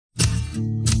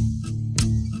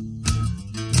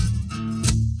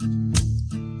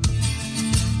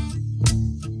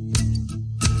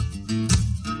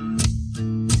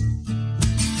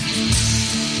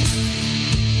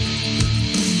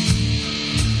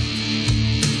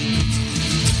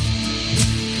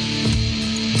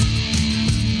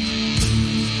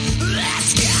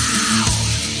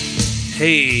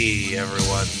Hey,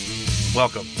 everyone.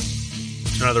 Welcome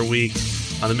to another week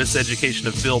on the Miseducation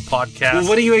of Bill podcast. Well,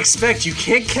 what do you expect? You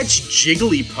can't catch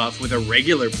Jigglypuff with a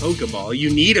regular Pokeball. You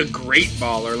need a Great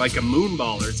Ball or like a Moon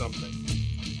Ball or something.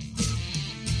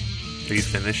 Are you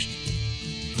finished?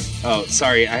 Oh,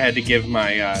 sorry. I had to give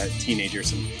my teenager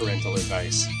some parental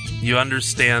advice. You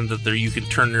understand that you can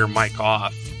turn your mic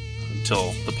off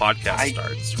until the podcast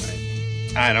starts,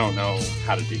 right? I don't know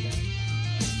how to do that.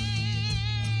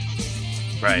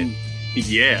 Right.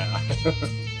 Yeah.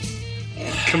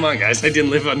 Come on, guys. I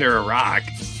didn't live under a rock.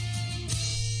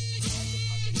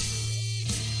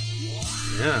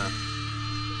 Yeah.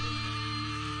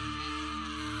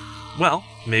 Well,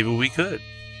 maybe we could.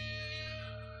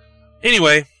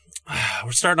 Anyway,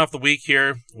 we're starting off the week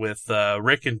here with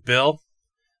Rick and Bill.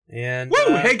 And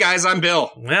woo! Hey, guys, I'm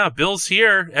Bill. Yeah, Bill's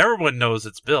here. Everyone knows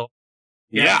it's Bill.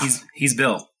 Yeah. He's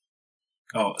Bill.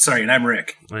 Oh, sorry, and I'm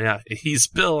Rick. Yeah, he's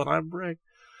Bill and I'm Rick.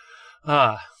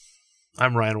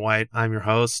 I'm Ryan White. I'm your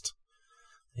host,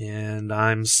 and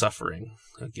I'm suffering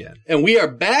again. And we are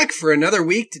back for another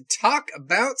week to talk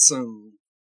about some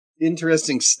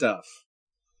interesting stuff.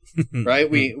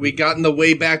 Right? We got in the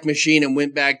Wayback Machine and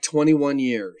went back 21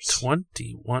 years.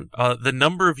 21? The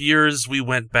number of years we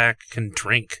went back can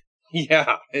drink.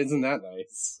 Yeah, isn't that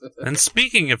nice? And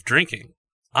speaking of drinking,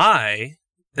 I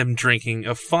am drinking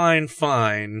a fine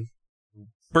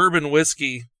bourbon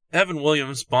whiskey, Evan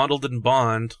Williams, Bottled and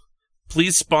Bond.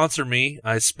 Please sponsor me.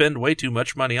 I spend way too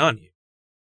much money on you.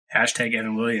 Hashtag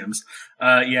Evan Williams.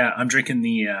 Yeah, I'm drinking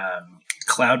the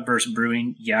Cloudburst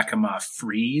Brewing Yakima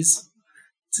Freeze.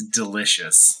 It's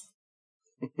delicious.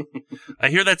 I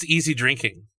hear that's easy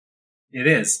drinking. It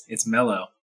is. It's mellow.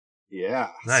 Yeah,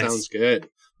 nice. Sounds good.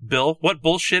 Bill, what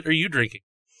bullshit are you drinking?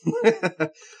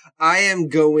 I am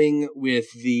going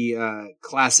with the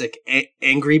classic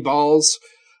Angry Balls,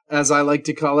 as I like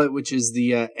to call it, which is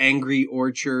the Angry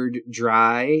Orchard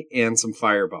Dry and some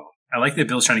Fireball. I like that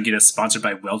Bill's trying to get us sponsored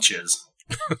by Welch's.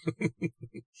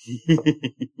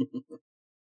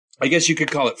 I guess you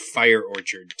could call it Fire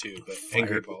Orchard, too, but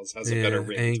Angry Balls has a better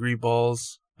ring. Angry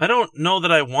Balls. I don't know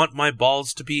that I want my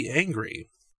balls to be angry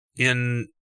in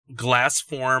glass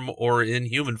form or in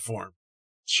human form.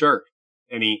 Sure.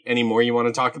 Any more you want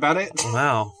to talk about it?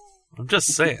 Wow. I'm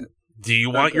just saying. Do you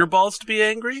want your balls to be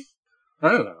angry? I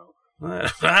don't know.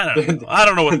 I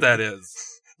don't know what that is.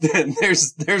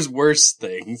 There's worse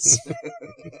things.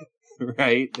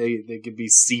 Right? They could be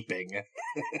seeping.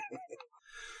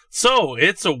 So,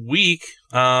 it's a week.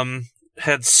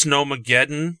 Had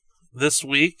Snowmageddon this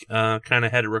week. Kind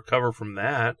of had to recover from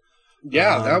that.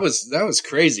 Yeah, that was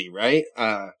crazy, right?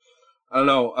 I don't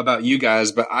know about you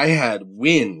guys, but I had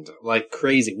wind like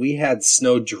crazy. We had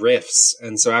snow drifts.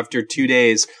 And so after 2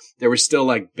 days, there were still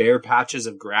like bare patches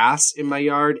of grass in my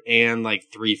yard and like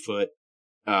 3-foot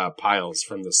piles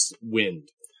from this wind.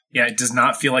 Yeah, it does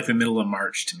not feel like the middle of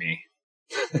March to me.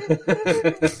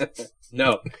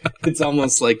 No, it's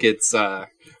almost like it's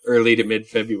early to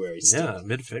mid-February still. Yeah,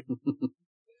 mid-February.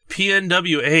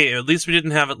 PNW. Hey, at least we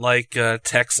didn't have it like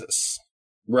Texas.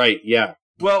 Right, yeah.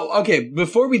 Well, okay,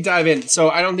 before we dive in,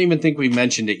 so I don't even think we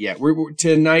mentioned it yet.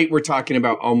 Tonight we're talking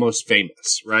about Almost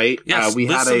Famous, right? Yes, we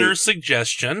listener had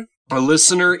suggestion. A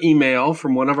listener email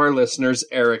from one of our listeners,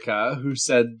 Erica, who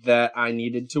said that I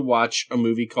needed to watch a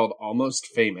movie called Almost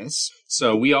Famous.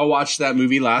 So we all watched that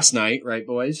movie last night, right,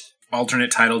 boys?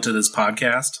 Alternate title to this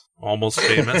podcast. Almost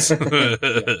Famous.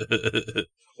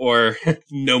 Or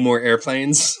No More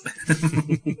Airplanes.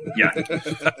 Yeah.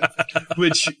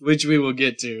 which we will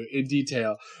get to in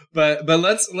detail. But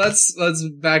let's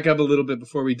back up a little bit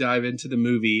before we dive into the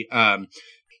movie.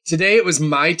 Today it was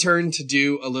my turn to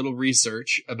do a little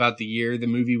research about the year the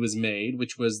movie was made,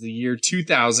 which was the year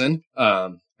 2000.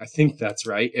 I think that's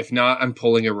right. If not, I'm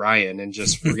pulling a Ryan and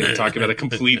we're going to talk about a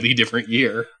completely different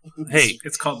year. Hey,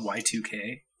 it's called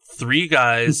Y2K. 3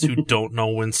 guys who don't know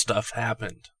when stuff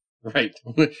happened. Right.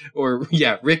 Or,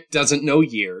 yeah, Rick doesn't know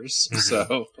years,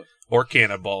 so. Or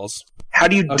cannonballs. How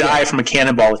do you die from a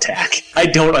cannonball attack? I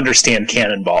don't understand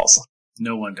cannonballs.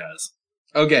 No one does.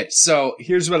 Okay, so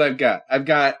here's what I've got. I've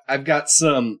got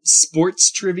some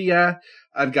sports trivia,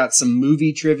 I've got some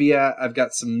movie trivia, I've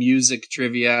got some music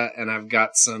trivia, and I've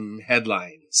got some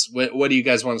headlines. What do you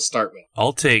guys want to start with?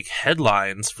 I'll take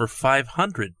headlines for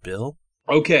 500, Bill.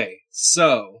 Okay,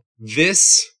 so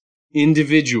this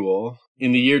individual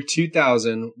in the year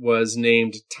 2000 was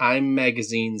named Time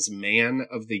Magazine's Man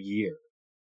of the Year.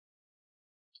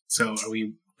 So are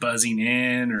we buzzing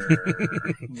in, or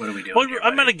what are we doing? Well,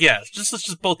 I'm going to guess. Let's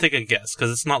just both take a guess,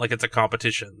 because it's not like it's a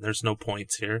competition. There's no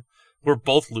points here. We're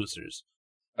both losers.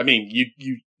 I mean,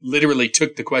 literally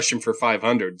took the question for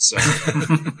 500. So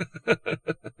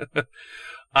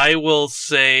I will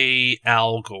say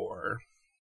Al Gore.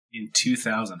 In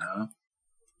 2000, huh?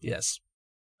 Yes.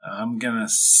 I'm gonna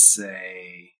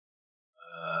say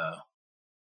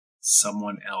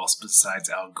someone else besides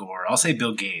Al Gore. I'll say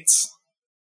Bill Gates.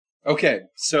 okay,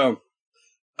 so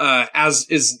as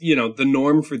is the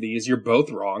norm for these, you're both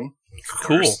wrong.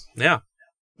 Cool. Yeah.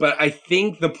 But I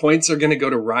think the points are going to go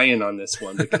to Ryan on this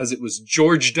one because it was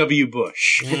George W.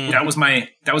 Bush. Mm,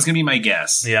 That was gonna be my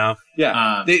guess. yeah.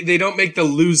 Yeah, they don't make the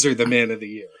loser the man of the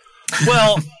year.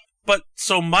 Well, but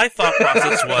so my thought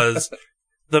process was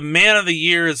the Man of the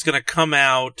Year is going to come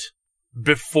out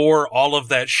before all of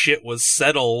that shit was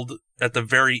settled at the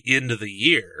very end of the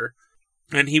year.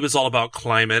 And he was all about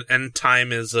climate, and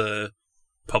Time is a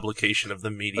publication of the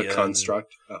media. A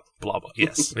construct. Oh. Blah, blah.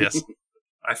 Yes, yes.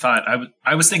 I thought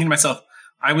I was thinking to myself,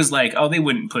 I was like, oh, they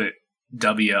wouldn't put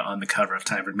W on the cover of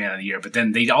Time for Man of the Year, but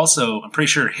then they also, I'm pretty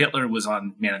sure Hitler was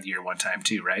on Man of the Year one time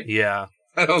too, right? Yeah.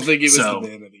 I don't think he was So- the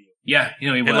man of the year. Yeah, he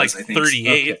In was. like I think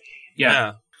 38. Okay.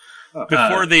 Yeah. Oh.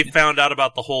 Before they found out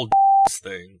about the whole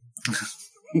thing.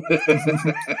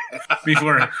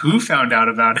 Before who found out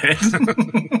about it?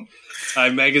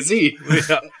 Time magazine.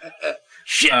 Yeah.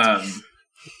 Shit! um,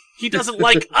 He doesn't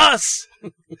like us!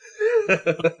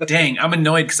 dang, I'm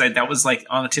annoyed because that was like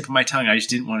on the tip of my tongue. I just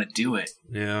didn't want to do it.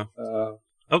 Yeah. Uh,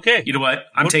 Okay. You know what?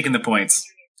 I'm What- taking the points.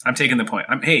 I'm taking the point.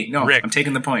 Rick. I'm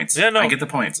taking the points. Yeah, no. I get the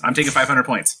points. I'm taking 500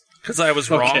 points. Because I was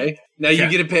wrong. okay. Now Yeah. you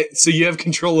get to pick. So you have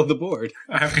control of the board.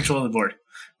 I have control of the board.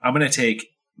 I'm going to take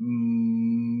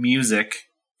music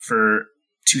for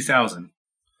 2000.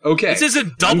 Okay. This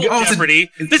isn't double Oh, it's a- Jeopardy.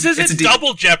 This it's isn't a deal.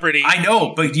 double Jeopardy. I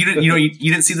know, but you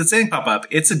didn't see the thing pop up.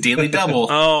 It's a daily double.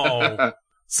 Oh.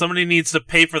 Somebody needs to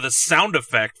pay for the sound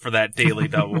effect for that daily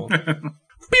double.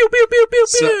 Pew, pew, pew, pew,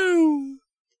 pew.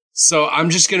 So I'm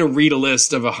just going to read a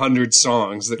list of 100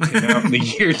 songs that came out in the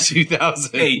year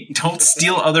 2000. Hey, don't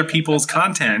steal other people's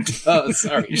content. Oh,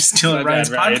 sorry. You're stealing My Ryan's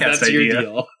bad, Ryan. podcast That's idea. your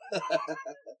deal.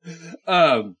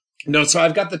 No, so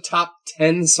I've got the top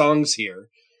 10 songs here.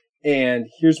 And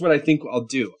here's what I think I'll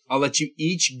do. I'll let you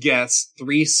each guess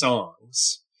 3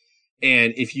 songs.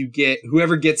 And if you get,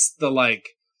 whoever gets the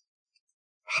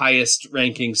highest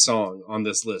ranking song on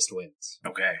this list wins.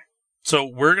 Okay. So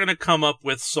we're going to come up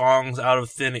with songs out of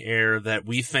thin air that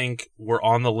we think were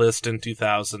on the list in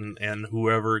 2000, and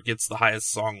whoever gets the highest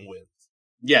song wins.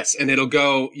 Yes, and it'll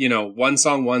go, one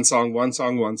song, one song, one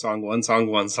song, one song, one song,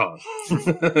 one song.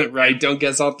 Right? Don't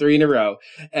guess all 3 in a row.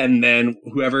 And then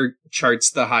whoever charts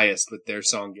the highest with their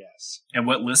song guess. And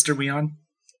what list are we on?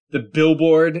 The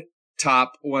Billboard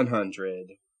Top 100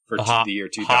 for The the year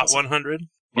 2000. Hot 100?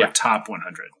 Or Yeah. top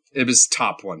 100? It was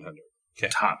top 100.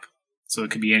 Top. So it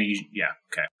could be any. Yeah.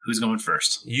 Okay. Who's going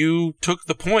first? You took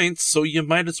the points, so you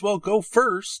might as well go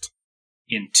first.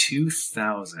 In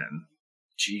 2000.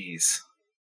 Jeez.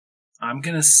 I'm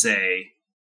going to say.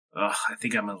 I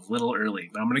think I'm a little early,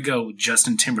 but I'm going to go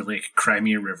Justin Timberlake, Cry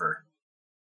Me a River.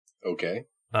 Okay.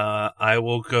 I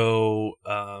will go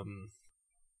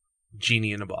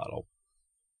Genie in a Bottle.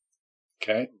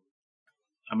 Okay.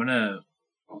 I'm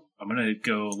gonna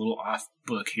go a little off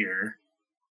book here,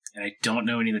 and I don't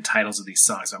know any of the titles of these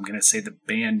songs. So I'm gonna say the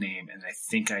band name, and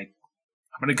I'm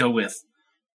gonna go with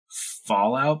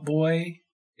Fall Out Boy.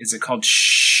 Is it called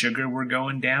Sugar We're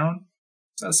Going Down?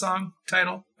 Is that a song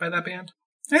title by that band?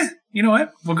 You know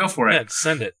what? We'll go for Yeah, it.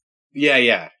 send it.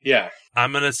 Yeah.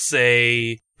 I'm going to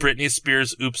say Britney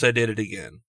Spears' Oops, I Did It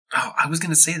Again. Oh, I was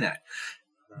gonna say that,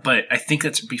 but I think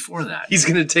that's before that. He's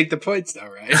going to take the points now,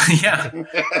 right? Yeah,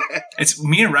 it's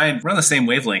me and Ryan. We're on the same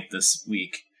wavelength this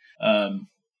week. How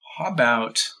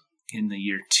about in the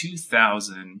year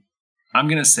 2000? I'm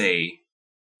gonna say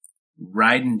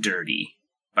 "Ridin' Dirty"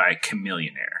 by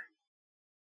Chameleonaire.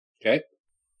 Okay.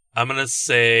 I'm going to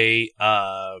say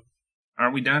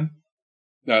Aren't we done?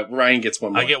 No, Ryan gets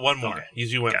one more. I get one more. Okay.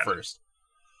 You went Got it. first.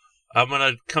 I'm going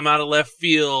to come out of left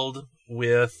field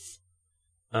with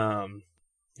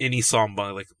any song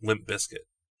by Limp Bizkit.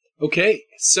 Okay,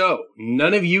 so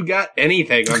none of you got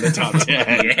anything on the top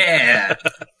 10. Yeah,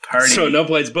 party. So no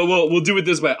points, but we'll do it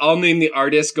this way. I'll name the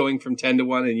artist going from 10 to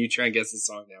 1, and you try and guess the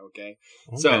song now, okay?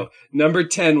 So number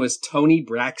 10 was Tony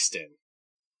Braxton.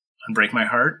 Unbreak My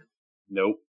Heart.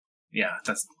 Nope. Yeah,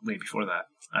 that's way before that.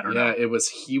 I don't Yeah, know. it was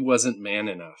He Wasn't Man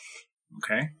Enough.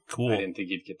 Okay, Cool. I didn't think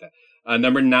you'd get that.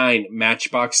 Number 9,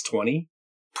 Matchbox 20.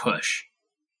 Push.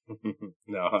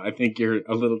 No, I think you're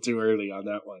a little too early on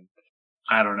that one.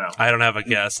 I don't know. I don't have a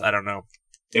guess. I don't know.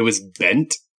 It was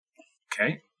Bent.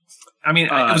 Okay. I mean,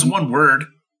 it was one word.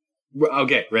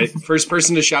 Okay, right. First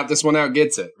person to shout this one out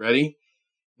gets it. Ready?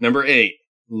 Number 8,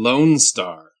 Lone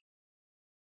Star.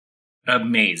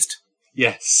 Amazed.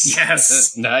 Yes.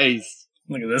 Yes. Nice.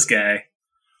 Look at this guy.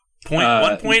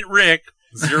 1 point Rick,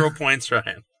 0 points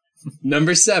Ryan.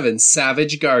 Number 7,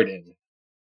 Savage Garden.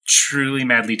 Truly,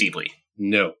 madly, deeply.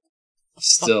 No.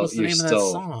 was the You're name of that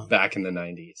still song? back in the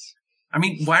 90s. I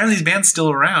mean, why are these bands still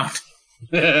around?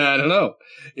 I don't know.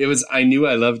 It was I Knew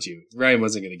I Loved You. Ryan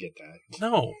wasn't going to get that.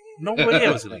 No way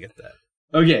I was going to get that.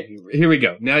 Okay, here we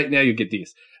go. Now you get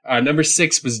these. Number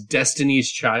 6 was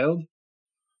Destiny's Child.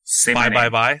 Say my Bye, name. bye,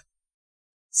 bye.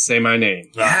 Say My Name.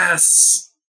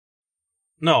 Yes.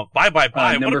 No, bye, bye,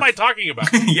 bye. What number am I talking about?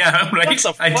 Yeah, right. What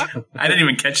the fuck? I didn't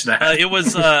even catch that. It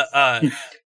was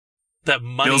that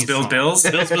money Bills, song. Bills.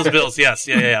 Bills. Yes,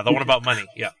 yeah. The one about money.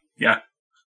 Yeah. Yeah.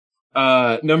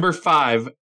 Number 5,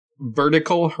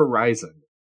 Vertical Horizon.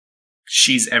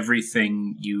 She's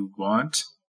everything you want.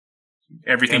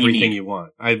 Everything Everything you need. you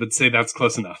want. I would say that's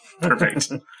close enough.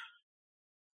 Perfect.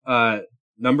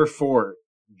 Number 4,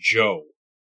 Joe.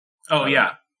 Oh,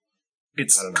 yeah.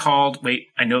 It's I don't know. called... Wait,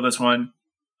 I know this one.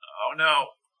 Oh, no.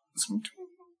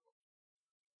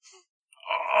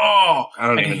 Oh! I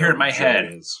don't I even can hear know it in my what Joe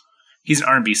head. is. He's an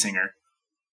R&B singer.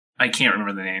 I can't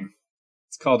remember the name.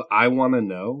 It's called I Wanna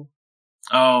Know.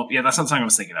 Oh, yeah, that's not the song I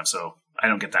was thinking of, so I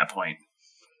don't get that point.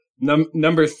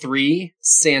 Number 3,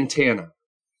 Santana.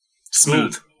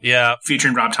 Smooth. Yeah.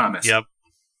 Featuring Rob Thomas. Yep.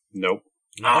 Nope.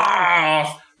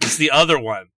 Oh! It's the other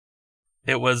one.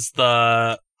 It was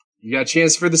the... You got a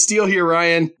chance for the steal here,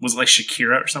 Ryan. Was it like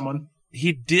Shakira or someone?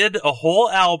 He did a whole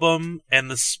album,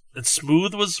 and and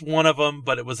Smooth was one of them,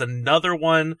 but it was another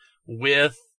one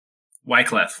with...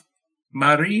 Wyclef.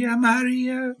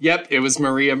 Maria. Yep, it was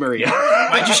Maria.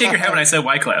 Why'd you shake your head when I said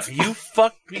Wyclef? You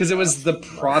fucked me. Because it was the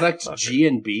product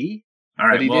G&B All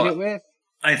right, that he well, did it with.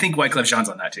 I think Wyclef Jean's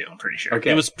on that too. I'm pretty sure.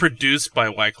 Okay. It was produced by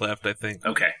Wyclef, I think.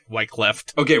 Okay,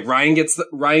 Wyclef. Okay, Ryan gets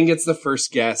the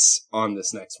first guess on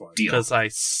this next one. deal. Because I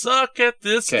suck at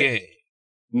this Okay. game.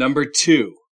 Number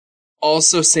 2,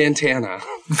 also Santana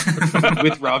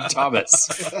with Rob Thomas.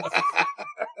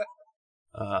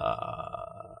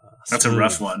 That's a Smooth.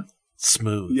 rough one.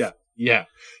 Smooth. Yeah.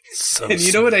 So And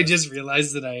you know what I smooth. just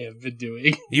realized that I have been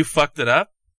doing? You fucked it up?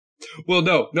 Well,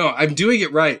 no, I'm doing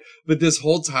it right. But this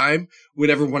whole time,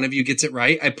 whenever one of you gets it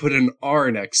right, I put an R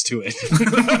next to it.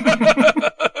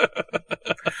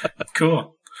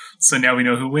 Cool. So now we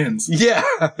know who wins. Yeah.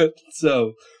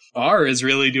 So R is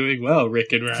really doing well,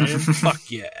 Rick and Ryan.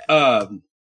 Fuck yeah.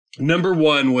 Number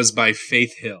 1 was by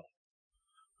Faith Hill.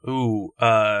 Ooh,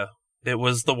 it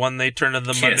was the one they turned into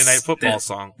the Kiss. Monday Night Football This-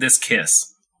 song. This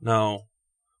kiss. No.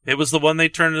 It was the one they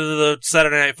turned into the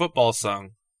Saturday Night Football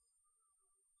song.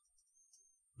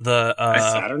 The,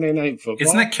 Saturday Night Football.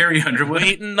 Isn't that Carrie Underwood?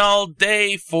 waiting all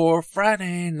day for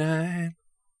Friday night.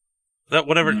 That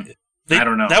whatever. I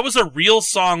don't know. That was a real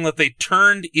song that they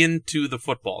turned into the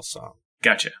football song.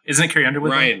 Gotcha. Isn't it Carrie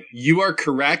Underwood? Ryan, you are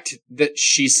correct that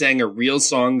she sang a real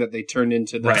song that they turned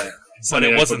into the Right. But Sunday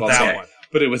it Night wasn't Football that song. one.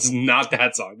 But it was not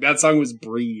that song. That song was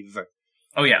Breathe.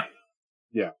 Oh, yeah.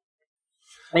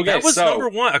 Okay, That was so, number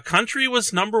one. A country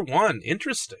was number one.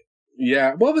 Interesting.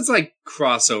 yeah, well, it was like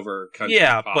crossover country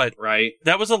Yeah, pop, but- right?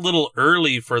 That was a little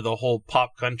early for the whole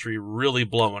pop country really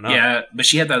blowing up. Yeah, but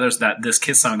she had this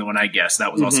Kiss song, the one I guessed,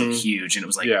 that was also huge, and it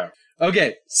was like, Yeah.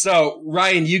 Okay, so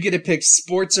Ryan, you get to pick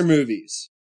sports or movies.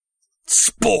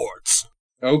 Sports.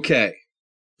 Okay.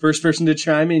 First person to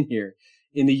chime in here.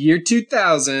 In the year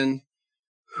 2000,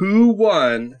 who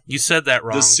won You said that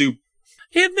wrong. the Super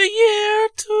In the year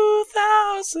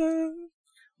 2000.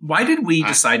 why did we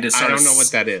decide to I start don't know what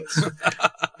that is.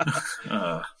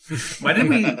 Why did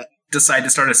we decide to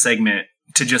start a segment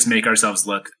to just make ourselves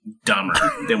look dumber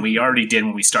than we already did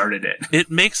when we started it?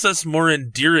 It makes us more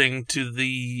endearing to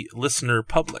the listener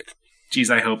public. Geez,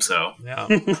 I hope so. Yeah.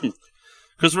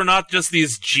 Because we're not just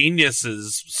these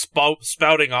geniuses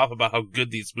spouting off about how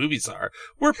good these movies are.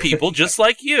 We're people just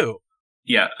like you.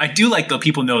 Yeah, I do like though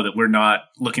people know that we're not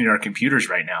looking at our computers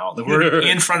right now. That we're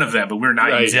in front of them, but we're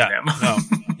not Right. using Yeah. them. No.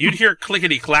 You'd hear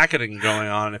clickety-clacketing going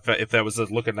on if that was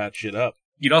looking that shit up.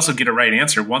 You'd also get a right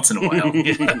answer once in a while.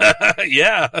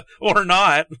 Yeah. Or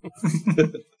not.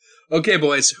 Okay,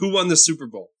 boys, who won the Super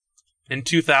Bowl? In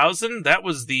 2000, that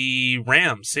was the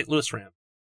Rams, St. Louis Rams.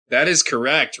 That is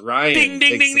correct. Ryan Ding,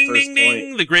 ding, takes ding, the ding, first ding, point.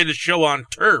 ding. The greatest show on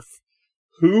turf.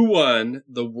 Who won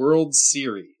the World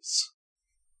Series?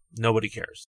 Nobody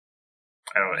cares.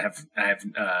 I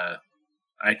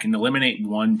can eliminate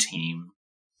one team.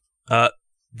 The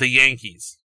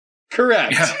Yankees.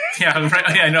 Correct. Yeah,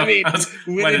 right, I know. I mean, was-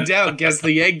 when in doubt, guess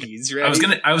the Yankees, right? I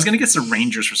was gonna guess the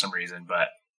Rangers for some reason, but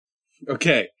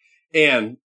Okay.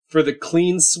 And for the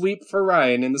clean sweep for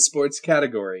Ryan in the sports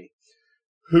category,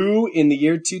 Who in the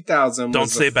year 2000 Don't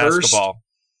was say the first, basketball.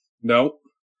 No.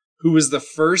 Who was the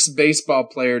first baseball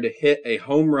player to hit a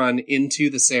home run into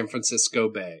the San Francisco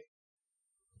Bay?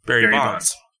 Barry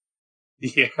Bonds.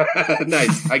 Yeah,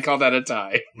 nice. I call that a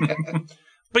tie.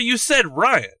 But you said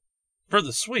Ryan for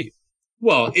the sweep.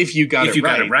 Well, if you got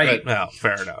it right. Well,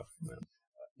 fair enough.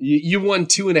 You won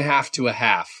 2.5 to a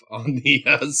half on the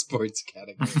sports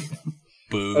category.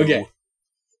 Boo. Okay.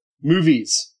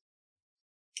 Movies.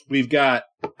 I've got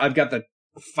the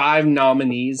 5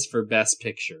 nominees for Best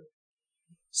Picture.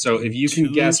 So if you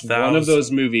can guess one of those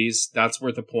movies, that's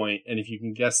worth a point. And if you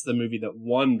can guess the movie that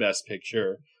won Best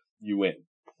Picture, you win.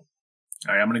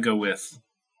 All right, I'm going to go with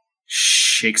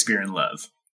Shakespeare in Love.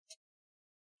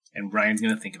 And Ryan's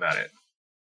going to think about it.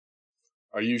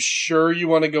 Are you sure you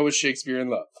want to go with Shakespeare in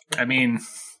Love? I mean,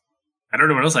 I don't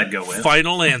know what else I'd go with.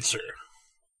 Final answer.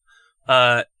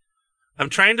 I'm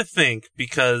trying to think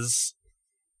because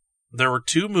there were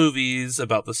 2 movies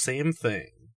about the same thing.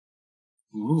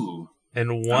 Ooh.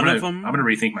 And one of them I'm going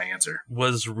to rethink my answer.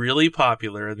 Was really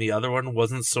popular and the other one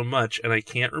wasn't so much, and I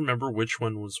can't remember which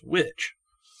one was which.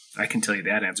 I can tell you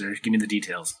that answer. Give me the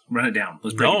details. Run it down.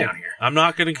 Let's break it down here. I'm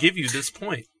not going to give you this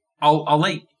point. I'll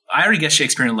let. I already guessed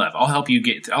Shakespeare in Love. I'll help you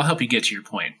get to your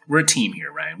point. We're a team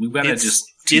here, Ryan. We've got to just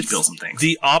teach Bill some things.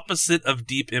 The opposite of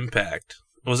Deep Impact.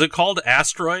 Was it called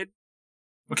Asteroid?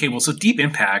 Okay, well, so Deep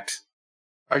Impact.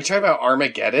 Are you talking about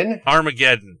Armageddon?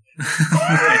 Armageddon.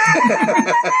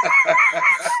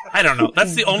 I don't know.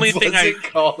 That's the only thing What's it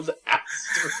called?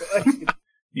 Asteroid?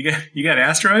 You got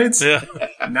asteroids? Yeah.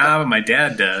 Nah, but my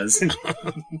dad does.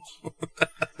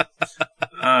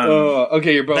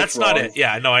 Okay, you're both That's wrong. not it.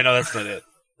 Yeah, no, I know that's not it.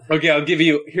 Okay, I'll give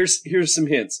you here's some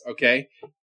hints, okay?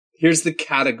 Here's the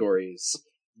categories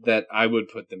that I would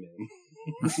put them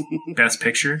in. Best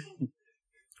Picture?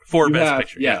 For Best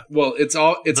Picture. Yeah. Well, it's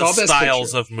all the Best Picture.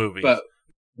 styles of movies. But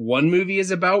one movie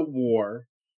is about war,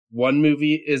 one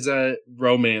movie is a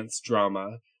romance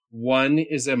drama, one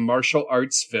is a martial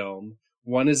arts film,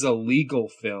 one is a legal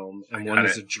film, and one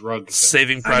is a drug film.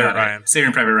 Saving Private Ryan.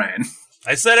 Saving Private Ryan.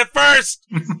 I said it first.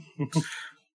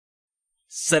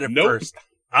 Said it first.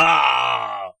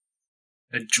 Ah.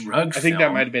 A drug film? I think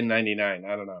that might have been 99.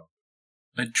 I don't know.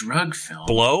 A drug film?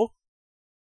 Blow?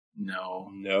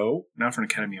 No. Not for an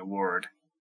Academy Award.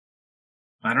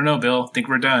 I don't know, Bill. Think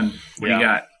we're done. What do you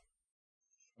got?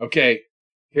 Okay.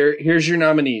 Here's your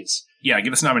nominees. Yeah,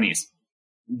 give us nominees.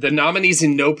 The nominees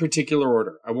in no particular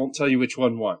order. I won't tell you which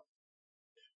one won.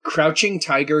 Crouching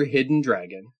Tiger, Hidden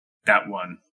Dragon. That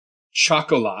one.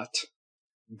 Chocolat.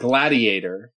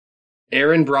 Gladiator.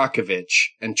 Aaron Brockovich.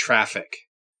 And Traffic.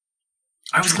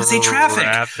 I was going to say Traffic.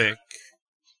 Traffic.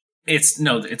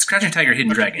 It's Crouching Tiger,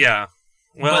 Hidden Dragon. Yeah.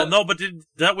 Well, but did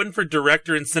that win for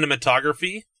director and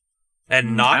cinematography?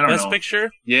 And not Best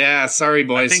Picture? Yeah, sorry,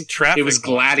 boys. I think Traffic. It was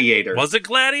Gladiator. Was it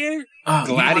Gladiator?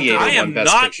 Gladiator. I am Best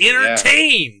not Picture,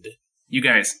 entertained. Yeah. You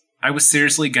guys, I was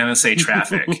seriously going to say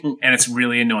Traffic, and it's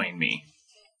really annoying me.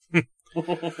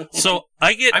 So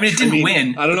it didn't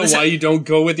win. I don't know why you don't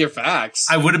go with your facts.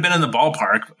 I would have been in the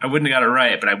ballpark. I wouldn't have got it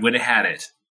right, but I would have had it.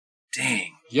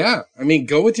 Dang. Yeah,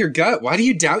 go with your gut. Why do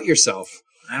you doubt yourself?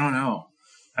 I don't know.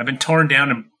 I've been torn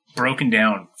down and broken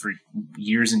down for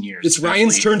years and years. It's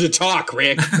Ryan's turn to talk,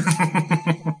 Rick.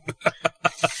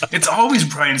 It's always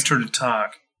Brian's turn to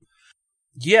talk.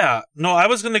 Yeah. No, I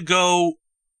was going to go...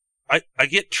 I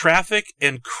get Traffic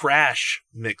and Crash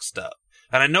mixed up.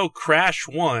 And I know Crash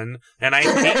won, and I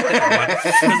hate that one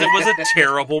because it was a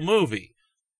terrible movie.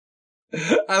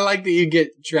 I like that you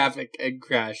get Traffic and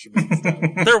Crash mixed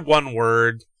up. They're one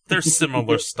word. They're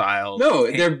similar styles.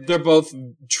 No, they're both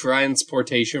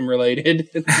transportation related.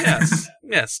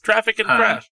 Yes. Traffic and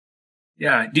Crash.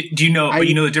 Yeah. Do you know? But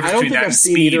you know the difference between that and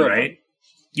Speed, right?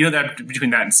 You know that between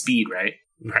that and Speed, right?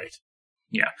 Right.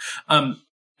 Yeah.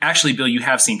 Actually, Bill, you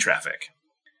have seen Traffic.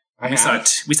 We saw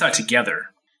it together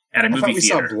at a movie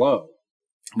theater. We saw Blow.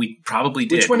 We probably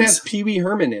did. Which one has Pee Wee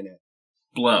Herman in it?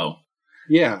 Blow.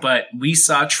 Yeah. But we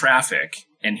saw Traffic,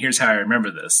 and here's how I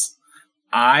remember this.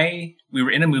 We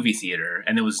were in a movie theater,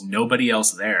 and there was nobody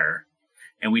else there,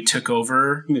 and we took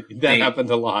over. That happened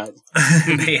a lot.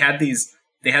 They had these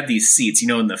seats,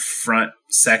 in the front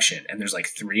section, and there's like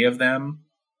 3 of them,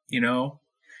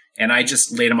 and I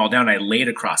just laid them all down. I laid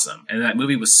across them, and that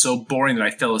movie was so boring that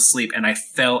I fell asleep, and I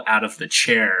fell out of the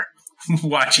chair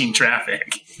watching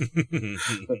Traffic.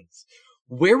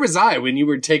 Where was I when you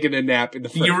were taking a nap in the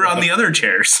front? You were on the other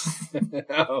chairs.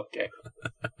 Okay.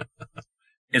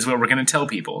 Is what we're going to tell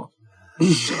people.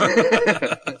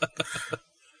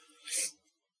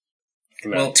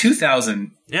 Well,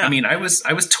 2000. Yeah. I was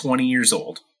 20 years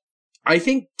old. I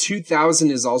think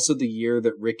 2000 is also the year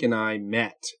that Rick and I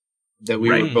met, that we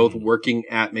were Right. both working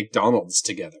at McDonald's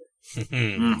together.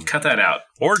 Cut that out.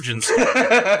 Origin story.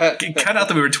 Cut out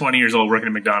that we were 20 years old working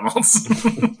at McDonald's.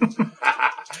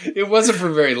 It wasn't for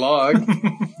very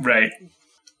long. Right.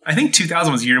 I think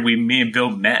 2000 was the year me and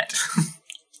Bill met,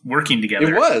 working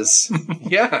together. It was.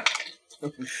 Yeah.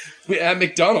 At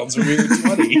McDonald's when we were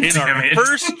 20. In Damn our it.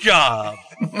 first job.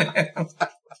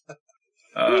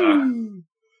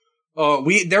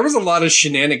 There was a lot of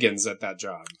shenanigans at that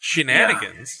job.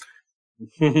 Shenanigans.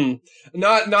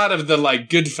 Not of the like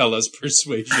Goodfellas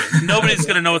persuasion. Nobody's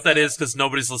going to know what that is because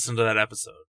nobody's listened to that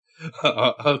episode.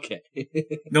 Okay.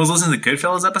 No one's listening to the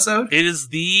Goodfellas episode? It is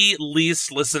the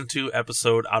least listened to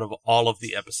episode out of all of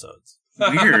the episodes.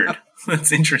 Weird.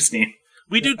 That's interesting.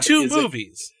 We do 2 Is it?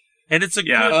 movies, and it's a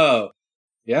Yeah. good. Oh,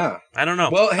 yeah. I don't know.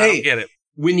 Well, I hey. don't get it.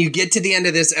 When you get to the end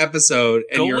of this episode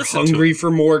and Go you're listen to hungry for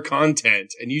more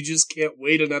content and you just can't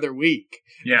wait another week,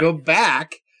 Yeah. go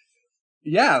back.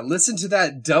 Yeah, listen to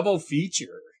that double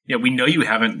feature. Yeah, we know you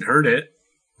haven't heard it.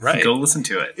 Right. Go listen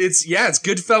to it. It's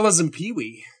Goodfellas and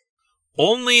Pee-wee.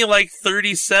 Only like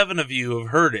 37 of you have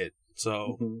heard it.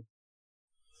 So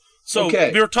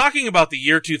Okay. we were talking about the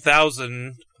year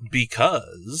 2000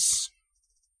 because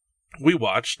we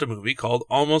watched a movie called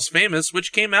Almost Famous,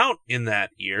 which came out in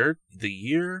that year, the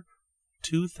year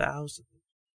 2000.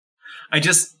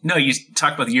 You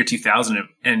talked about the year 2000,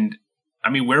 and I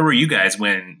mean, where were you guys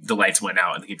when the lights went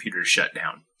out and the computers shut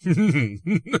down?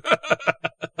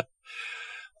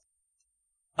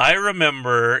 I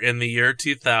remember in the year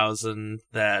 2000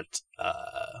 that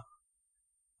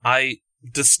I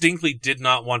distinctly did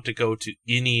not want to go to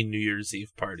any New Year's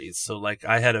Eve parties. So, like,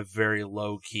 I had a very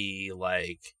low-key,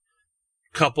 like,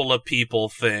 couple of people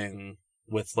thing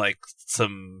with, like,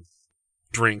 some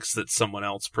drinks that someone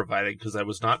else provided because I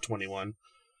was not 21.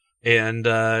 And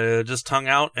just hung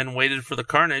out and waited for the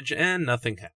carnage, and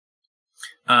nothing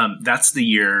happened. That's the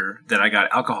year that I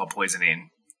got alcohol poisoning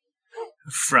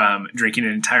from drinking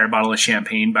an entire bottle of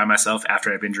champagne by myself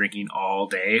after I'd been drinking all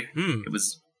day. It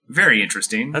was very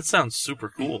interesting. That sounds super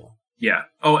cool. Yeah.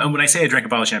 Oh, and when I say I drank a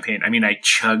bottle of champagne, I mean I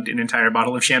chugged an entire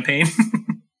bottle of champagne.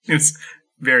 It was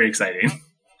very exciting.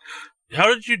 How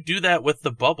did you do that with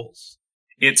the bubbles?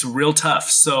 It's real tough.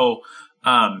 So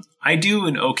I do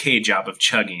an okay job of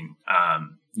chugging.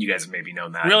 You guys have maybe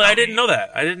known that. Really? about I didn't me. know that.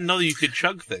 I didn't know that you could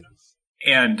chug things.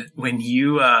 And when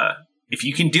you, if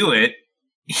you can do it,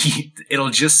 it'll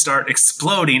just start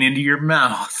exploding into your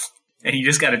mouth. And you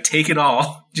just got to take it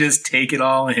all. Just take it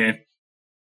all in.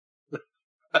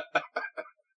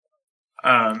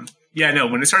 Yeah, no,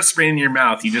 when it starts spraying in your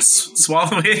mouth, you just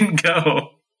swallow it and go.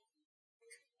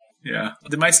 Yeah.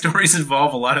 My stories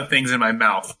involve a lot of things in my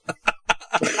mouth.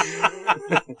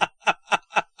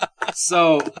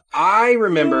 So I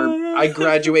remember I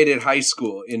graduated high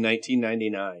school in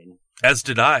 1999. As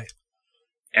did I.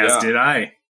 As Yeah. did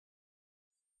I.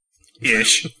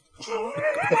 Ish. Yeah,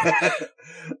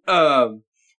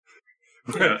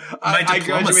 My I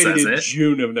diploma graduated says in it.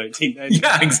 June of 1999.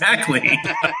 Yeah, exactly.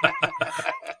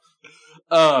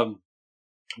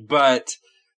 But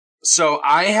so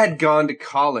I had gone to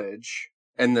college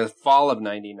in the fall of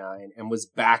 99 and was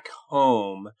back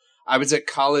home. I was at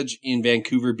college in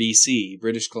Vancouver, BC,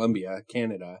 British Columbia,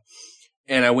 Canada.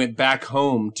 And I went back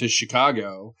home to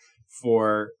Chicago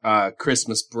for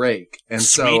Christmas break. And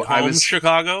Sweet so home I was,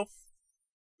 Chicago.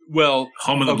 well,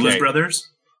 Home of the Blues Okay. Brothers.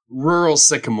 rural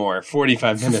Sycamore,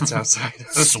 45 minutes outside of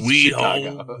Sweet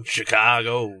Chicago. home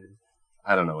Chicago.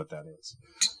 I don't know what that is.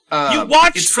 You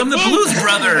watched It's from the Blues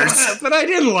Brothers. But I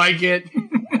didn't like it.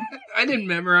 I didn't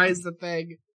memorize the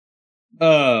thing.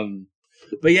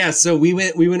 But yeah, so we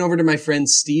went over to my friend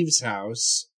Steve's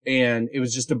house, and it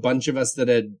was just a bunch of us that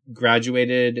had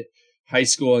graduated high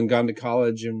school and gone to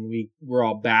college, and we were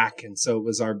all back, and so it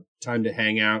was our time to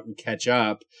hang out and catch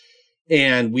up.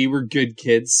 And we were good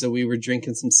kids, so we were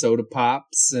drinking some soda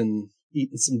pops and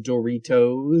eating some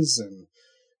Doritos, and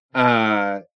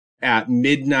at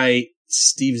midnight,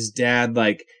 Steve's dad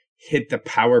hit the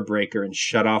power breaker and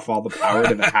shut off all the power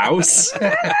to the house.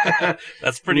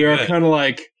 That's pretty we were good. kind of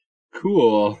like,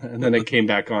 cool. And then it came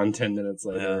back on 10 minutes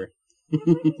later.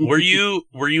 Were you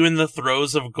in the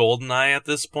throes of GoldenEye at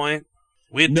this point?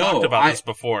 We had No, talked about I- this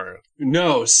before.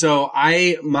 No, so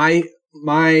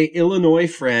my Illinois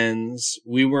friends,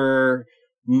 we were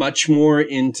much more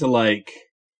into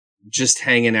just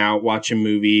hanging out, watching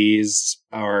movies,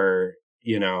 or,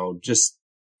 just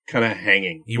kind of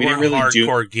hanging. You We weren't didn't really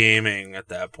hardcore gaming at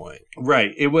that point.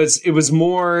 Right. It was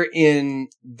more in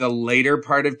the later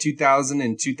part of 2000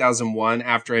 and 2001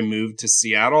 after I moved to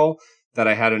Seattle that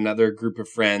I had another group of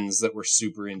friends that were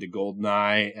super into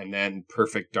GoldenEye, and then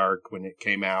Perfect Dark when it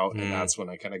came out, and that's when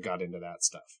I kind of got into that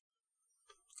stuff.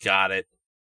 Got it.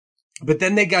 But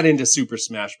then they got into Super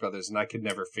Smash Brothers, and I could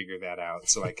never figure that out,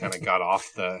 so I kind of got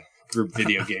off the group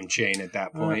video game chain at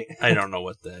that point. I don't know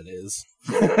what that is.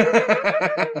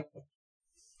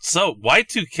 So,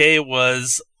 Y2K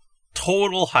was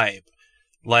total hype.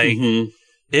 Like,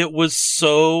 it was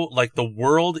so, like, the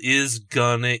world is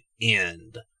gonna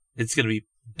end. It's gonna be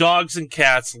dogs and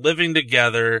cats living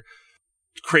together.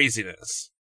 Craziness.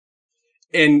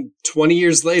 And 20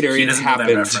 years later, He it doesn't know that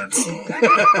happened.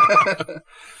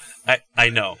 reference. I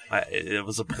know. It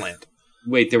was a plant.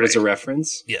 Wait, there was a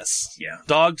reference? Yes. Yeah.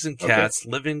 Dogs and cats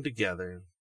living together.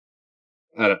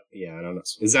 I don't know.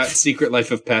 Is that Secret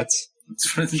Life of Pets?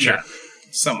 Yeah,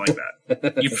 something like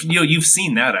that. You've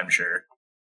seen that, I'm sure.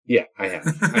 Yeah, I have.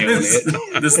 I own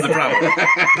it. This is the problem.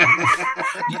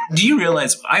 Do you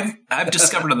realize I've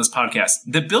discovered on this podcast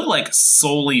that Bill like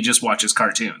solely just watches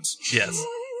cartoons, Yes.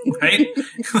 right?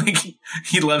 Like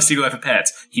he loves Secret Life of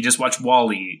Pets. He just watched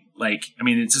Wall-E. Like, I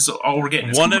mean, it's just all we're getting.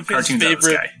 Is One of his cartoons out of this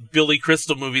favorite guy. Billy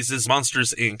Crystal movies is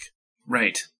Monsters, Inc.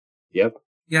 Right? Yep.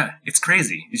 Yeah, it's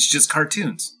crazy. It's just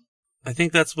cartoons. I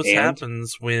think that's what And?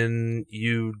 happens when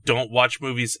you don't watch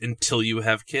movies until you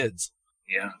have kids.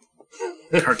 Yeah.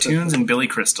 Cartoons and Billy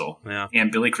Crystal. Yeah.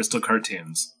 And Billy Crystal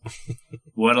cartoons.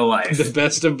 What a life. The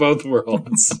best of both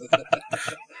worlds.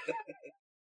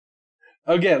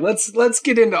 Okay, let's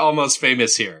get into Almost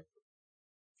Famous here.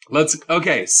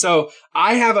 Okay, so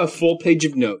I have a full page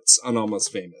of notes on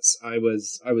Almost Famous. I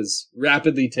was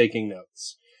rapidly taking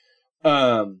notes.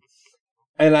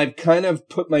 And I've kind of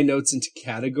put my notes into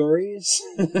categories.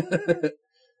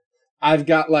 I've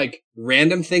got like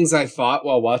random things I thought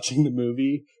while watching the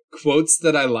movie, quotes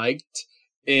that I liked,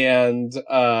 and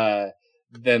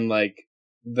then like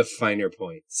the finer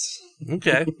points.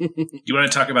 Okay. You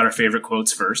want to talk about our favorite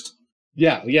quotes first?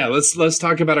 Yeah, let's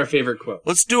talk about our favorite quote.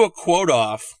 Let's do a quote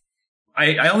off.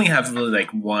 I only have really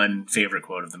like one favorite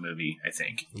quote of the movie, I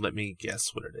think. Let me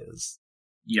guess what it is.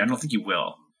 Yeah, I don't think you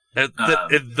will. The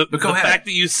but go ahead. fact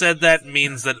that you said that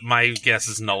means that my guess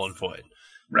is null and void.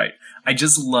 Right. I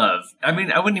just love, I mean,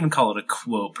 I wouldn't even call it a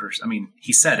quote I mean,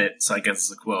 he said it, so I guess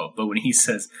it's a quote. But when he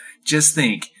says, just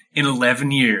think, in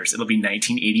 11 years, it'll be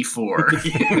 1984.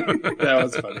 That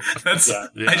was funny.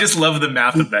 Yeah. I just love the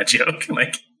math of that joke.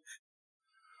 Like,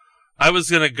 I was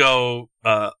gonna go,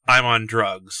 I'm on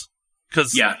drugs.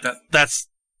 Cause yeah, that's,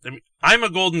 I mean, I'm a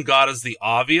golden god is the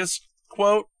obvious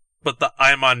quote, but the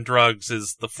I'm on drugs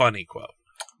is the funny quote.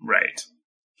 right.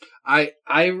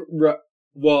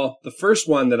 Well, the first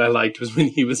one that I liked was when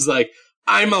he was like,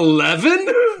 I'm 11?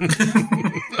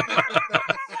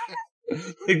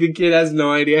 Like the kid has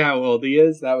no idea how old he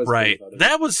is. That was right. funny.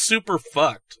 That was super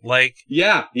fucked. Like,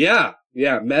 Yeah,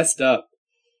 messed up.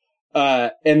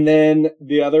 And then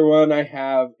the other one I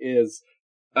have is,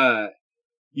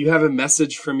 you have a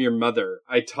message from your mother.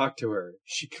 I talked to her.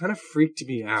 She kind of freaked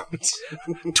me out.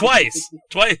 twice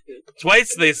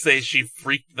they say she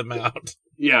freaked them out.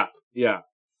 Yeah.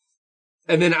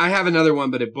 And then I have another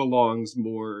one, but it belongs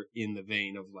more in the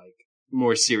vein of like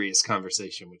more serious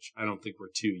conversation, which I don't think we're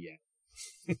to yet.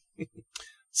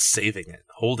 Saving it,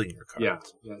 holding your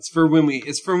cards. Yeah. It's for when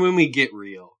we get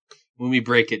real, when we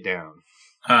break it down.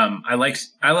 I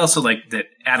also like that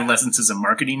adolescence is a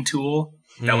marketing tool.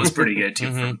 That was pretty good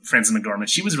too from Frances McDormand.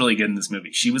 She was really good in this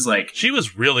movie. She was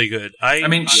really good. I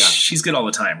mean, she's good all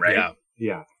the time, right?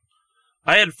 Yeah.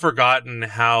 I had forgotten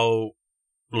how,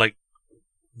 like,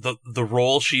 the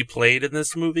role she played in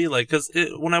this movie, like, because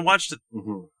when I watched it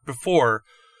before,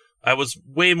 I was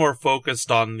way more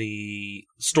focused on the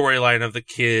storyline of the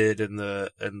kid and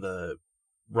the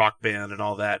rock band and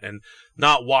all that, and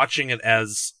not watching it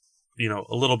as, you know,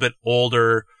 a little bit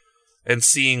older and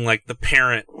seeing like the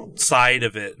parent side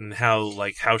of it and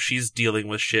how she's dealing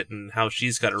with shit and how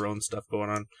she's got her own stuff going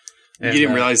on. And, you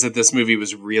didn't realize that this movie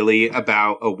was really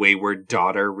about a wayward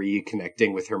daughter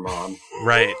reconnecting with her mom.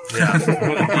 Right. Yeah.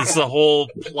 It's a whole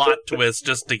plot twist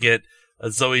just to get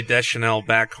Zooey Deschanel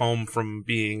back home from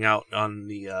being out on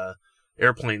the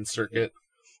airplane circuit.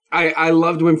 I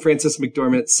loved when Frances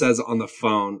McDormand says on the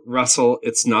phone, Russell,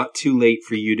 it's not too late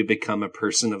for you to become a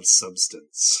person of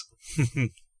substance.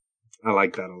 I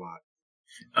like that a lot.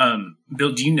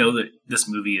 Bill, do you know that this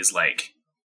movie is like,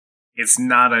 it's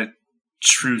not a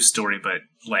true story, but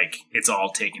like it's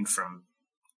all taken from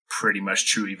pretty much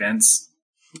true events?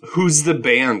 Who's the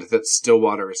band that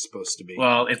Stillwater is supposed to be?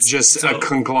 Well, it's just a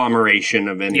conglomeration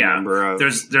of any number of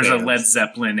There's bands. A Led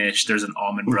Zeppelin-ish, there's an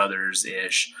Allman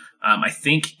Brothers-ish. I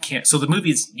think, so the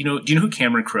movie's, do you know who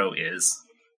Cameron Crowe is?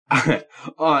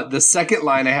 The second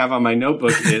line I have on my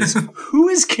notebook is, "Who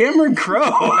is Cameron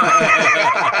Crowe?"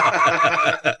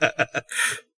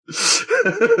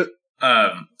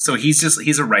 So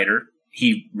he's a writer.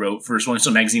 He wrote for Rolling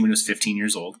Stone magazine when he was 15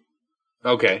 years old.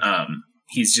 Okay.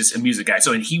 He's just a music guy.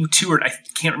 So, and he toured, I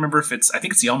can't remember if I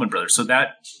think it's the Allman Brothers. So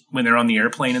that, when they're on the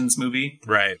airplane in this movie,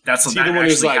 right. That's what that the one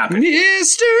who's like, happened.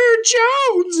 Mr.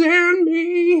 Jones and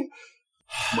me.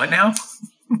 What now?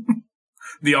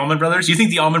 The Allman Brothers? You think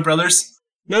the Allman Brothers?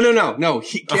 No.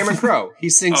 Cameron Crowe. He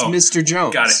sings Mr.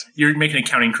 Jones. Got it. You're making a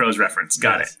Counting Crows reference.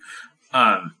 Got it.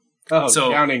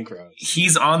 So Counting Crows.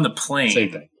 He's on the plane.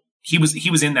 Same thing. He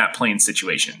was in that plane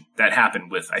situation that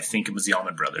happened with, I think it was the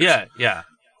Allman Brothers. Yeah.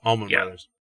 Allman Brothers.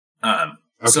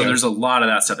 So there's a lot of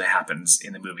that stuff that happens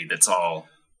in the movie that's all...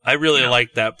 I really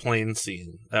liked that plane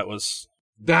scene. That was...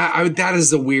 That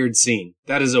is a weird scene.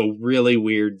 That is a really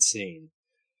weird scene.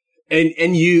 And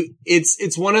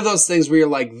it's one of those things where you're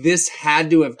like, this had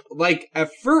to have... Like,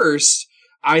 at first,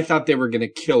 I thought they were going to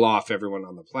kill off everyone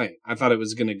on the plane. I thought it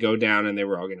was going to go down and they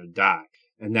were all going to die.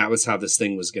 And that was how this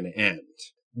thing was going to end.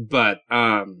 But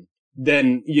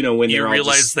then, when you they're all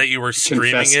realized that you were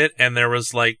streaming it and there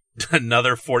was like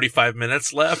another 45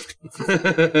 minutes left.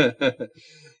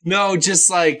 No, just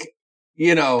like,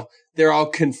 they're all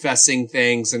confessing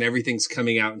things and everything's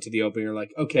coming out into the open. You're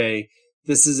like, okay,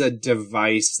 this is a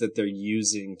device that they're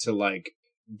using to like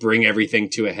bring everything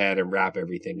to a head and wrap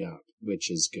everything up, which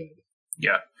is good.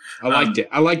 Yeah. I liked it.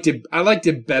 I liked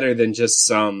it better than just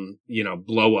some,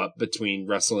 blow up between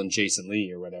Russell and Jason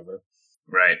Lee or whatever.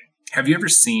 Right. Have you ever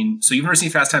seen... So you've never seen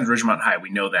Fast Times at Ridgemont High. We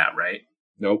know that, right?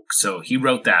 Nope. So he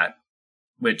wrote that,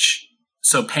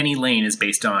 so Penny Lane is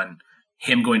based on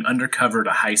him going undercover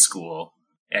to high school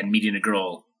and meeting a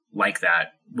girl like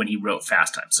that when he wrote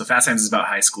Fast Times. So Fast Times is about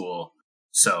high school.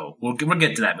 So we'll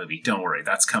get to that movie. Don't worry.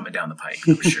 That's coming down the pike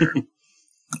for sure.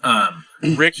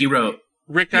 Rick, he wrote...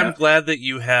 Rick, I'm glad that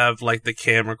you have like the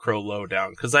Cameron Crowe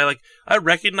lowdown, because I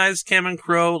recognize Cameron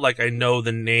Crowe, like I know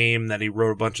the name, that he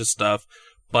wrote a bunch of stuff,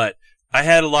 but I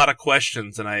had a lot of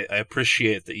questions, and I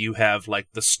appreciate that you have like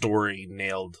the story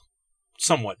nailed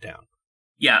somewhat down.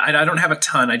 Yeah, I don't have a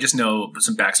ton. I just know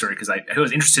some backstory because I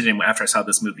was interested in after I saw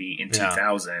this movie in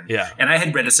 2000. Yeah, and I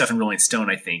had read his stuff in Rolling Stone.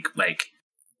 I think like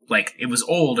it was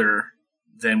older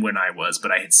than when I was,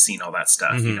 but I had seen all that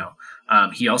stuff.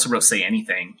 Mm-hmm. He also wrote "Say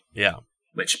Anything." Yeah.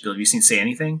 Which, Bill, have you seen Say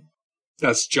Anything?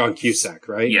 That's John Cusack,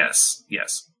 right? Yes.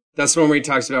 That's the one where he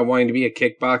talks about wanting to be a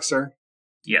kickboxer?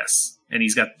 Yes. And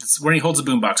he's got when he holds a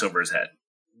boombox over his head.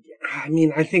 I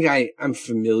mean, I think I'm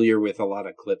familiar with a lot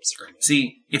of clips from it.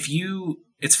 See,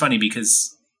 it's funny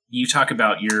because you talk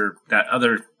about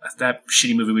that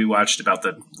shitty movie we watched about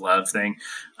the love thing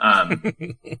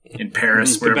in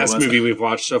Paris. The best movie we've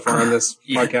watched so far on this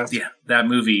podcast. Yeah, that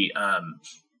movie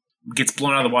gets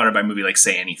blown out of the water by a movie like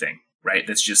Say Anything. Right,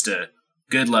 that's just a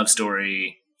good love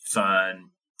story, fun,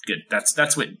 good. That's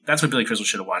what Billy Crystal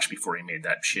should have watched before he made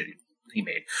that shit he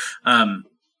made.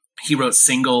 He wrote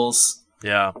Singles,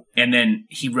 and then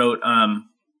he wrote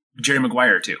Jerry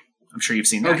Maguire too. I'm sure you've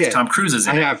seen that. Okay. Tom Cruise is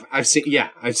in it. I've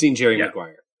seen Jerry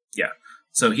Maguire. Yeah,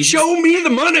 so he's show me the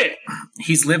money.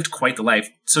 He's lived quite the life.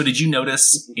 So did you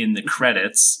notice in the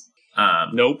credits?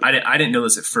 Nope, I didn't know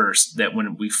this at first. That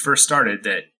when we first started,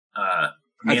 that.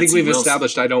 I think we've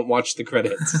established I don't watch the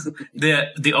credits.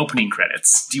 the opening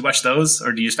credits. Do you watch those,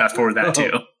 or do you just fast forward that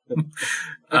too?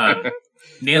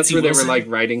 Nancy That's where Wilson, they were like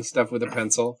writing stuff with a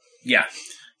pencil. Yeah,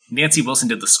 Nancy Wilson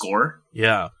did the score.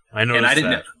 Yeah, I noticed. And I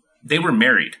didn't that. know they were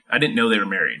married. I didn't know they were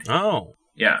married. Oh,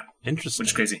 yeah, interesting. Which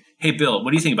is crazy. Hey, Bill, what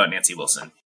do you think about Nancy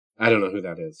Wilson? I don't know who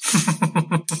that is.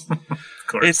 Of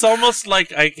course. It's almost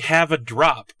like I have a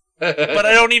drop, but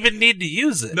I don't even need to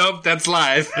use it. Nope, that's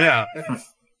live. Yeah.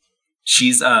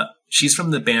 She's from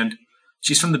the band.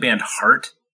 She's from the band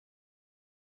Heart.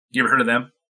 You ever heard of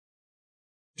them?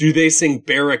 Do they sing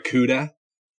Barracuda?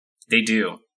 They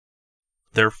do.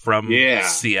 They're from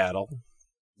Seattle.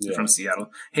 They're from Seattle.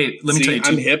 Hey, let me tell you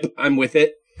too. I'm hip. I'm with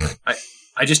it.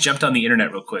 I just jumped on the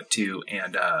internet real quick too,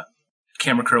 and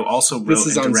Cameron Crowe also wrote This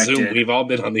is and on directed. Zoom. We've all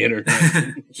been on the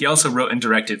internet. He also wrote and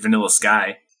directed Vanilla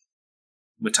Sky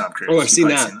with Tom Cruise. Oh, I've seen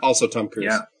that. Also Tom Cruise.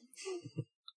 Yeah.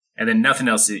 And then nothing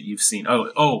else that you've seen.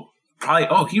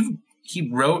 Probably. He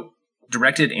wrote,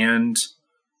 directed, and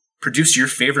produced your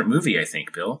favorite movie, I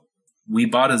think, Bill. We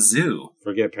Bought a Zoo.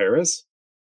 Forget Paris?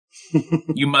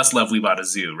 You must love We Bought a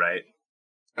Zoo, right?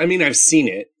 I mean, I've seen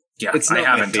it. Yeah, it's not I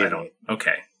haven't. my favorite.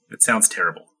 Okay, it sounds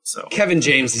terrible. So Kevin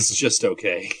James is just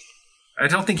okay. I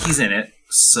don't think he's in it.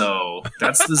 So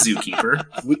that's the Zookeeper.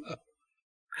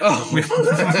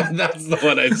 That's the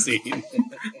one I've seen.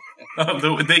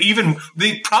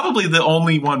 Probably the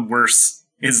only one worse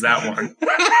is that one.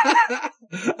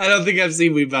 I don't think I've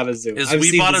seen We Bought a Zoo. Is I've We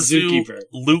seen Bought The a Zoo Zookeeper.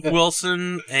 Luke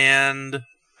Wilson and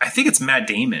I think it's Matt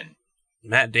Damon.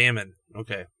 Matt Damon?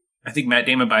 Okay. I think Matt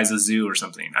Damon buys a zoo or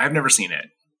something. I've never seen it.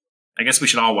 I guess we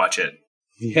should all watch it.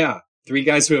 Yeah. 3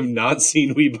 guys who have not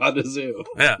seen We Bought a Zoo.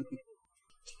 Yeah.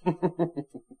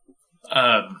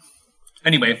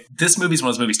 Anyway, this movie's one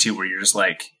of those movies too where you're just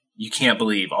like, you can't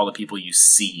believe all the people you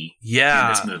see Yeah.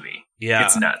 in this movie. Yeah.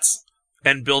 It's nuts.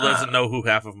 And Bill doesn't know who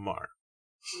half of them are.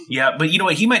 Yeah, but you know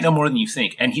what? He might know more than you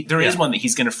think. And there is one that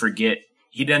he's going to forget.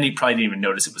 He probably didn't even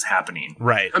notice it was happening.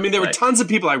 Right. I mean, there were Right. tons of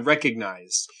people I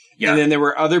recognized. Yeah. And then there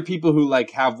were other people who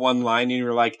like have one line and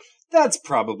you're like, that's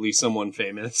probably someone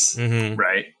famous. Mm-hmm.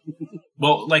 Right.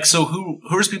 Well, like, so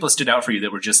who's people that stood out for you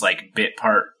that were just like bit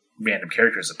part random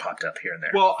characters that popped up here and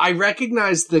there? Well, I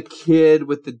recognized the kid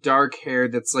with the dark hair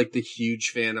that's like the huge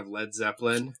fan of Led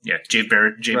Zeppelin. Yeah, Jay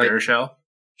Baruchel.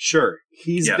 Sure.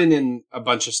 He's been in a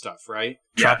bunch of stuff, right?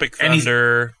 Tropic Yeah. And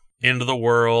Thunder, Into the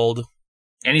World.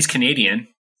 And he's Canadian.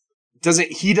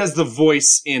 He does the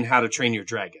voice in How to Train Your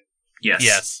Dragon. Yes.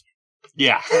 Yes.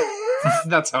 Yeah.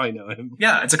 That's how I know him.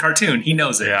 Yeah, it's a cartoon. He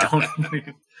knows it. Yeah. Don't.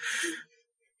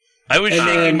 I was And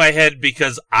shaking then- my head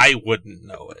because I wouldn't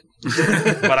know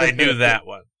it. But I knew that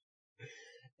one.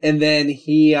 And then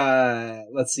he,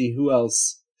 let's see, who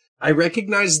else? I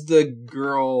recognized the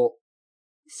girl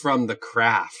from The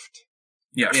Craft.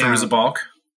 Yeah, Yeah. Fairuza Balk.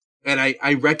 And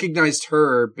I recognized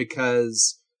her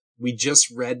because we just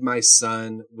read my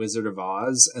son Wizard of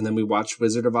Oz, and then we watched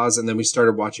Wizard of Oz, and then we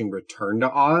started watching Return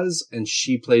to Oz, and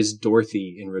she plays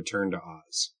Dorothy in Return to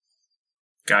Oz.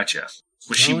 Gotcha.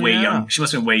 Was she Oh, way yeah. young? She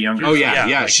must have been way younger. Oh, yeah, Yeah,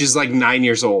 yeah. like- She's like 9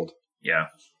 years old. Yeah.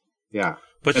 Yeah.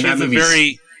 But And she's that a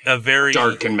movie's very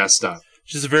Dark and messed up.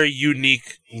 she's a very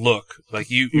unique look. Like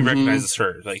you Mhm. recognize it's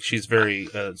her. Like she's very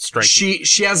striking.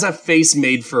 She has a face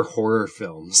made for horror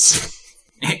films.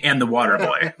 And the Water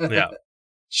Boy. Yeah.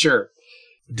 Sure.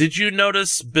 Did you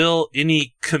notice, Bill,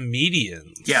 any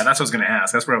comedians? Yeah, that's what I was going to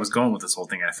ask. That's where I was going with this whole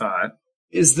thing, I thought.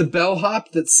 Is the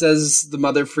bellhop that says the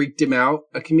mother freaked him out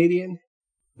a comedian?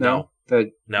 No.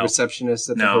 The No. receptionist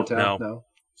at the No, hotel? no.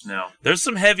 No. There's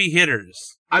some heavy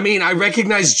hitters. I mean, I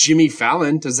recognize Jimmy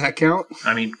Fallon. Does that count?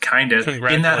 I mean, kind of. In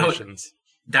Congratulations.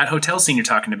 that hotel scene you're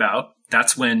talking about,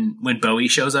 that's when Bowie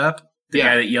shows up. The Yeah.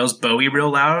 guy that yells Bowie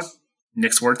real loud,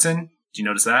 Nick Swartzen. Did you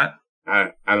notice that?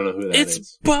 I don't know who that is.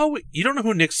 It's Bowie. You don't know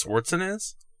who Nick Swartzen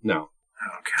is? No.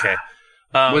 Oh, God.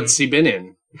 Okay. What's he been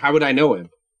in? How would I know him?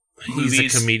 He's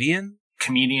movies? a comedian?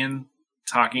 Comedian,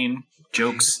 talking,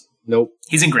 jokes. Nope.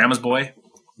 He's in Grandma's Boy.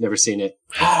 Never seen it.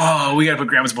 Oh, we got to put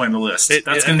Grandma's Boy on the list.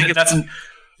 I think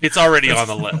It's already on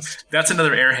the list. That's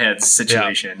another Airheads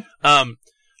situation.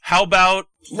 How about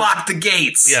Lock the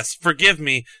gates. yes, forgive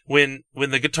me, when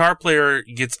the guitar player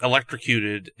gets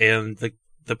electrocuted and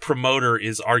the promoter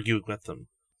is arguing with them.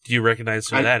 Do you recognize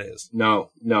who that is?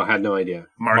 No, had no idea.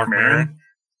 Mark Maron.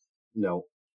 No.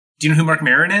 Do you know who Mark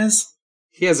Maron is?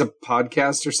 He has a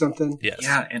podcast or something? Yes.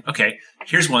 Yeah. And okay,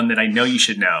 here's one that I know you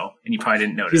should know, and you probably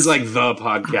didn't notice. He's like the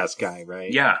podcast guy,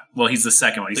 right? yeah. Well, he's the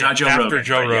second one. He's not Joe After Rogan.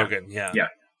 Joe but yeah. Rogan, yeah.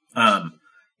 Yeah.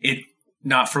 It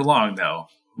not for long though.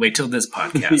 Wait till this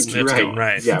podcast. That's right.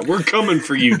 right. Yeah, we're coming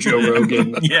for you, Joe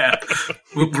Rogan. Yeah.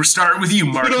 We're starting with you,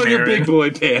 Mark Put on your Maron. big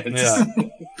boy pants. Yeah.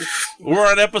 We're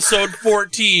on episode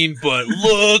 14, but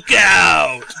look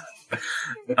out!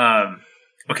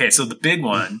 Okay, so the big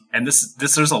one, and this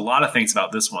there's a lot of things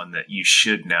about this one that you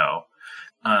should know.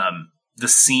 The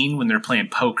scene when they're playing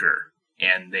poker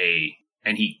and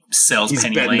he sells He's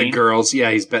Penny betting Lane. the girls.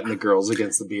 Yeah, he's betting the girls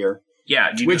against the beer.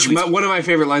 Yeah, do you Which know who he's- one of my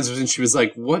favorite lines was when she was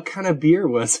like, "What kind of beer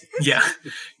was it?" yeah.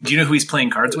 Do you know who he's playing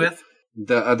cards with?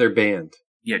 The other band.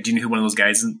 Yeah, do you know who one of those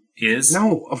guys is?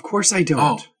 No, of course I don't.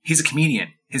 Oh, he's a comedian.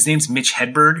 His name's Mitch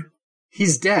Hedberg.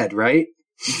 He's dead, right?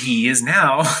 He is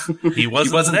now. He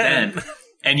wasn't then.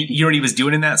 And you know what he was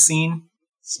doing in that scene?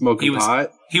 Smoking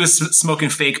pot. He was smoking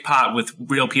fake pot with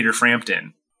real Peter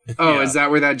Frampton. Oh, Yeah. is that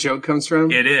where that joke comes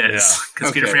from? It is. Because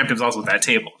Okay. Peter Frampton's also at that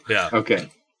table. Yeah. Okay.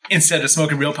 Instead of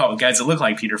smoking real pot with guys that look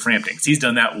like Peter Frampton. 'Cause he's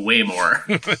done that way more.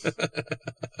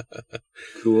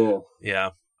 Cool.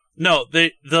 Yeah. No,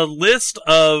 the list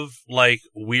of like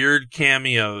weird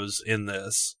cameos in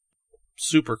this,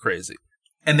 super crazy.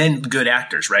 And then good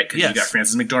actors, right? Because Yes. you got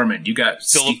Frances McDormand. You got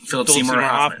Philip Seymour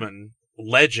Hoffman.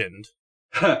 legend.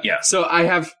 Yeah. So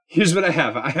here's what I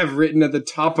have. I have written at the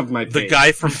top of my page. The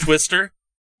guy from Twister.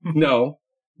 No,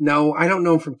 I don't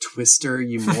know him from Twister,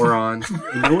 you moron.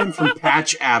 I know him from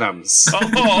Patch Adams.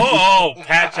 Oh,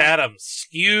 Patch Adams.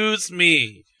 Excuse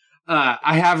me.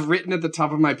 I have written at the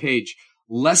top of my page,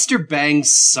 Lester Bang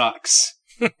sucks.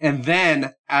 And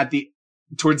then at the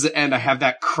towards the end, I have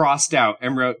that crossed out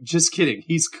and wrote, just kidding,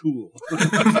 he's cool.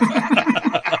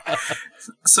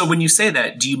 So when you say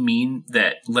that, do you mean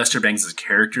that Lester Bangs'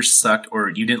 character sucked, or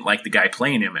you didn't like the guy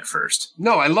playing him at first?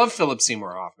 No, I love Philip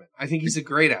Seymour Hoffman. I think he's a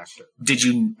great actor. Did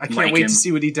you I can't like wait him? to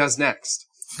see what he does next.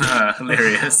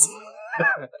 Hilarious.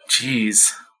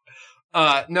 Jeez.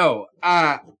 No,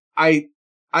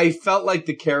 I felt like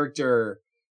the character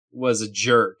was a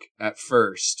jerk at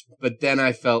first, but then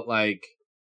I felt like,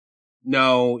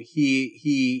 no,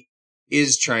 he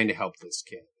is trying to help this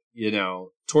kid,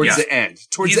 towards the end.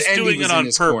 Towards He's the end, doing he was it on in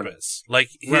his purpose. corner. Like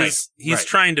he's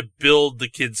trying to build the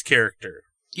kid's character.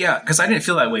 Yeah, because I didn't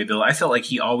feel that way, Bill. I felt like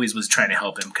he always was trying to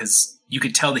help him because you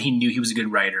could tell that he knew he was a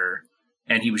good writer,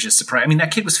 and he was just surprised. I mean,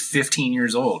 that kid was 15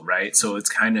 years old, right? So it's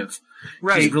kind of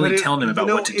he's really telling him about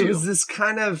what to do. It was this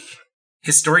kind of...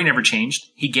 His story never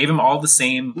changed. He gave him all the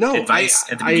same advice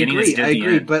at the beginning as he did at the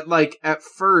end. But like at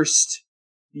first,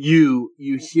 you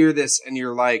hear this and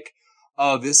you're like,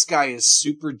 oh, this guy is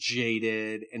super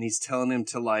jaded, and he's telling him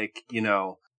to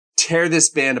tear this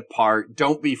band apart.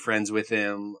 Don't be friends with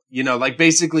him.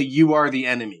 Basically you are the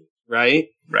enemy, right?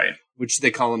 Right. Which they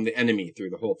call him the enemy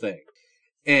through the whole thing.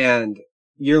 And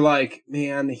you're like,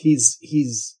 man,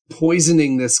 he's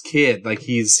poisoning this kid. Like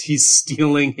he's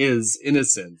stealing his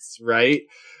innocence, right?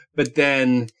 But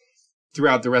then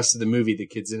throughout the rest of the movie, the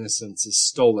kid's innocence is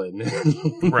stolen.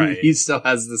 Right. He still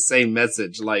has the same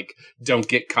message, like, don't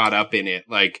get caught up in it.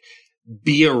 Like,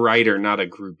 be a writer, not a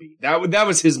groupie. That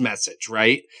was his message,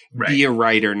 right? Be a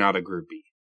writer, not a groupie.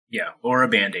 Yeah, or a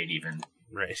Band-Aid even.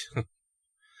 Right.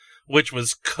 Which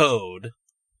was code.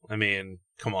 I mean,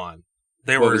 come on.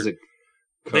 They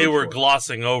were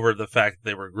glossing over the fact that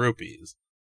they were groupies.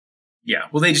 Yeah,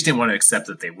 well, they just didn't want to accept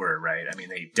that they were, right? I mean,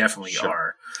 they definitely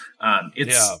are.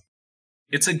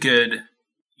 It's a good,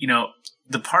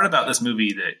 the part about this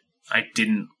movie that I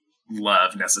didn't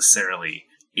love necessarily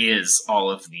is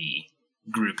all of the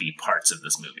groupie parts of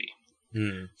this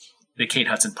movie. The Kate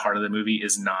Hudson part of the movie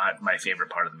is not my favorite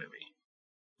part of the movie.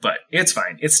 But it's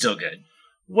fine. It's still good.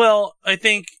 Well, I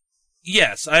think...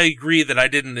 Yes, I agree that I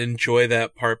didn't enjoy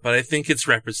that part, but I think it's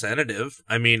representative.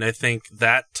 I mean, I think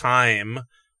that time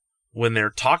when they're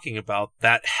talking about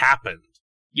that happened.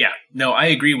 Yeah, no, I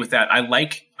agree with that. I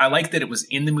like that it was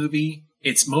in the movie.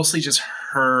 It's mostly just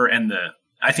her and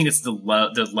I think it's the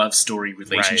love story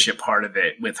relationship part of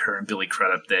it with her and Billy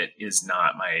Crudup that is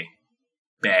not my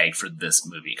bag for this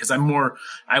movie. Because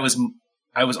I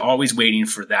was always waiting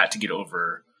for that to get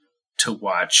over to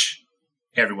watch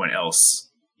everyone else.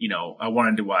 I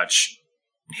wanted to watch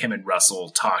him and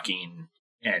Russell talking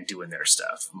and doing their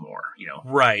stuff more,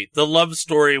 Right. The love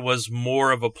story was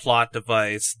more of a plot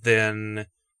device than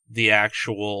the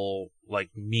actual,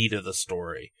 meat of the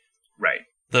story. Right.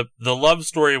 The love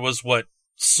story was what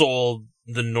sold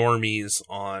the normies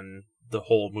on the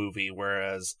whole movie,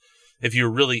 whereas if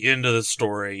you're really into the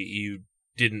story, you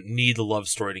didn't need the love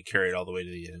story to carry it all the way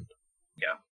to the end.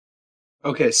 Yeah.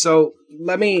 Okay, so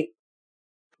let me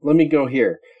go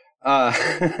here. Go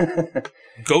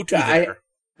to there.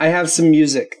 I have some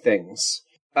music things.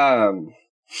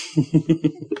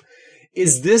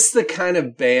 Is this the kind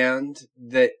of band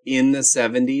that in the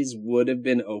 70s would have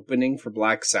been opening for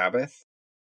Black Sabbath?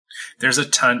 There's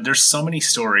so many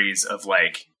stories of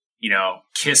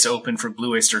Kiss opened for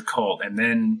Blue Oyster Cult, and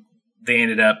then they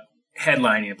ended up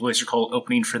headlining Blue Oyster Cult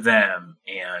opening for them.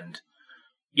 And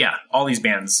yeah, all these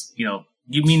bands,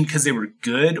 you mean because they were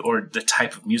good or the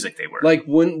type of music they were?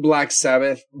 Wouldn't Black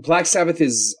Sabbath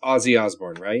is Ozzy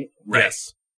Osbourne, right? Right.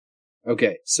 Yes.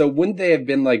 Okay, so wouldn't they have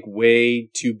been way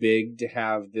too big to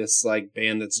have this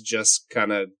band that's just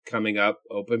kind of coming up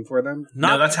open for them?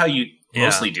 No, that's how you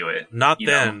mostly do it. Not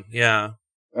then, yeah.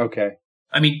 Okay.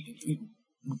 I mean,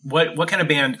 what kind of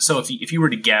band? So if you were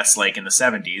to guess, in the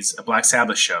 70s, a Black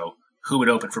Sabbath show, who would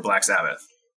open for Black Sabbath?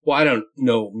 Well, I don't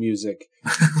know music.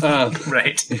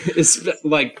 Right. It's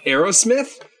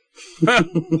Aerosmith? I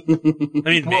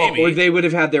mean, maybe. Or they would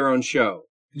have had their own show.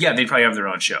 Yeah, they'd probably have their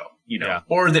own show, Yeah.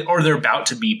 Or they're about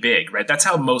to be big, right? That's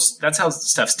how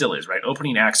stuff still is, right?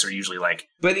 Opening acts are usually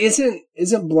But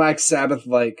isn't Black Sabbath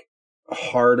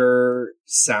harder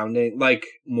sounding,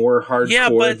 more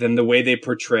hardcore than the way they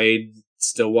portrayed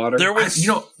Stillwater? There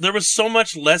was so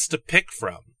much less to pick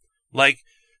from.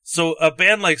 So a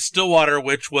band like Stillwater,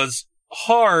 which was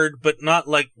hard, but not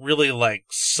really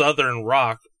Southern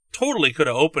rock, totally could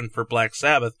have opened for Black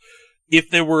Sabbath if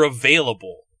they were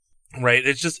available, right?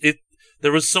 It's just,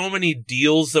 there was so many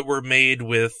deals that were made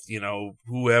with,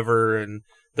 whoever and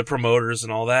the promoters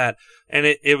and all that. And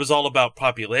it was all about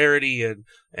popularity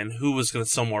and who was going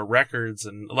to sell more records.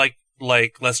 And like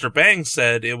Lester Bangs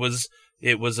said, it was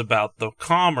it was about the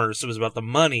commerce, it was about the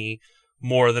money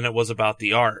more than it was about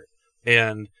the art.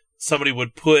 And somebody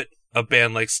would put a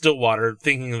band like Stillwater,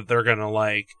 thinking that they're gonna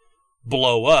like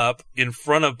blow up, in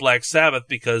front of Black Sabbath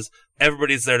because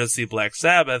everybody's there to see Black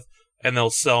Sabbath, and they'll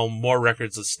sell more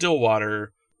records of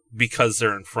Stillwater because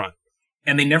they're in front.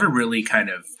 And they never really kind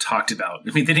of talked about,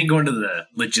 I mean, they didn't go into the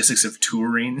logistics of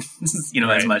touring,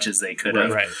 Right. as much as they could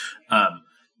have. Right.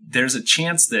 There's a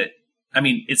chance that, I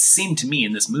mean, it seemed to me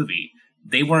in this movie,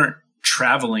 they weren't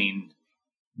traveling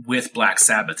with Black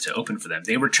Sabbath to open for them.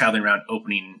 They were traveling around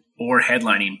opening or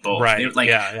headlining both. Right.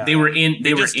 They were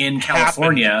in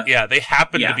California. They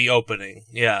happened to be opening.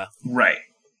 Yeah. Right.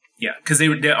 Yeah, because they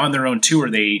were on their own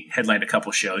tour. They headlined a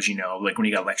couple shows, like when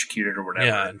he got electrocuted or whatever.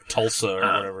 Yeah, in Tulsa or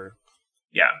whatever.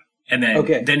 Yeah, and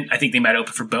then I think they might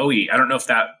open for Bowie. I don't know if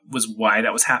that was why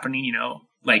that was happening.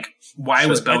 Why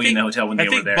was Bowie in the hotel when they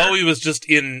were there? Bowie was just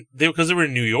because they were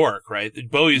in New York, right?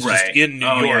 Bowie's just in New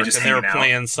York, and they were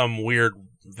playing some weird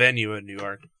venue in New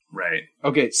York. Right.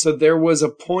 Okay, so there was a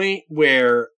point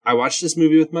where I watched this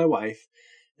movie with my wife,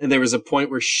 and there was a point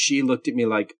where she looked at me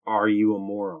like, "Are you a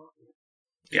moron?"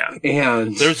 Yeah.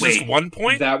 And there's just one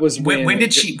point. That was when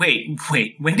did she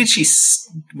when did she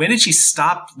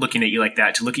stop looking at you like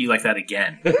that to look at you like that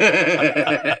again?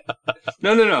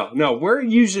 No. We're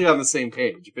usually on the same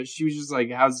page, but she was just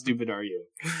like, "How stupid are you?"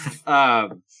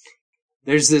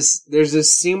 There's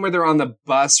this scene where they're on the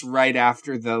bus right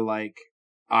after the like,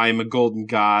 "I'm a golden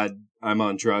god, I'm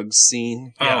on drugs"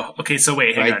 scene. Oh, okay. So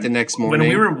wait, hang on. The next morning,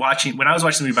 when I was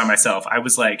watching the movie by myself, I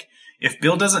was like, if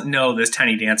Bill doesn't know this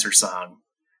Tiny Dancer song,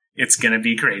 it's going to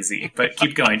be crazy. But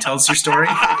keep going. Tell us your story.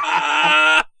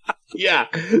 Yeah.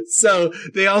 So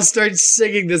they all start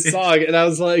singing this song, and I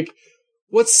was like,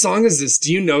 what song is this?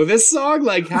 Do you know this song?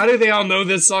 Like, how do they all know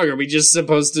this song? Are we just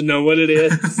supposed to know what it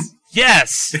is?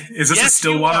 Yes. Is this a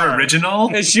Stillwater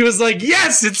original? And she was like,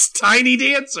 yes, it's Tiny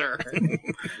Dancer.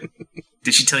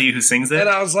 Did she tell you who sings it? And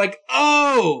I was like,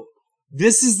 oh,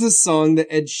 this is the song that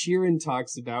Ed Sheeran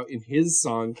talks about in his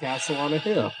song, Castle on a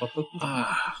Hill.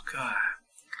 Oh, God.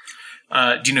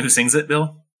 Do you know who sings it,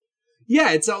 Bill?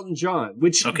 Yeah, it's Elton John,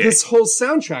 which this whole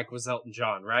soundtrack was Elton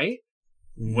John, right?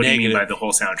 What do you mean by the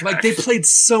whole soundtrack? Like they played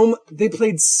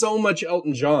so much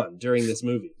Elton John during this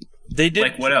movie. They did.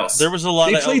 Like what else? There was a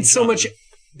lot of Elton John.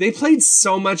 They played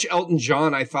so much Elton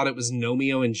John, I thought it was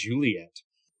Romeo and Juliet.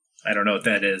 I don't know what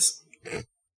that is.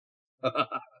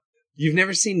 You've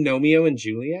never seen Romeo and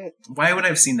Juliet? Why would I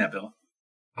have seen that, Bill?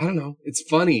 I don't know. It's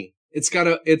funny. It's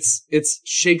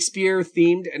Shakespeare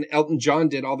themed, and Elton John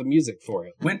did all the music for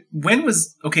it. When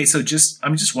was so?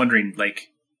 I'm just wondering, like,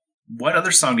 what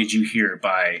other song did you hear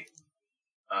by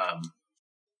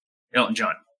Elton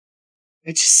John?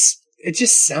 It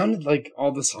just sounded like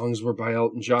all the songs were by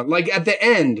Elton John. Like at the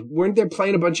end, weren't they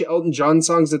playing a bunch of Elton John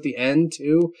songs at the end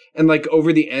too? And like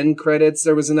over the end credits,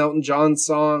 there was an Elton John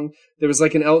song. There was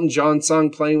like an Elton John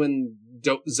song playing when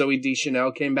Zoe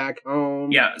Deschanel came back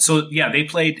home. Yeah. So yeah, they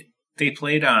played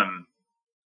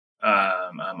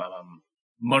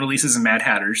Mona Lisa's and Mad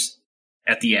Hatters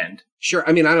at the end. Sure.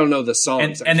 I mean, I don't know the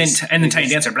songs. And then Tiny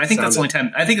Dancer, but I think that's the only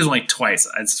time. I think it was only twice,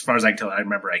 as far as I can tell. I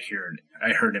remember I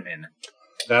heard him in.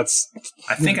 I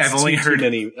think I've only heard too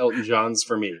many Elton Johns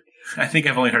for me. I think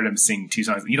I've only heard him sing 2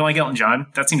 songs. You don't like Elton John?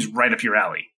 That seems right up your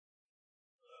alley.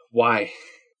 Why?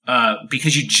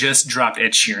 Because you just dropped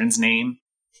Ed Sheeran's name.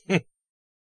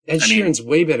 Sheeran's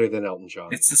way better than Elton John.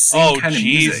 It's the same kind of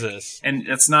music, and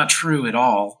that's not true at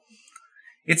all.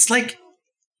 It's like,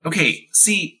 okay,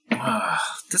 see,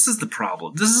 this is the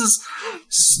problem. This is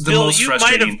the Bill, most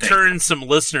frustrating thing. you might have turned some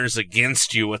listeners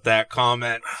against you with that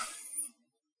comment.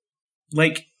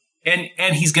 Like,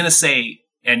 and he's gonna say,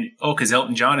 because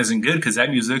Elton John isn't good because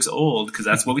that music's old, because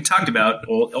that's what we talked about.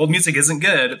 Old music isn't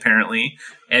good, apparently.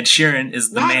 Ed Sheeran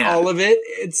is the man. Not all of it.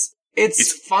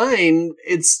 It's fine.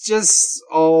 It's just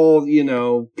all,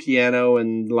 piano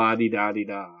and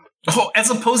la-di-da-di-da. Oh, as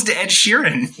opposed to Ed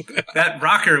Sheeran, that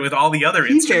rocker with all the other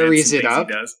instruments. He varies it up.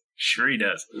 He does. Sure he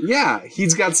does. Yeah,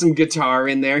 he's got some guitar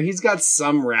in there. He's got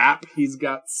some rap. He's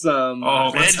got some...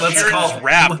 Oh, let's call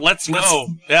rap. Let's go.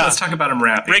 Yeah. Let's talk about him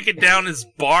rapping. Break it down his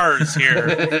bars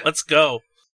here. Let's go.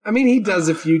 I mean, he does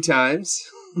a few times.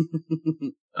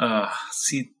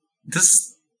 See,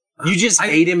 this... You just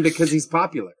hate him because he's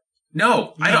popular.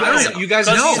 No, I don't. You guys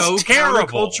are so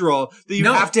countercultural that you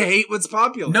have to hate what's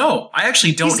popular. No, I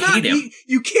actually don't hate him.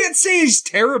 You can't say he's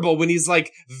terrible when he's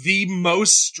like the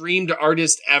most streamed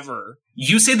artist ever.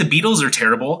 You say the Beatles are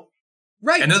terrible.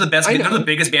 Right. And they're the best. They're the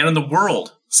biggest band in the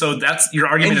world. So that's your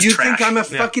argument And is you trash. think I'm a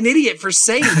fucking idiot for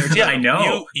saying they're Yeah, I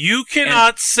know. You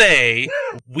cannot say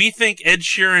we think Ed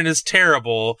Sheeran is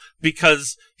terrible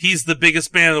because he's the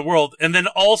biggest band in the world, and then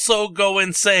also go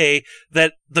and say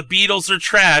that the Beatles are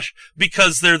trash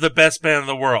because they're the best band in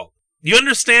the world. You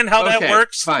understand how that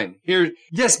works? Fine.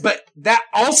 Yes, but that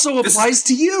also applies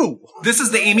to you. This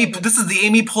is the Amy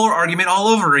Poehler argument all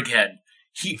over again.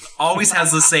 He always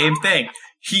has the same thing.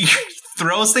 He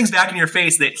throws things back in your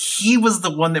face that he was the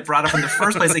one that brought up in the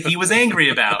first place that he was angry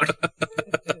about.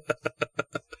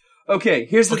 Okay,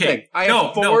 here's the thing. I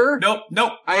have four. No.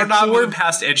 I We're have not four- moving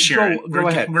past Ed Sheeran. Go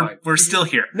ahead. Fine. We're still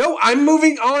here. No, I'm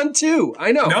moving on too.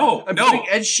 I know. No, I'm no. putting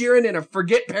Ed Sheeran in a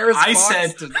forget Paris I box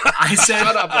said,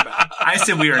 shut up about. I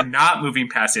said we are not moving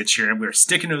past Ed Sheeran. We're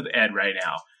sticking with Ed right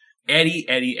now. Eddie.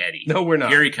 No, we're not.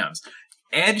 Here he comes.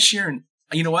 Ed Sheeran.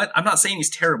 You know what? I'm not saying he's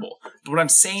terrible, but what I'm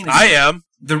saying is I am.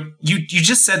 you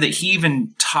just said that he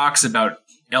even talks about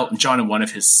Elton John in one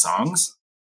of his songs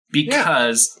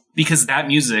because that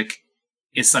music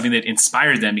is something that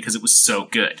inspired them because it was so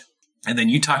good. And then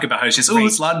you talk about how it's just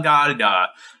it's la da da.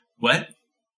 What?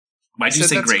 Why'd you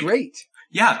say that's great?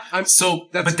 Yeah.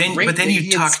 But then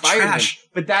you talk trash. Him.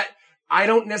 But that I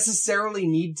don't necessarily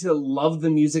need to love the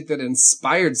music that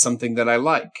inspired something that I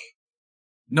like.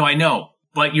 No, I know.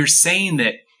 But you're saying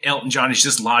that Elton John is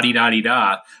just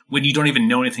la-di-da-di-da when you don't even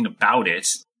know anything about it.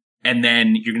 And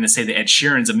then you're going to say that Ed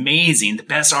Sheeran's amazing, the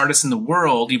best artist in the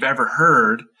world you've ever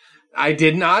heard. I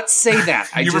did not say that.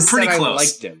 I You were just pretty said close. I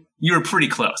liked him. You were pretty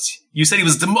close. You said he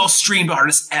was the most streamed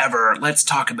artist ever. Let's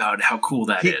talk about how cool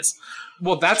that is.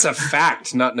 Well, that's a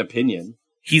fact, not an opinion.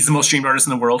 He's the most streamed artist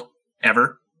in the world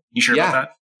ever. You sure about that?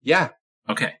 Yeah.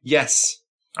 Okay. Yes.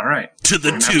 All right. To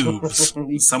the tubes.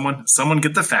 Someone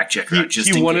get the fact checker out just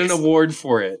in case. He won an award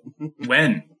for it.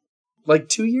 When? Like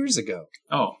 2 years ago.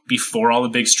 Oh, before all the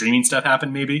big streaming stuff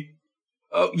happened, maybe?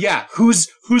 Oh yeah. Who's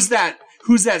that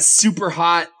super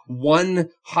hot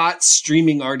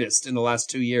streaming artist in the last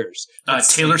 2 years?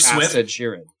 Taylor Swift. Ed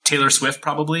Sheeran. Taylor Swift,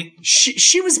 probably.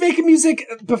 She was making music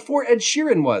before Ed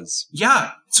Sheeran was.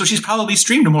 Yeah, so she's probably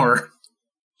streamed more.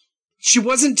 She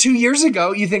wasn't 2 years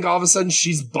ago. You think all of a sudden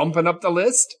she's bumping up the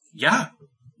list? Yeah.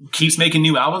 Keeps making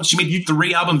new albums. She made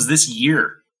 3 albums this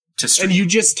year to stream. And you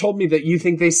just told me that you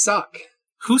think they suck.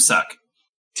 Who suck?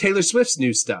 Taylor Swift's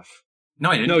new stuff. No,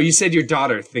 I didn't. No, you said your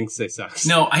daughter thinks they suck.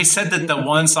 No, I said that the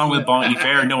one song with Bon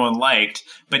Iver no one liked,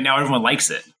 but now everyone likes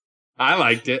it. I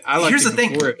liked it. I liked Here's it the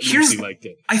thing. before Here's Lucy liked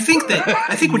it. I think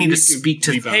we need to speak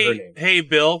to Hey,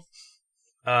 Bill.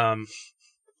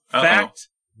 Fact,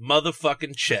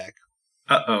 motherfucking check.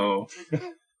 Uh-oh.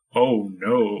 Oh,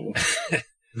 no.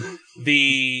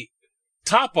 The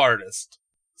top artist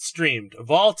streamed of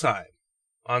all time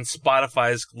on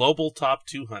Spotify's Global Top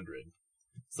 200.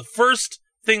 It's the first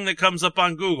thing that comes up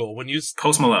on Google when you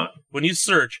Post Malone. When you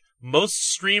search most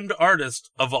streamed artist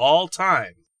of all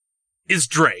time is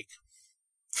Drake.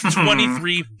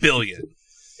 23 billion.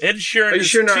 Ed Sheeran is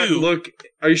 2.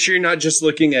 Are you sure you're not just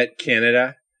looking at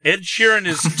Canada? Ed Sheeran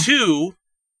is 2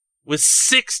 with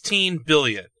 16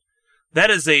 billion. That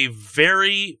is a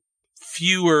very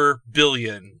fewer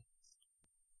billion.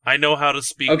 I know how to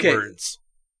speak words.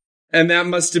 And that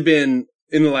must have been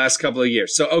in the last couple of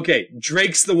years. So, okay,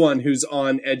 Drake's the one who's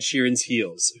on Ed Sheeran's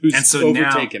heels, who's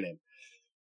overtaken him.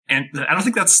 And I don't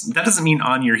think that doesn't mean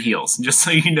on your heels, just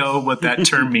so you know what that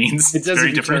term means. It doesn't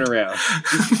very different. turn around.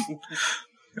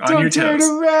 On your toes. Turn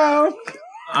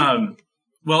around.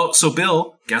 Well, so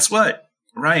Bill, guess what?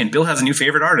 Ryan, Bill has a new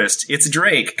favorite artist. It's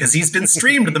Drake, because he's been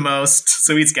streamed the most,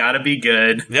 so he's got to be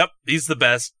good. Yep, he's the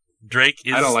best. Drake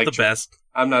is the best.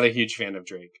 I'm not a huge fan of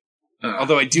Drake.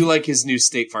 Although I do like his new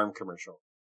State Farm commercial.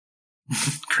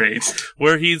 Great.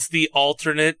 Where he's the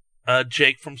alternate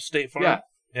Jake from State Farm?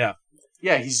 Yeah.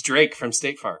 Yeah, he's Drake from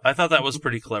State Farm. I thought that was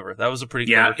pretty clever. That was a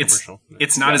pretty clever commercial.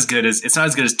 It's not as good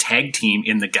as Tag Team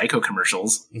in the Geico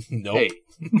commercials. Nope. Hey,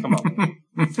 come on.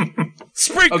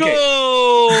 Sprinkles!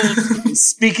 Okay.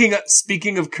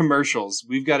 Speaking of commercials,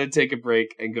 we've got to take a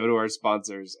break and go to our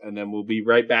sponsors, and then we'll be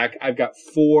right back. I've got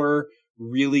 4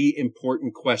 really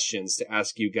important questions to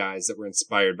ask you guys that were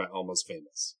inspired by Almost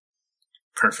Famous.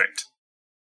 Perfect.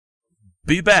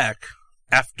 Be back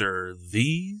after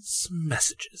these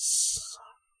messages.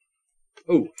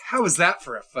 Oh, how was that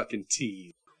for a fucking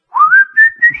tease?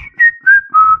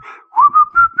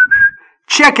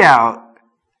 Check out.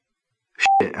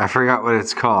 Shit, I forgot what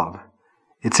it's called.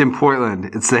 It's in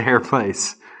Portland. It's the hair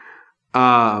place.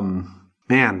 Man,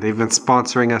 they've been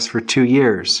sponsoring us for 2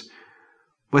 years.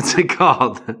 What's it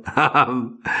called?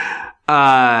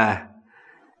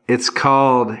 It's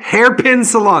called Hairpin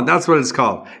Salon. That's what it's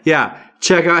called. Yeah,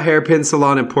 check out Hairpin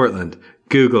Salon in Portland.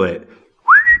 Google it.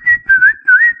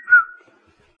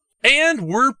 And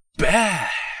we're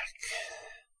back.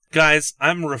 Guys,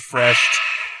 I'm refreshed.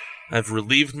 I've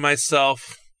relieved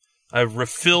myself. I've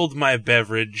refilled my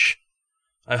beverage.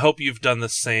 I hope you've done the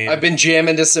same. I've been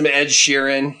jamming to some Ed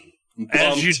Sheeran.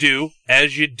 As you do.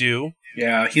 As you do.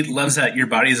 Yeah, he loves that Your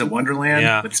Body is a Wonderland.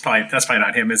 Yeah. But that's probably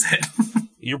not him, is it?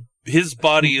 His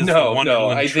body is the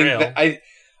Wonderland Trail.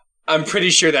 I'm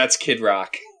pretty sure that's Kid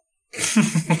Rock.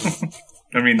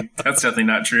 I mean, that's definitely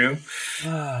not true.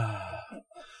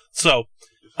 So,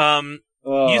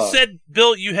 you said,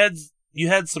 Bill, you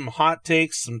had some hot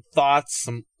takes, some thoughts,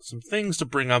 some things to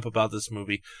bring up about this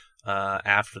movie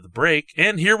after the break,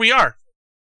 and here we are.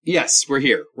 Yes, we're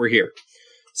here.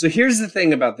 So here's the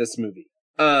thing about this movie.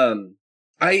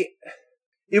 It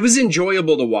was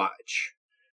enjoyable to watch.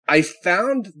 I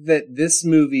found that this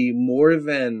movie, more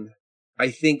than I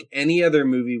think any other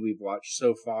movie we've watched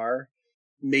so far,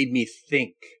 made me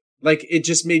think. Like, it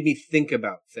just made me think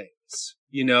about things.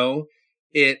 You know?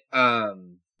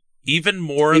 Even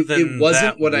more than it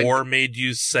wasn't that war made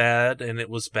you sad and it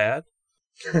was bad?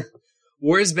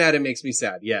 War is bad, it makes me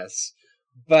sad, yes.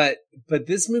 But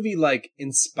this movie, like,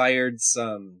 inspired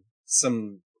some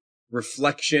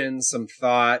reflection, some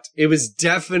thought. It was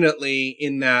definitely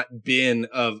in that bin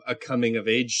of a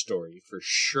coming-of-age story, for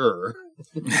sure.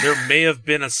 There may have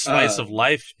been a slice of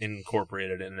life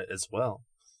incorporated in it as well.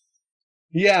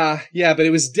 Yeah, but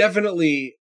it was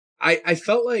definitely... I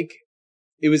felt like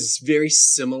it was very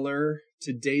similar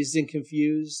to Dazed and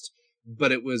Confused,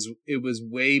 but it was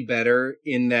way better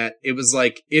in that it was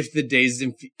like if the Dazed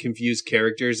and Confused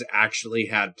characters actually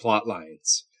had plot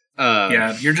lines.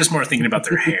 Yeah, you're just more thinking about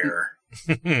their hair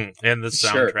and the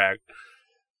soundtrack.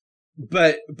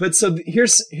 Sure. But so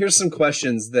here's some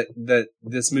questions that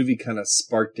this movie kind of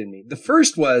sparked in me. The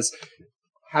first was,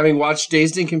 having watched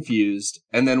Dazed and Confused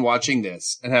and then watching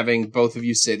this and having both of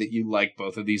you say that you like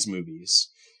both of these movies,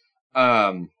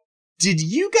 did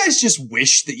you guys just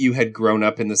wish that you had grown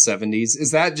up in the 70s?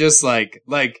 Is that just like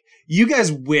you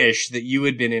guys wish that you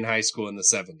had been in high school in the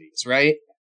 70s, right?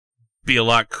 Be a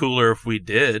lot cooler if we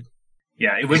did.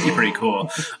 Yeah, it would be pretty cool.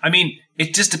 I mean,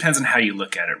 it just depends on how you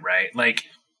look at it, right? Like,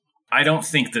 I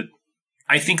think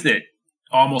that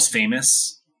Almost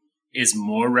Famous is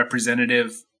more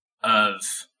representative of,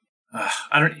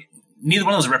 neither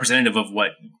one of those are representative of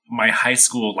what my high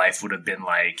school life would have been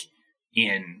like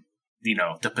in,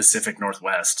 the Pacific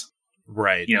Northwest.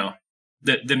 Right.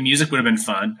 The music would have been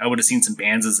fun. I would have seen some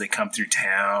bands as they come through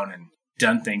town and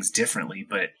done things differently.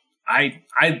 But I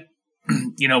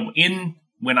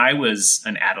when I was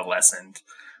an adolescent,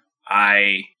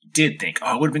 I did think,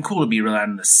 it would have been cool to be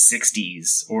around in the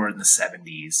 60s or in the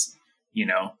 70s,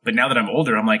 But now that I'm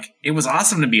older, I'm like, it was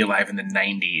awesome to be alive in the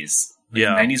 90s. The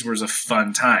 90s was a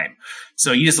fun time.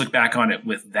 So you just look back on it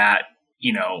with that,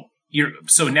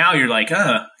 so now you're like, could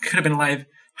have been alive.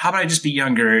 How about I just be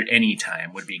younger at any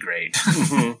time would be great.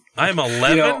 I'm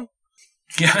 11.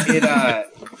 Yeah.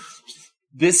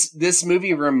 This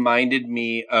movie reminded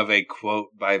me of a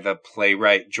quote by the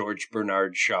playwright George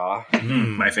Bernard Shaw.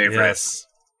 My favorite.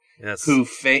 Yes. Who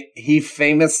he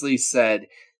famously said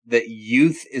that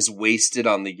youth is wasted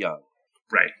on the young.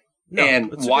 Right. No, and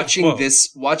watching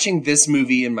this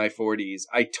movie in my 40s,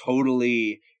 I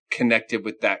totally connected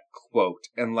with that quote.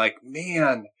 And like,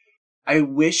 man, I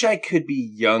wish I could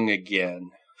be young again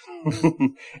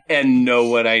and know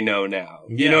what I know now.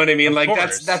 You know what I mean? Like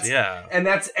course. that's and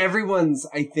that's everyone's,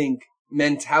 I think,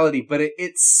 mentality. But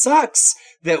it sucks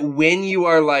that when you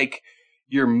are like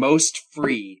your most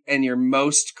free and your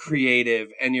most creative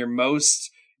and your most,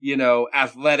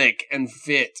 athletic and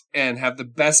fit and have the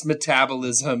best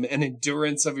metabolism and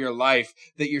endurance of your life,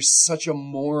 that you're such a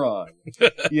moron,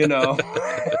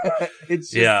 It's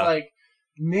just like,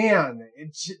 man,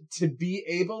 to be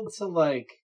able to like,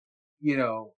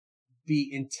 be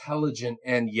intelligent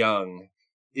and young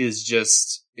is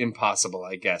just impossible,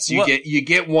 I guess. You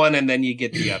get one and then you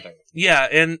get the other. Yeah,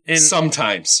 and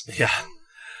sometimes. Yeah.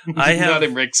 Not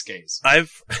in Rick's case.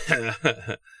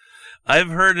 I've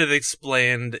heard it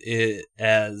explained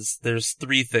as there's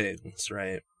three things,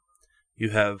 right? You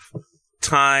have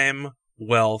time,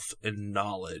 wealth, and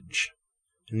knowledge.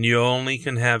 And you only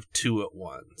can have two at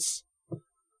once.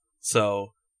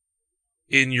 So,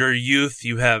 in your youth,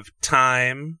 you have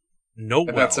time, no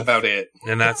wealth. That's about it.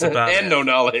 And that's about it. And no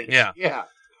knowledge. Yeah. Yeah.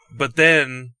 But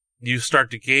then you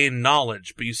start to gain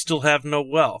knowledge, but you still have no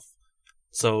wealth.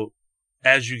 So,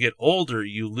 as you get older,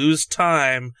 you lose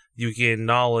time, you gain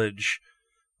knowledge,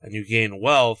 and you gain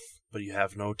wealth, but you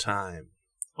have no time.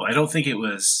 Well, I don't think it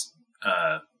was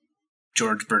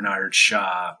George Bernard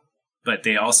Shaw, but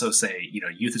they also say,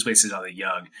 youth is wasted on the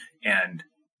young and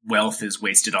wealth is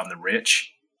wasted on the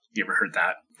rich. You ever heard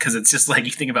that because it's just like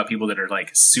you think about people that are like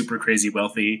super crazy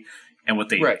wealthy and what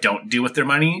they Right. don't do with their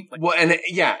money. Like, Well,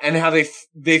 and how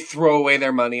they throw away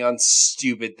their money on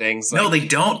stupid things. no, they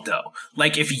don't though.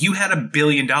 Like if you had $1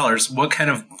 billion, what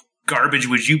kind of garbage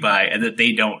would you buy and that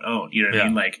they don't own? You know what I Yeah.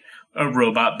 mean? Like a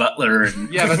robot butler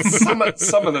and Yeah, but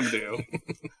some of them do.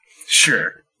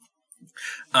 sure.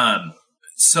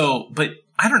 So, but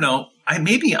I don't know.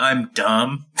 Maybe I'm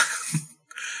dumb.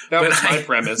 That But was my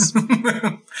premise.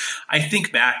 I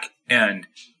think back and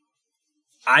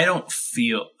I don't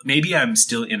feel, maybe I'm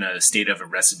still in a state of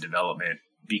arrested development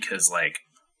because like,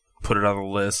 Put it on the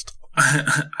list.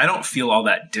 I don't feel all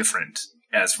that different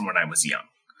as from when I was young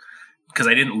because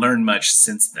I didn't learn much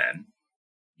since then.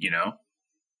 You know,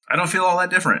 I don't feel all that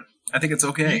different. I think it's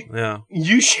okay. Yeah.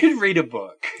 You should read a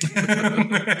book.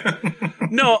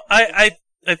 No, I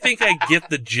think I get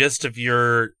the gist of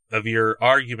your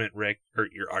argument, Rick, or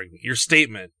your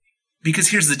statement. Because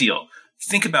here's the deal.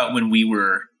 Think about when we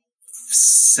were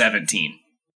 17,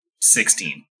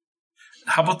 16.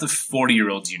 How about the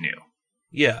 40-year-olds you knew?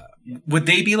 Yeah. Would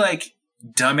they be like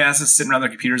dumbasses sitting around their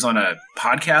computers on a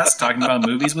podcast talking about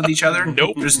movies with each other?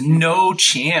 Nope. There's no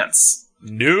chance.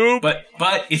 Nope.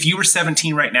 But if you were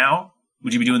 17 right now,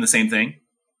 would you be doing the same thing?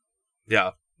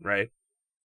 Yeah. Right.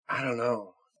 I don't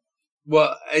know.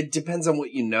 Well, it depends on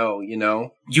what you know.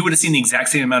 You would have seen the exact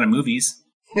same amount of movies.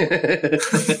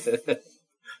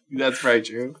 That's probably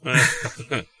true.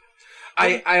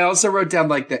 I also wrote down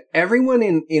like that everyone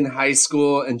in high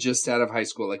school and just out of high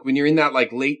school, like when you're in that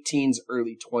like late teens,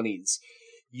 early 20s,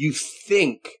 you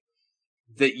think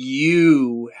that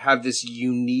you have this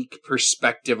unique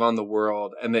perspective on the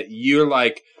world and that you're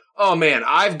like, oh man,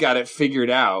 I've got it figured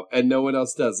out and no one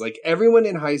else does. Like everyone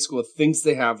in high school thinks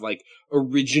they have like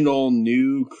original,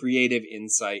 new, creative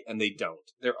insight and they don't.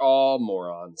 They're all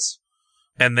morons.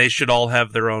 And they should all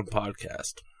have their own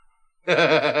podcast.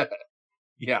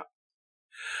 Yeah.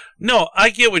 No, I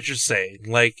get what you're saying.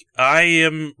 Like, I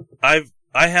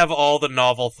have all the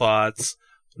novel thoughts.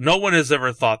 No one has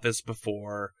ever thought this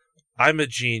before. I'm a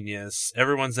genius.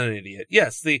 Everyone's an idiot.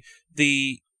 Yes, the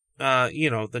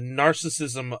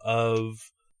narcissism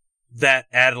of that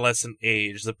adolescent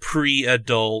age, the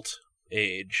pre-adult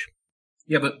age.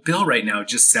 Yeah, but Bill right now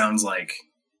just sounds like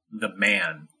the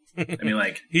man. I mean,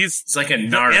 like, it's like a the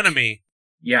narc. enemy.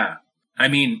 Yeah. I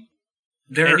mean,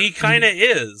 And he kind of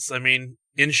is. I mean,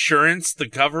 insurance, the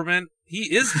government,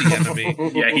 he is the enemy.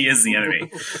 Yeah, he is the enemy.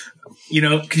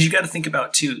 Because you got to think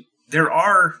about, too,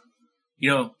 there's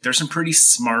some pretty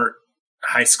smart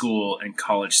high school and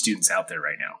college students out there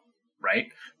right now, right?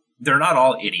 They're not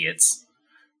all idiots.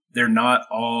 They're not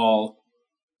all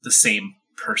the same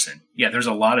person. Yeah, there's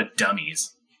a lot of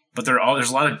dummies, but there's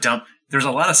a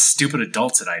lot of stupid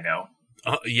adults that I know.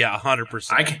 Yeah,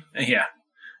 100%.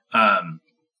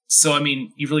 So, I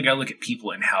mean, you really got to look at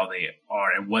people and how they are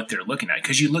and what they're looking at.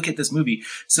 Because you look at this movie.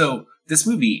 So this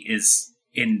movie is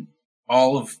in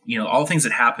all the things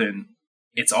that happen.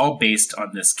 It's all based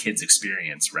on this kid's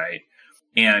experience, right?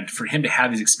 And for him to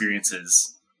have these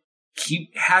experiences, he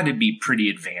had to be pretty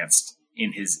advanced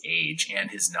in his age and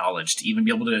his knowledge to even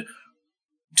be able to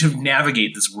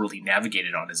navigate this world he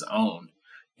navigated on his own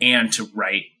and to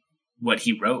write what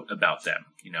he wrote about them,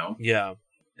 Yeah.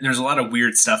 And there's a lot of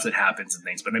weird stuff that happens and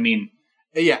things, but I mean,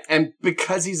 Yeah, and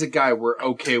because he's a guy, we're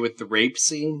okay with the rape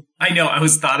scene. I know, I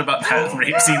was thought about that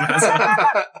rape scene. When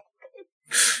I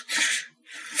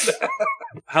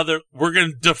was We're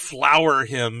going to deflower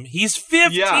him. He's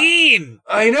 15. Yeah.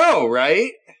 I know,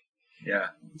 right? yeah.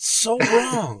 So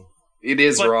wrong. It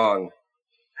is But- wrong.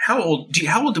 How old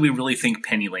do we really think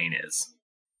Penny Lane is?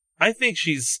 I think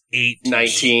she's 18.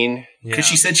 19. Yeah. Because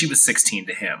she said she was 16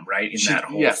 to him, right? That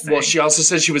whole thing. Well, she also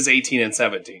said she was 18 and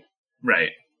 17.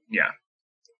 Right. Yeah.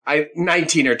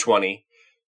 19 or 20.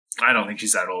 I don't think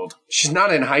she's that old. She's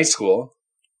not in high school.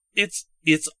 It's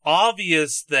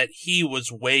obvious that he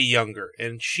was way younger,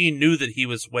 and she knew that he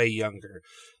was way younger,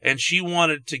 and she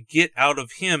wanted to get out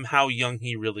of him how young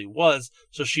he really was,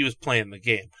 so she was playing the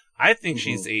game. I think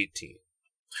she's 18.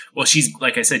 Well, she's,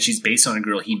 like I said, she's based on a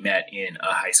girl he met in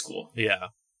a high school. Yeah.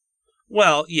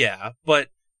 Well, yeah, but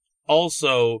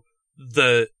also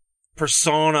the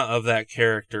persona of that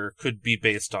character could be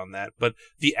based on that, but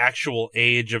the actual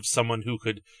age of someone who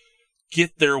could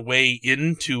get their way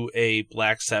into a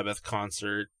Black Sabbath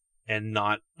and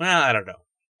not, well, I don't know.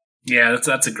 Yeah,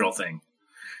 that's a girl thing.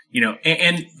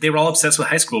 And they were all obsessed with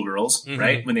high school girls,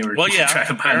 right? When they were trying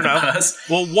to buy the bus.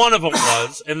 Well, one of them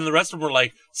was, and the rest of them were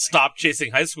like, stop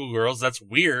chasing high school girls. That's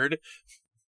weird.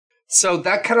 So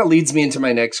that kind of leads me into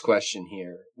my next question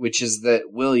here, which is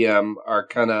that William, our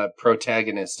kind of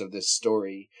protagonist of this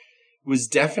story, was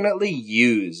definitely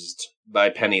used by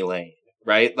Penny Lane,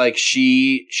 right? Like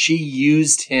she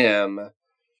used him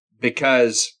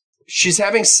because she's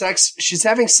having sex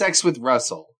with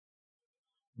Russell,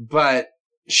 but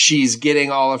she's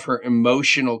getting all of her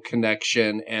emotional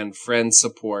connection and friend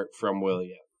support from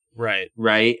William.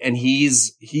 Right. And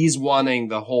he's wanting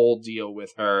the whole deal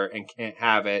with her and can't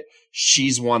have it.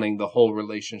 She's wanting the whole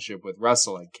relationship with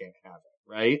Russell and can't have it.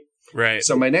 Right. Right.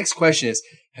 So my next question is,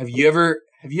 have you ever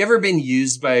been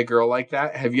used by a girl like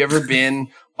that? Have you ever been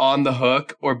on the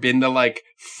hook or been the like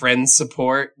friend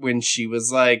support when she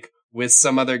was like with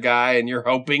some other guy and you're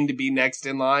hoping to be next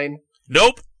in line?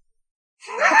 Nope.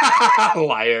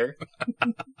 Liar.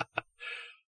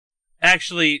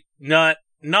 Actually, not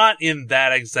in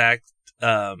that exact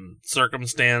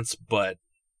circumstance, but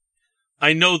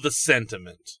I know the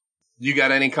sentiment. You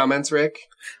got any comments, Rick?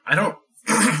 I don't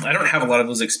have a lot of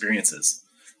those experiences.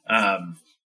 I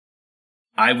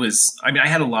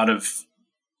had a lot of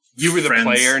You were friends. the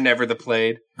player, never the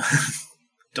played.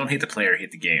 Don't hate the player,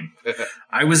 hate the game.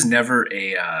 I was never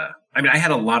I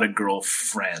had a lot of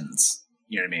girlfriends,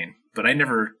 you know what I mean? But I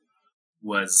never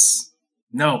was,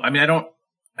 no, I mean,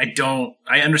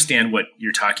 I understand what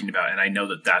you're talking about, and I know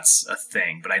that that's a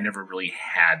thing, but I never really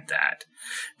had that.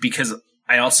 Because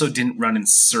I also didn't run in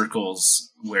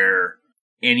circles where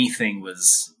anything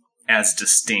was as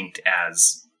distinct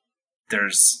as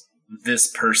there's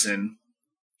this person,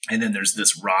 and then there's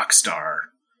this rock star,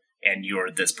 and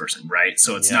you're this person, right?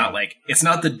 So it's not like, it's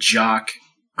not the jock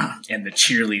and the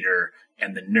cheerleader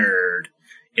and the nerd.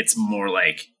 It's more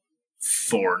like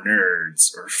 4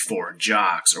 nerds or 4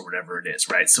 jocks or whatever it is,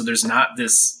 right? So there's not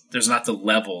the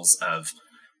levels of,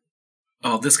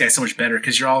 oh, this guy's so much better,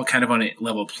 because you're all kind of on a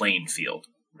level playing field,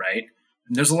 right?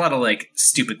 And there's a lot of like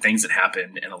stupid things that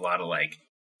happen and a lot of like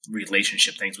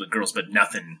relationship things with girls, but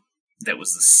nothing that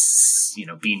was,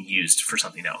 being used for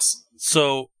something else.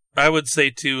 So I would say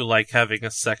too, like having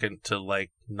a second to like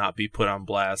not be put on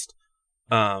blast.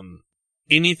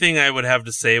 Anything I would have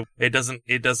to say, it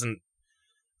doesn't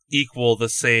equal the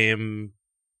same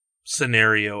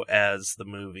scenario as the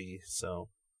movie. So,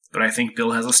 but I think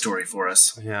Bill has a story for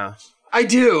us. Yeah, I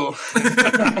do.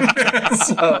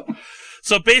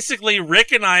 So basically,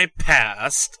 Rick and I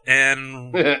passed,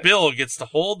 and Bill gets to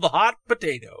hold the hot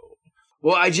potato.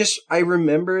 Well, I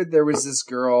remember there was this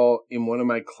girl in one of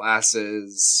my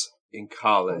classes in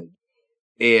college,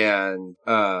 and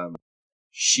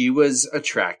she was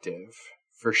attractive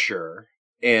for sure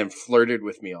and flirted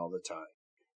with me all the time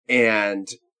and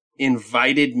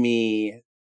invited me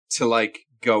to like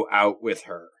go out with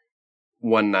her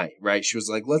one night, right? She was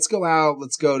like, let's go out,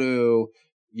 let's go to,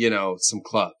 some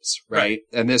clubs, right?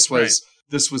 And this was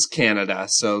Canada,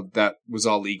 so that was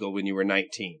all legal when you were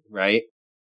 19, right?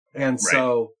 And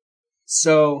so,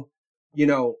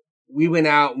 we went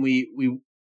out and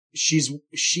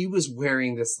she was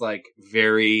wearing this like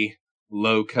very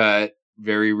low cut,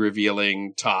 very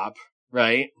revealing top,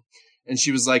 right? And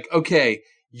she was like, okay,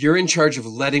 you're in charge of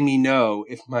letting me know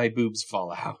if my boobs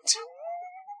fall out.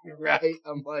 Right?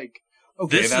 I'm like,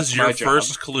 okay, this that's is your my job.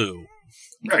 first clue.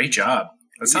 Great job.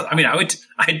 That's not,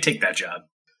 I'd take that job.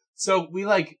 So we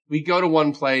go to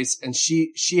one place and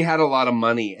she had a lot of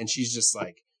money and she's just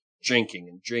like drinking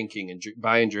and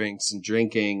buying drinks and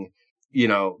drinking,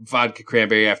 vodka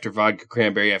cranberry after vodka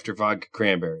cranberry after vodka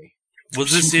cranberry.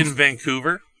 Was this in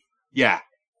Vancouver? Yeah.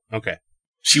 Okay.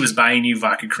 She was buying you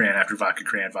vodka cran after vodka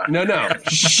cran, vodka No. cran.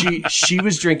 She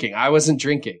was drinking. I wasn't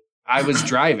drinking. I was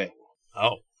driving.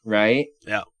 Oh. Right?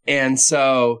 Yeah. And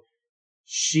so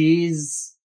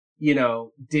she's,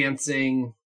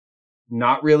 dancing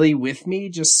not really with me,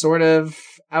 just sort of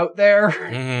out there,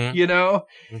 Mm-hmm.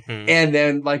 Mm-hmm. And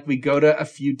then like we go to a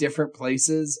few different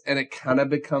places and it kind of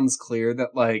becomes clear that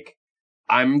like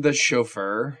I'm the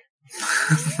chauffeur,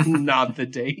 not the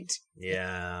date.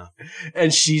 Yeah.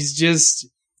 And she's just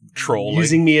Trolling.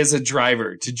 using me as a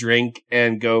driver to drink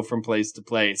and go from place to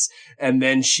place. And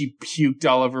then she puked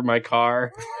all over my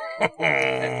car.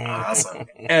 Awesome.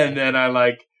 And then I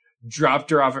like dropped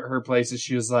her off at her place and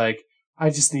she was like, I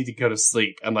just need to go to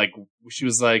sleep. And like, she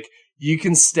was like, you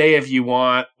can stay if you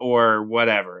want or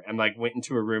whatever. And like went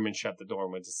into her room and shut the door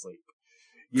and went to sleep.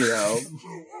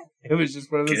 It was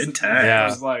just one of those. Good time. Yeah. I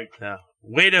was like, Yeah.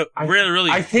 Way to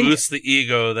really I think- boost the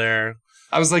ego there.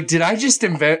 I was like, did I just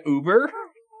invent Uber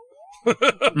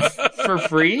for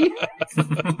free?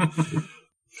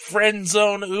 Friend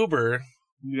zone Uber.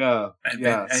 Yeah. I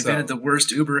Yeah. invented the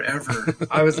worst Uber ever.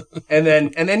 I was, and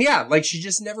then, yeah, like she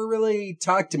just never really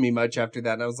talked to me much after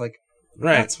that. And I was like,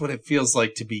 Right. that's what it feels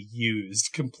like to be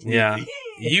used completely. Yeah.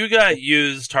 You got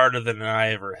used harder than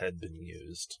I ever had been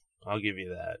used. I'll give you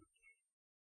that.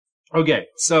 Okay,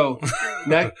 so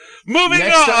Moving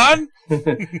Next on.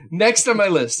 next on my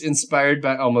list, inspired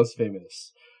by Almost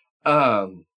Famous.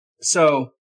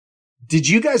 So did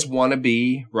you guys want to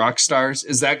be rock stars?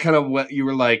 Is that kind of what you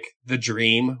were like the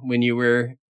dream when you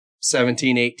were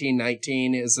 17, 18,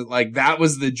 19? Is it like that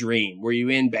was the dream? Were you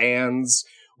in bands?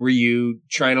 Were you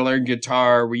trying to learn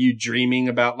guitar? Were you dreaming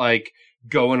about like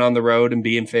going on the road and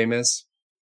being famous?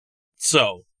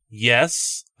 So,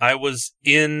 yes, I was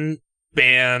in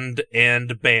band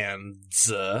and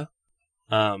bands.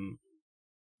 Wouldn't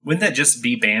that just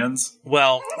be bands?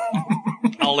 Well,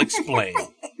 I'll explain.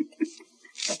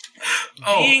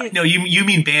 No, you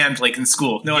mean band like in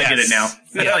school. No, Yes. I get it now.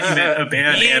 I thought you meant a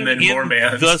band Being and then more in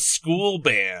bands. The school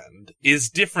band is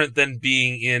different than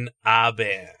being in a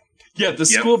band. Yeah, the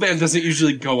school band doesn't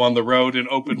usually go on the road and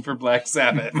open for Black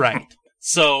Sabbath. Right.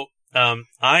 So,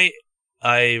 I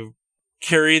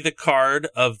carry the card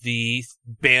of the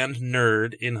band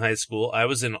nerd in high school. I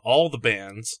was in all the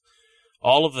bands,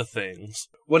 all of the things.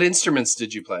 What instruments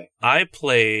did you play? I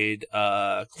played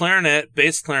clarinet,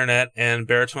 bass clarinet, and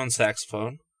baritone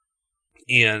saxophone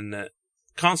in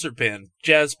concert band,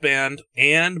 jazz band,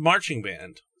 and marching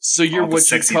band. So you're All the what you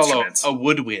sexy call instruments. a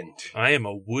woodwind. I am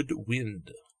a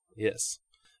woodwind. Yes.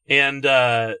 And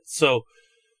so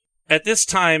at this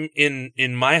time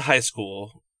in my high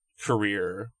school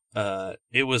career,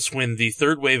 it was when the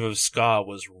third wave of ska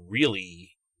was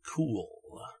really cool.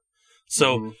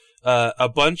 So a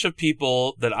bunch of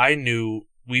people that I knew,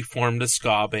 we formed a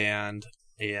ska band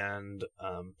and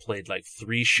played like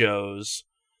 3 shows.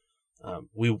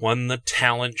 We won the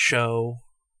talent show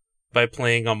by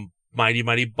playing a Mighty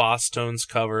Mighty Boss Tones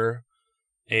cover.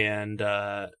 And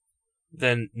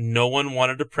then no one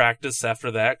wanted to practice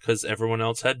after that because everyone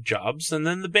else had jobs, and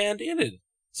then the band ended.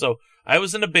 So I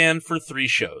was in a band for 3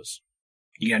 shows.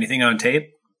 You got anything on tape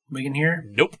we can hear?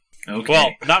 Nope. Okay. Well,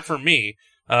 not for me.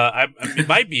 It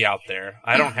might be out there.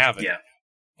 I don't have it. Yeah.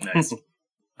 Nice.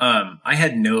 I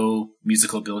had no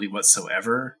musical ability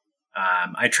whatsoever.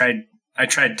 I tried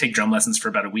to take drum lessons for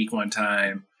about a week one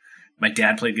time. My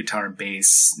dad played guitar and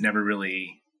bass, never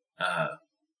really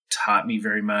taught me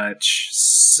very much.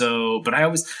 So, but I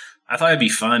thought it'd be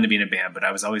fun to be in a band, but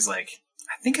I was always like,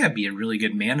 I think I'd be a really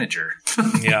good manager.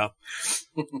 Yeah.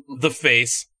 The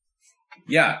face.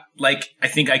 Yeah. Like, I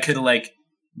think I could have like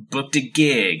booked a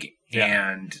gig.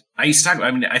 Yeah. And I used to talk,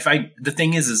 I mean, the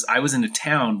thing is I was in a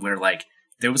town where like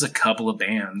there was a couple of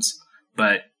bands,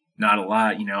 but not a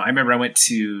lot, you know. I remember I went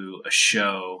to a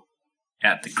show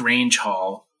at the Grange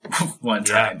Hall one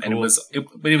time, cool. and it was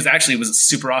a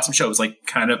super awesome show. It was like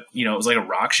kind of, you know, it was like a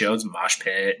rock show. It was a mosh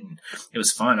pit, and it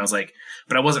was fun. I was like,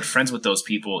 but I wasn't friends with those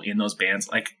people in those bands.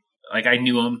 Like I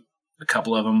knew them, a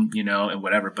couple of them, you know, and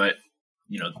whatever, but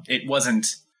you know, it wasn't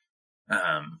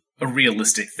a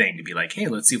realistic thing to be like, hey,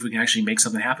 let's see if we can actually make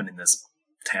something happen in this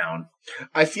town.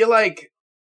 I feel like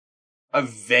a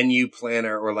venue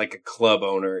planner or like a club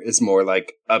owner is more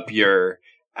like up your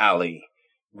alley,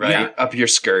 right? Yeah. Up your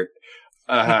skirt.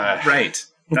 Right.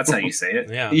 That's how you say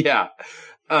it. Yeah. Yeah.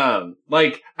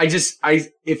 Like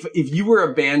if you were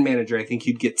a band manager, I think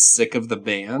you'd get sick of the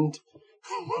band.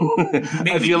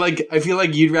 I feel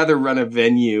like you'd rather run a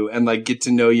venue and like get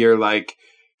to know your like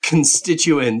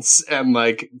constituents and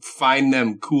like find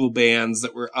them cool bands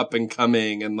that were up and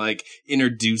coming and like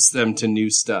introduce them to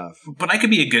new stuff. But I could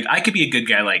be a good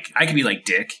guy. Like I could be like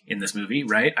Dick in this movie,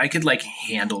 right? I could like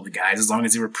handle the guys as long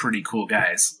as they were pretty cool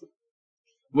guys.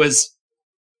 Was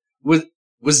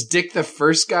Dick the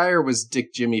first guy or was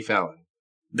Dick Jimmy Fallon?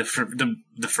 The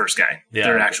first guy.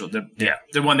 Yeah.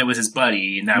 The one that was his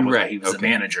buddy, and that was Right, he was okay. the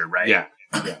manager, right? Yeah.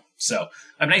 So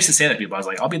I'm nice to say that to people. I was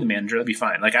like, I'll be the manager. That'd be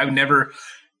fine. Like I would never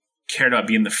cared about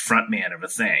being the front man of a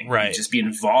thing. Right. Just be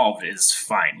involved is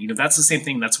fine. You know, that's the same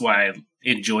thing. That's why I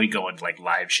enjoy going to like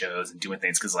live shows and doing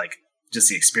things, because like just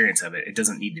the experience of it. It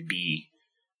doesn't need to be.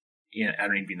 I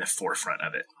don't need to be in the forefront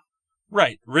of it.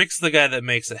 Right. Rick's the guy that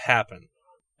makes it happen.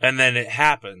 And then it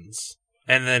happens.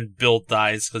 And then Bill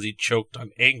dies because he choked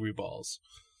on Angry Balls.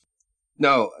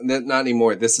 No, not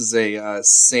anymore. This is a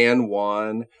San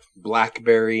Juan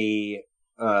Blackberry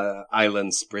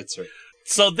Island Spritzer.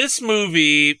 So this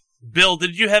movie, Bill,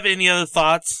 did you have any other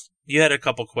thoughts? You had a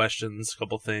couple questions,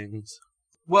 couple things.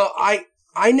 Well, I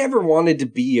never wanted to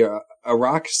be a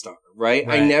rock star, right?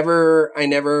 Right. I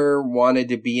never wanted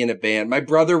to be in a band. My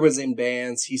brother was in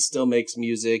bands. He still makes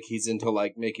music. He's into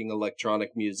like making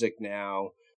electronic music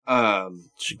now.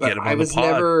 Should But get him on I the was pod.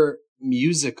 never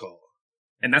musical.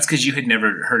 And that's because you had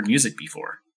never heard music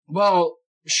before. Well,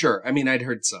 sure. I mean, I'd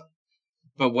heard some,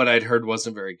 but what I'd heard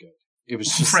wasn't very good. It was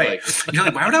just Right. like, You're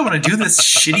like, why would I want to do this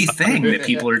shitty thing that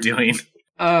people are doing?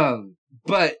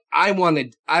 but I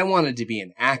wanted to be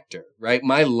an actor, right?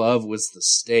 My love was the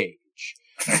stage.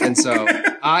 And so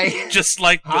just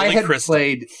like Billy I had Crystal.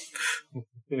 played,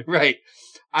 right.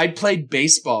 I'd played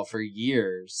baseball for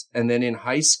years. And then in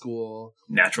high school,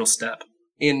 Natural step.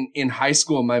 in high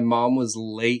school, my mom was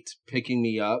late picking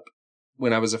me up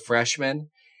when I was a freshman.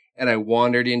 And I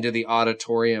wandered into the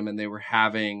auditorium and they were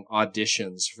having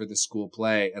auditions for the school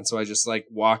play. And so I just like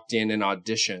walked in and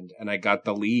auditioned and I got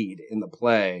the lead in the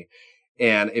play.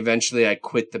 And eventually I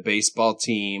quit the baseball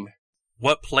team.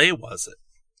 What play was it?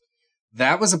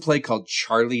 That was a play called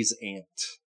Charlie's Aunt.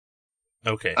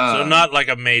 Okay, so not like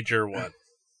a major one.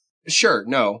 Sure,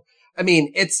 no. I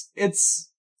mean, it's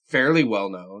fairly well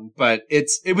known, but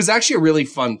it was actually a really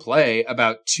fun play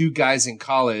about two guys in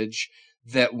college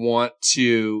that want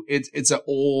to, it's an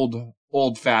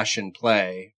old fashioned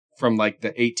play from like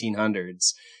the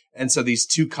 1800s. And so these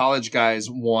two college guys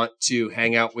want to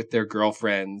hang out with their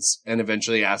girlfriends and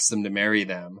eventually ask them to marry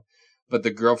them. But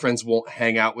the girlfriends won't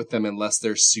hang out with them unless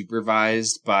they're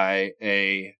supervised by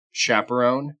a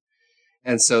chaperone.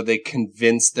 And so they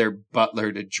convince their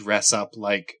butler to dress up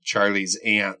like Charlie's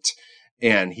aunt,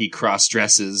 and he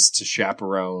cross-dresses to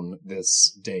chaperone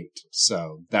this date.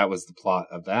 So that was the plot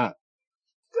of that.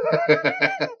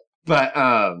 But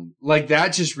like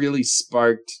that just really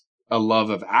sparked a love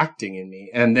of acting in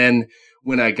me. And then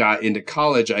when I got into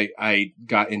college, I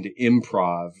got into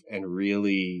improv and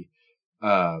really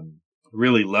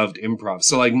loved improv.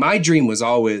 So like my dream was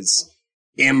always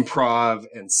improv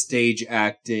and stage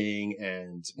acting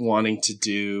and wanting to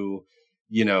do,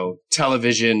 you know,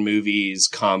 television, movies,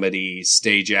 comedy,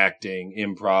 stage acting,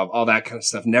 improv, all that kind of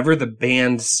stuff. Never the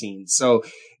band scene. So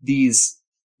these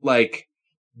like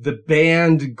the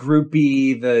band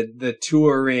groupie, the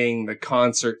touring, the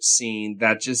concert scene,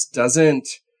 that just doesn't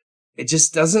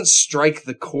strike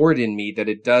the chord in me that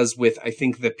it does with, I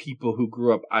think, the people who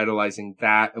grew up idolizing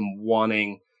that and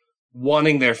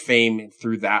wanting their fame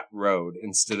through that road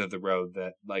instead of the road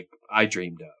that like I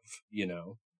dreamed of, you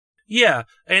know? Yeah.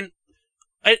 And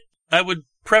I would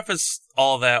preface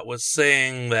all that with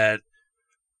saying that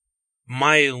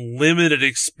my limited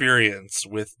experience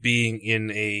with being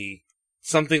in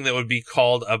something that would be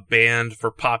called a band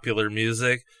for popular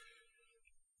music,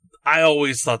 I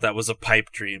always thought that was a pipe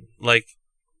dream. Like,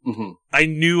 I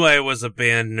knew I was a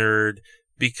band nerd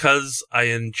because I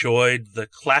enjoyed the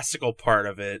classical part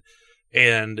of it.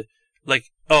 And like,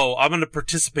 oh, I'm going to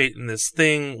participate in this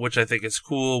thing, which I think is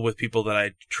cool with people that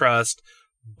I trust.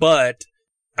 But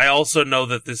I also know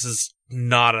that this is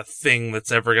not a thing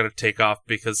that's ever going to take off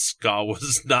because ska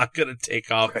was not going to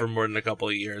take off for more than a couple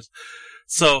of years.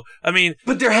 So, I mean...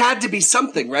 But there had to be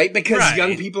something, right? Because right.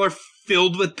 Young people are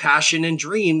filled with passion and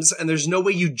dreams, and there's no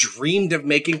way you dreamed of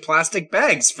making plastic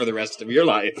bags for the rest of your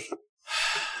life.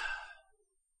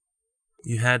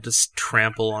 You had to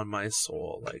trample on my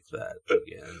soul like that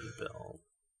again, Bill.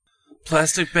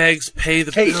 Plastic bags pay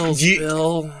the bills,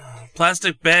 Bill.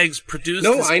 Plastic bags produce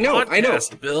this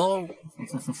podcast, Bill.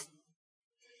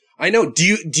 I know. Do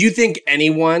you think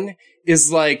anyone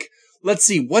is like... Let's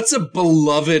see, what's a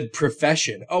beloved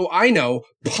profession? Oh, I know,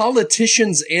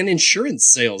 politicians and insurance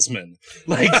salesmen.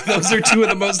 Like, those are two of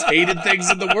the most hated things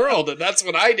in the world, and that's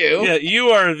what I do. Yeah,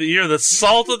 you're the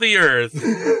salt of the earth.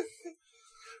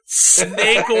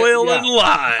 Snake oil and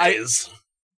lies.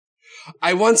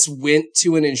 I once went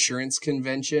to an insurance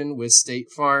convention with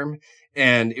State Farm,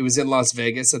 and it was in Las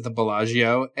Vegas at the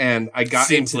Bellagio, and I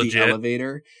got into the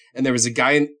elevator, and there was a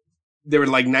guy there were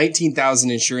like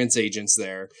 19,000 insurance agents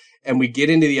there. And we get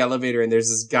into the elevator and there's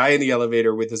this guy in the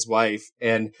elevator with his wife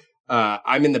and,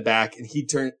 I'm in the back and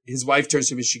his wife turns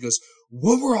to him and she goes,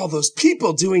 "What were all those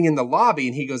people doing in the lobby?"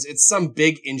 And he goes, "It's some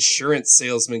big insurance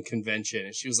salesman convention."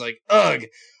 And she was like, "Ugh,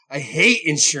 I hate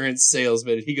insurance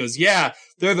salesmen." And he goes, "Yeah,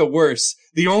 they're the worst.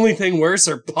 The only thing worse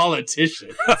are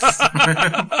politicians."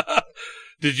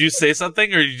 Did you say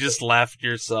something or you just laughed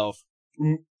yourself?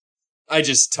 I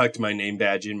just tucked my name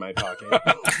badge in my pocket.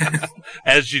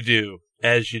 As you do.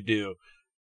 As you do.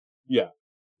 Yeah.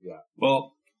 Yeah.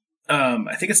 Well,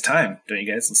 I think it's time, don't you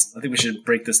guys? I think we should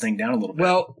break this thing down a little bit.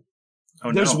 Well,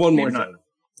 there's one more thing.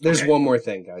 There's one more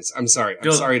thing, guys. I'm sorry.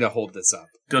 I'm sorry to hold this up.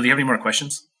 Bill, do you have any more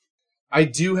questions? I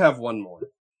do have one more.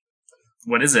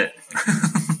 What is it?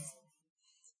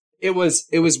 It was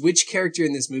which character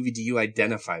in this movie do you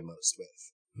identify most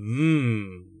with?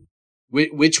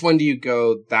 Which one do you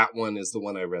go, that one is the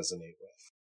one I resonate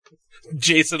with?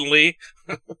 Jason Lee.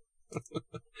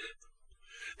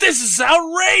 This is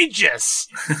outrageous.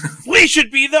 We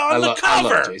should be on the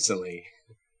cover. I love Jason Lee.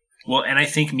 Well, and I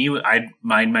think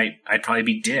I'd probably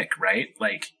be Dick, right?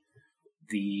 Like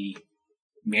the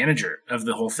manager of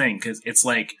the whole thing, because it's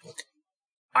like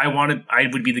I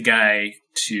would be the guy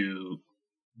to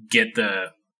get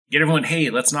everyone, hey,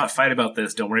 let's not fight about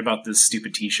this. Don't worry about this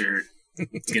stupid t-shirt.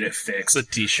 Let's get it fixed. The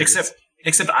t-shirts.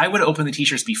 Except I would open the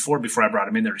t-shirts before I brought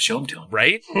them in there to show them to him.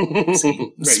 Right?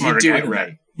 Smarter you do guy it than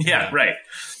right. that. Yeah, right.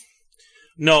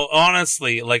 No,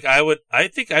 honestly, like I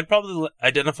think I'd probably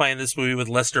identify in this movie with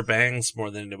Lester Bangs more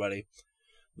than anybody.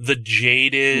 The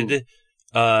jaded,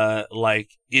 like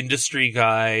industry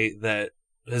guy that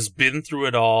has been through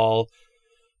it all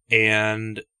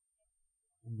and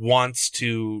wants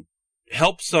to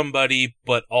help somebody,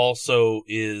 but also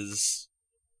is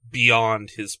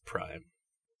beyond his prime.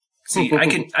 See, I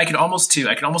can almost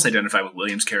identify with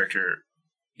William's character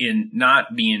in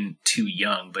not being too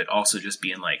young, but also just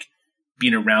being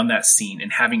around that scene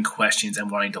and having questions and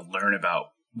wanting to learn about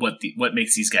what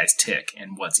makes these guys tick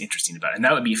and what's interesting about it. And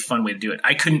that would be a fun way to do it.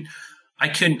 I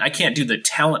can't do the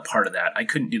talent part of that. I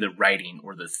couldn't do the writing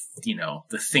or the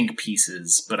think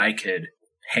pieces, but I could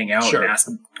hang out and ask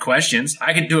questions.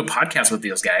 I could do a podcast with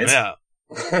those guys. Yeah.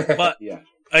 But yeah.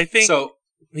 I think So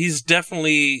he's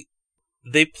definitely,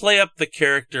 they play up the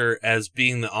character as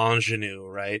being the ingenue,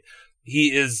 right?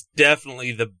 He is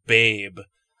definitely the babe.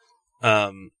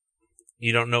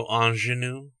 You don't know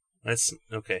ingenue? That's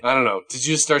okay. I don't know. Did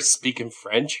you just start speaking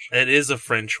French? It is a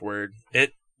French word.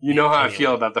 You know how I anyway.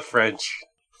 feel about the French.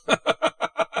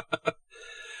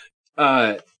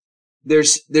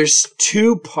 There's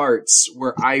two parts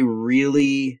where I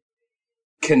really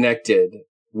connected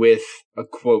with a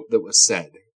quote that was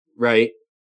said, right?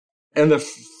 And the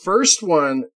first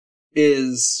one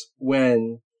is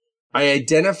when I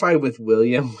identify with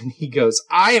William when he goes,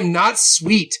 I am not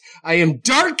sweet. I am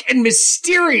dark and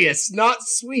mysterious, not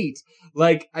sweet.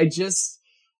 Like, I just,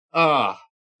 that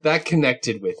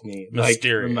connected with me.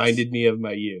 Mysterious. Like, reminded me of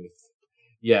my youth.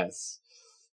 Yes.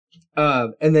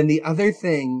 And then the other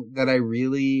thing that I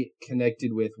really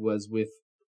connected with was with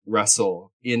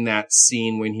Russell in that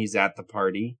scene when he's at the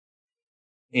party.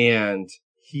 And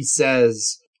he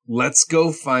says, let's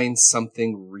go find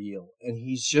something real. And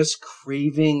he's just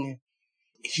craving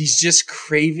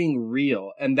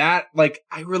real. And that, like,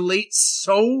 I relate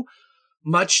so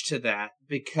much to that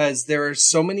because there are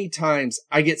so many times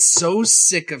I get so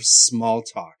sick of small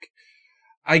talk.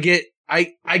 I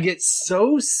get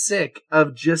so sick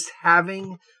of just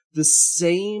having the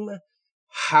same,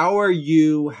 how are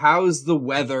you? How's the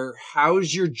weather?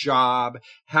 How's your job?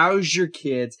 How's your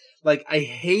kids? Like, I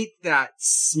hate that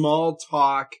small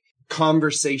talk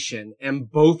conversation. And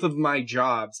both of my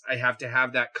jobs, I have to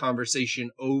have that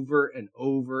conversation over and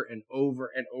over and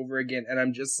over and over again. And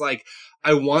I'm just like,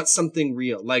 I want something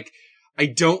real. Like, I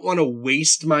don't want to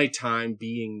waste my time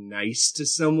being nice to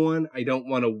someone. I don't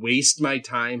want to waste my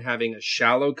time having a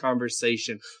shallow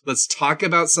conversation. Let's talk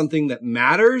about something that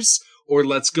matters, or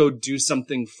let's go do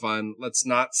something fun. Let's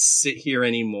not sit here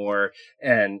anymore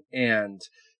and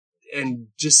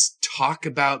just talk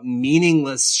about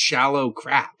meaningless, shallow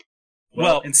crap.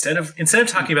 Well, instead of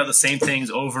talking about the same things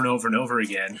over and over and over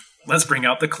again, let's bring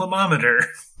out the climometer.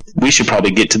 We should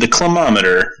probably get to the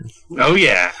climometer. Oh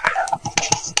yeah.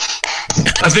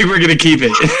 I think we're gonna keep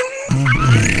it.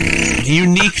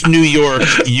 Unique New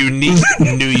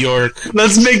York.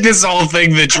 Let's make this whole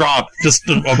thing the drop. Just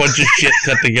a bunch of shit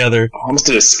cut together. Almost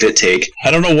did a spit take.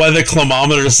 I don't know why the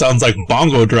climometer sounds like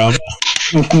bongo drum.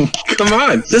 Come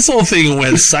on. This whole thing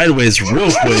went sideways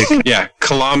real quick. Yeah,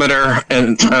 climometer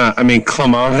and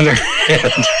climometer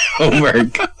and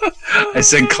homework. I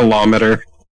said kilometer.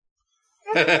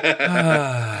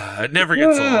 It never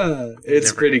gets old. It's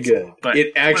Never pretty gets good. But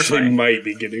It actually we're fine. might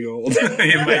be getting old.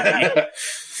 It might be.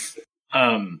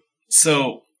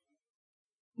 So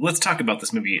let's talk about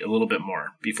this movie a little bit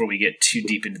more before we get too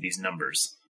deep into these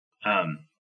numbers.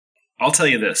 I'll tell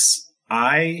you this.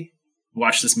 I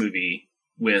watched this movie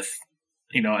with,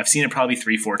 I've seen it probably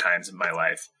 3-4 times in my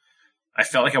life. I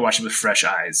felt like I watched it with fresh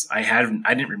eyes. I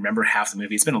didn't remember half the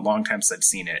movie. It's been a long time since I've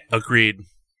seen it. Agreed.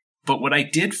 But what I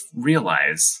did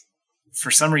realize, for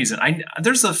some reason,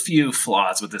 there's a few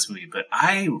flaws with this movie, but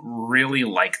I really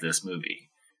like this movie.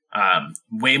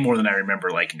 Way more than I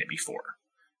remember liking it before.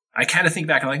 I kind of think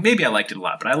back and I'm like, maybe I liked it a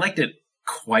lot, but I liked it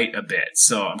quite a bit.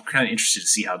 So I'm kind of interested to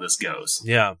see how this goes.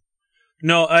 Yeah.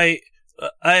 No, I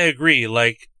agree.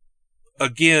 Like,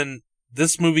 again,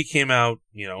 this movie came out,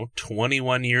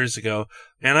 21 years ago,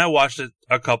 and I watched it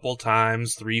a couple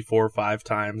times, 3, 4, 5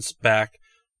 times back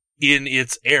in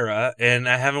its era, and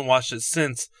I haven't watched it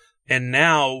since. And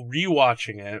now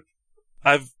rewatching it,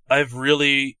 I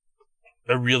really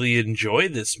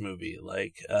enjoyed this movie.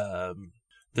 Like,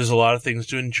 there's a lot of things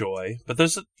to enjoy, but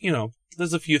there's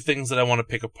a few things that I want to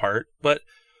pick apart. But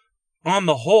on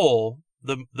the whole,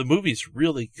 the movie's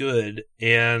really good,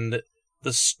 and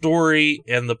the story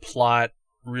and the plot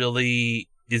really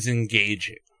is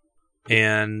engaging.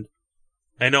 And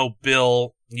I know,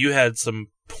 Bill, you had some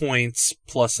points,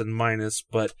 plus and minus,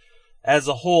 but as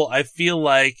a whole, I feel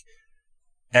like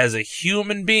as a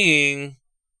human being,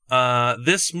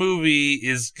 this movie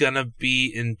is gonna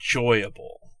be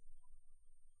enjoyable.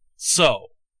 So,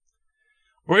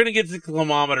 we're gonna get to the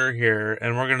climometer here,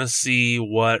 and we're gonna see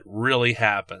what really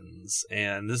happens.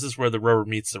 And this is where the rubber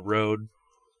meets the road.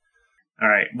 All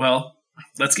right. Well,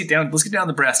 let's get down to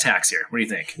the brass tacks here. What do you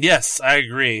think? Yes, I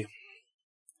agree.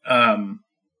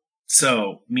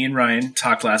 So me and Ryan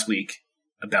talked last week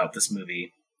about this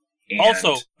movie. And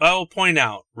Also, I will point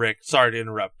out, Rick, sorry to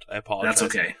interrupt. I apologize.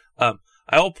 that's okay.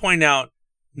 I will point out,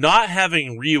 not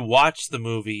having rewatched the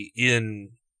movie in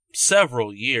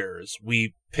several years,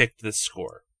 we picked this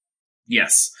score.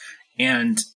 Yes.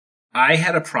 And I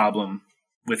had a problem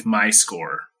with my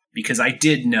score because I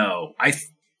did know, I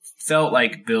felt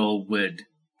like Bill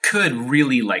could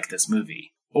really like this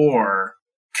movie, or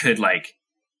could like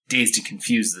Dazed and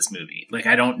Confused this movie. Like,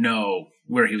 I don't know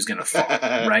where he was going to fall,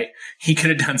 right? He could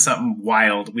have done something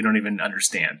wild we don't even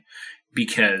understand,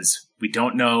 because we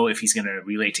don't know if he's going to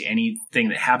relate to anything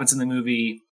that happens in the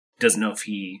movie, doesn't know if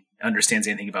he understands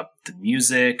anything about the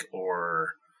music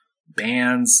or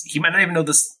bands. He might not even know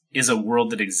this is a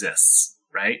world that exists,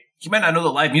 right? He might not know that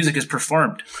live music is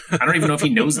performed. I don't even know if he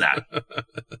knows that,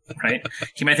 right?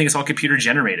 He might think it's all computer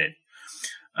generated.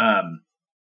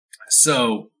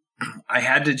 So I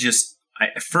had to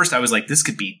at first I was like, this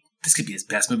could be his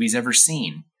best movie he's ever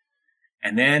seen.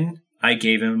 And then I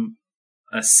gave him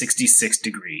a 66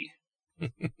 degree.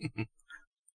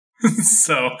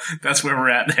 So that's where we're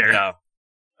at there. Yeah.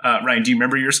 Ryan, do you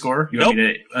remember your score? You want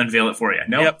me to unveil it for you?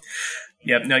 No.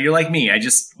 Yep. No, you're like me.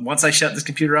 Once I shut this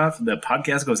computer off, the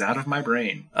podcast goes out of my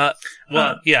brain.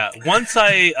 Yeah. Once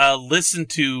I listen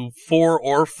to 4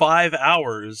 or 5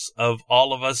 hours of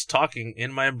all of us talking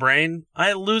in my brain,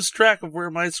 I lose track of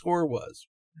where my score was.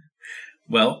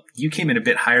 Well, you came in a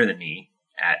bit higher than me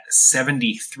at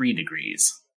 73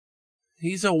 degrees.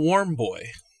 He's a warm boy.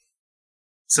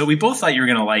 So we both thought you were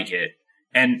going to like it.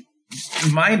 And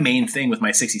my main thing with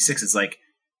my 66 is like,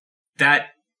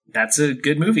 that's a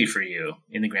good movie for you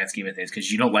in the grand scheme of things,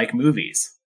 because you don't like movies.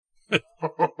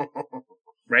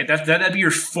 Right? That'd be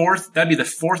the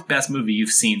fourth best movie you've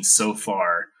seen so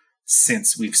far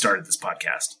since we've started this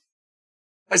podcast.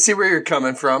 I see where you're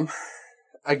coming from.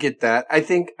 I get that. I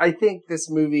think this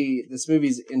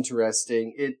movie's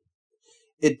interesting.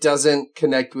 It doesn't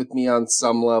connect with me on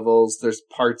some levels. There's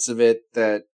parts of it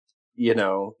that,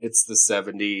 it's the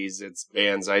 70s. It's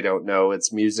bands I don't know.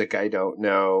 It's music I don't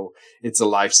know. It's a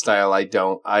lifestyle I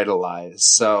don't idolize.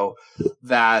 So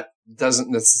that doesn't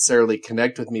necessarily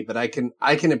connect with me, but I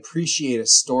can appreciate a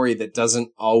story that doesn't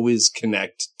always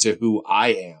connect to who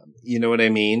I am. You know what I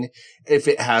mean? If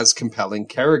it has compelling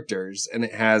characters and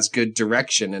it has good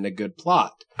direction and a good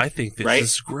plot. I think this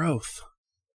is growth.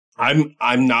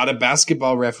 I'm not a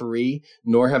basketball referee,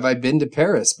 nor have I been to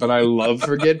Paris, but I love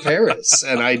Forget Paris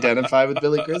and identify with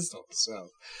Billy Crystal. So,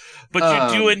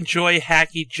 but you do enjoy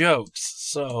hacky jokes,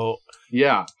 so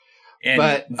yeah.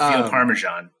 And veal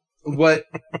parmesan. What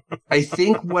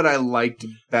I liked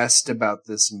best about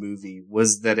this movie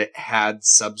was that it had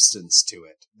substance to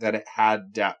it, that it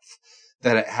had depth,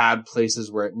 that it had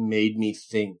places where it made me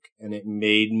think, and it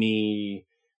made me,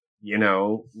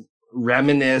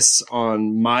 reminisce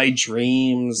on my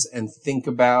dreams and think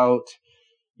about,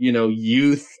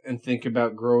 youth, and think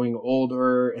about growing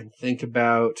older, and think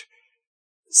about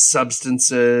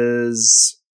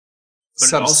substances. But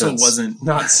it also wasn't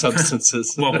not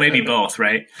substances. Well, maybe both,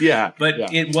 right? Yeah. But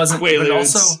it wasn't.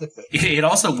 Quaaludes. But it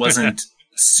also wasn't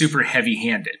super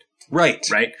heavy-handed. Right.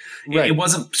 It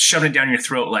wasn't shoving it down your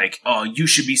throat like, oh, you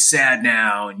should be sad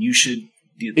now, and you should.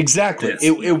 Exactly.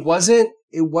 It wasn't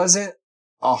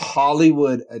a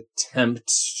Hollywood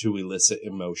attempt to elicit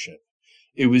emotion.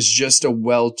 It was just a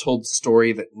well-told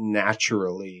story that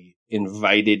naturally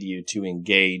invited you to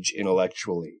engage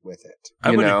intellectually with it.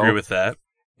 I would agree with that.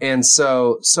 And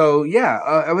so yeah,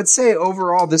 I would say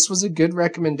overall this was a good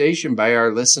recommendation by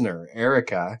our listener,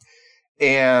 Erica.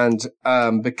 And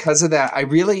because of that,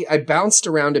 I bounced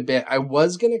around a bit. I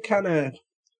was going to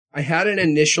I had an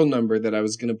initial number that I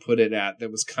was going to put it at that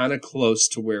was kind of close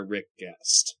to where Rick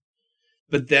guessed.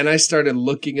 But then I started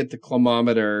looking at the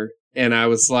climometer and I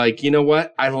was like, you know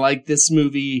what? I like this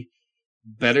movie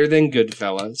better than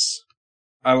Goodfellas.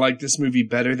 I like this movie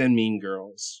better than Mean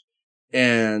Girls.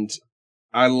 And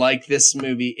I like this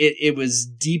movie. It was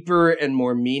deeper and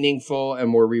more meaningful and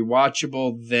more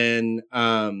rewatchable than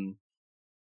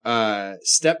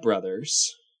Step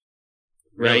Brothers,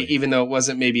 right? Really? Even though it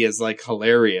wasn't maybe as like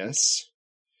hilarious.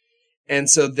 And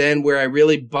so then where I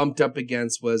really bumped up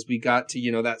against was we got to,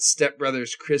 you know, that Step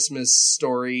Brothers Christmas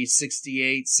Story,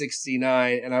 68,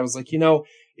 69. And I was like, you know,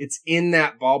 it's in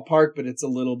that ballpark, but it's a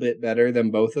little bit better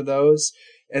than both of those.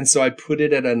 And so I put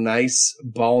it at a nice,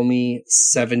 balmy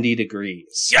 70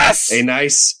 degrees. Yes! A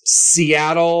nice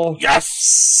Seattle Yes!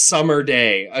 summer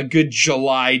day, a good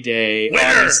July day, Winter!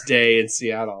 August day in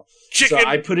Seattle. Chicken So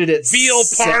I put it at veal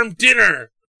parm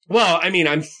dinner. Well, I mean,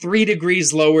 I'm 3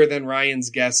 degrees lower than Ryan's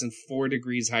guess and 4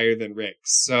 degrees higher than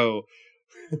Rick's. So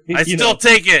I you still know,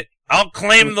 take it. I'll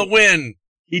claim the win.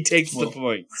 he takes Well, the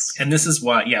points. And this is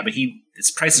why, yeah, but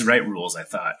it's Price is Right rules, I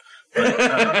thought.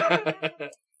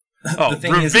 But, Oh, the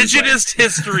thing is, revisionist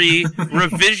history.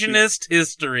 Revisionist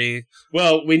history.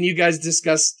 Well, when you guys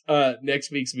discuss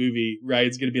next week's movie,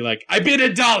 Ryan's going to be like, I bid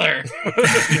 $1.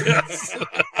 Yes.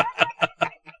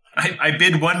 I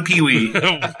bid one Pee-wee.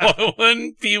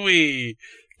 One Pee-wee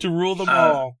to rule them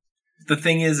all. The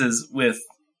thing is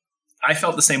I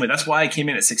felt the same way. That's why I came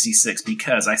in at 66,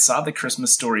 because I saw the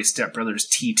Christmas Story Step Brothers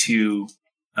T2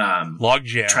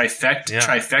 Logjam.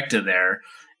 trifecta there,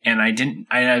 and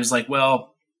I was like, well,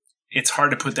 it's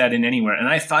hard to put that in anywhere. And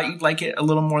I thought you'd like it a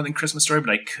little more than Christmas Story, but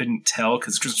I couldn't tell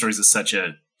because Christmas Story is such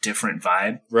a different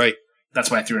vibe. Right. That's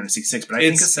why I threw it in a 66, but I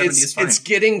think a 70 is fine. It's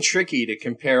getting tricky to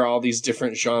compare all these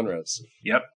different genres.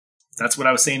 Yep. That's what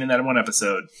I was saying in that one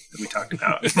episode that we talked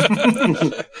about.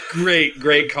 Great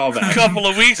A callback. couple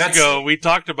of weeks That's- ago, we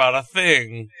talked about a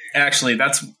thing. Actually,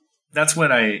 that's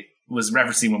what I was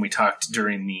referencing when we talked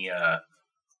during the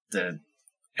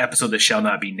episode that shall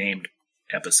not be named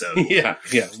episode. yeah,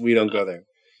 we don't go there.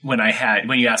 When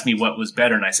you asked me what was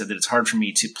better, and I said that it's hard for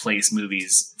me to place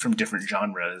movies from different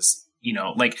genres. You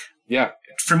know, like Yeah.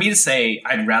 for me to say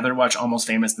I'd rather watch Almost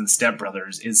Famous than Step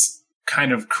Brothers is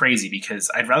kind of crazy,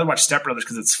 because I'd rather watch Step Brothers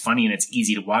because it's funny and it's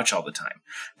easy to watch all the time.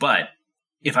 But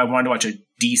if I wanted to watch a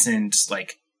decent,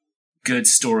 like, good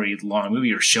story, long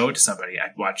movie or show it to somebody,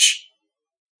 I'd watch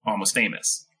Almost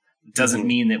Famous. It doesn't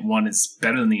mean that one is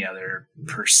better than the other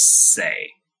per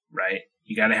se, right?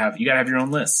 You gotta have your own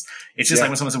list. It's just like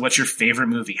when someone said, "What's your favorite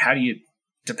movie?"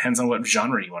 Depends on what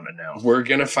genre you want to know, We're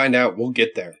gonna find out. We'll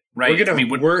get there. right?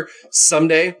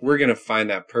 Someday we're gonna find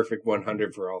that perfect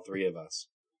 100 for all three of us.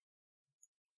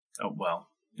 Oh, well,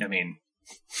 I mean,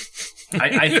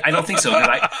 I don't think so.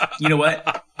 'Cause you know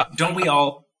what? Don't we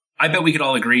all? I bet we could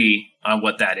all agree on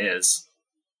what that is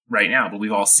right now, but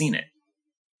we've all seen it.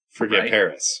 Forget Right.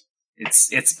 Paris.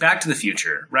 It's Back to the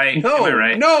Future, right? No, Am I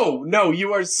right? no,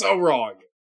 you are so wrong.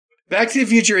 Back to the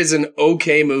Future is an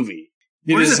okay movie.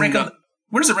 Where does is it rank not-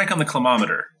 Where does it rank on the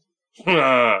climometer?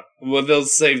 well, they'll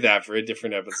save that for a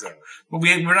different episode. Well,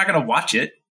 we're not going to watch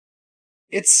it.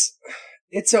 It's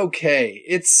okay.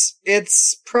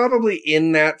 It's probably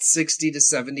in that 60 to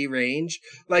 70 range.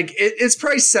 Like it's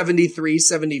probably 73,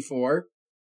 74.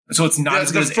 So it's not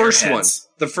as good as the first one. Airheads.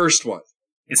 The first one.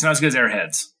 It's not as good as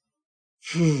Airheads.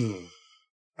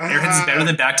 Airheads is better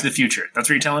than Back to the Future. That's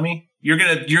what you're telling me? You're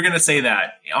gonna say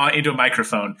that into a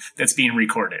microphone that's being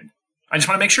recorded. I just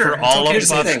want to make sure. For all okay of to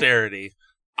say that. posterity.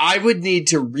 I would need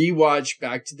to rewatch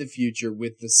Back to the Future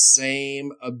with the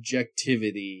same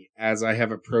objectivity as I have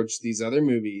approached these other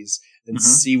movies and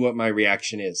see what my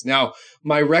reaction is. Now,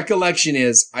 my recollection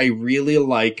is I really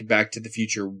like Back to the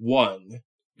Future 1.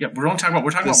 Yeah, we're talking about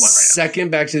one right now. Second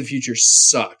Back to the Future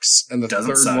sucks, and the Doesn't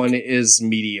third suck. one is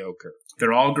mediocre.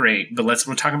 They're all great, but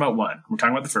we're talking about one. We're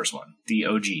talking about the first one, the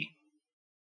OG.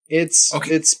 It's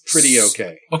pretty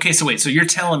okay. Okay, so wait, so you're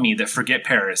telling me that Forget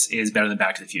Paris is better than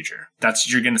Back to the Future?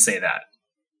 You're going to say that?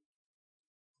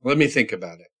 Let me think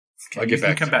about it. Okay, I'll get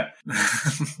you can back come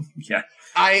back. Yeah,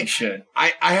 you should.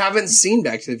 I haven't seen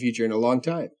Back to the Future in a long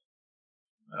time.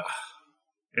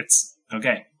 It's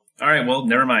okay. All right, well,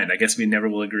 never mind. I guess we never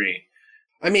will agree.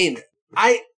 I mean,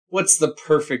 what's the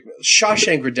perfect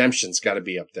Shawshank Redemption's got to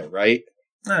be up there, right?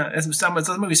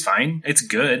 The movie's fine. It's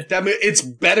good. It's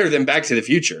better than Back to the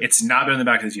Future. It's not better than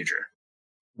Back to the Future.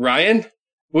 Ryan,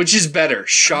 which is better,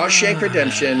 Shawshank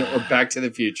Redemption or Back to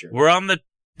the Future? We're on the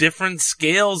different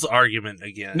scales argument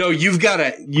again. No, you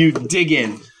dig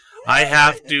in. I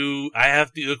have to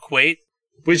equate.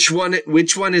 Which one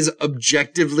is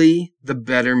objectively the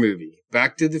better movie?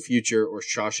 Back to the Future or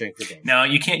Shawshank Redemption? No,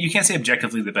 you can't say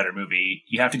objectively the better movie.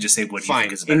 You have to just say what you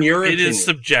think is a better in your It opinion. is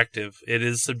subjective. It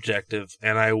is subjective.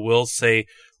 And I will say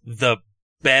the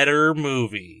better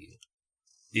movie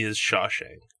is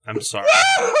Shawshank. I'm sorry.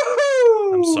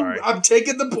 I'm sorry. I'm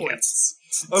taking the points.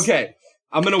 Okay.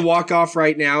 I'm going to walk off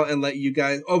right now and let you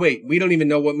guys... Oh, wait. We don't even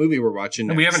know what movie we're watching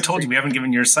next. We haven't told you. We haven't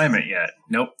given your assignment yet.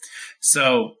 Nope.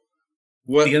 So...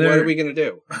 What The other- are we gonna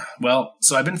do? Well,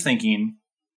 so I've been thinking,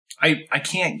 I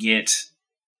can't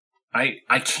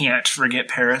forget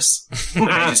Paris.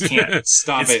 I just can't.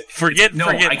 Stop It's- it. Forget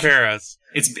I can't- Paris.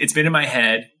 It's been in my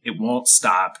head. It won't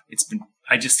stop.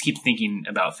 I just keep thinking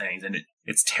about things, and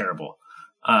it's terrible.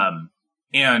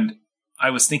 And I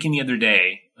was thinking the other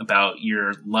day about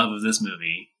your love of this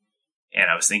movie, and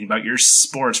I was thinking about your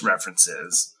sports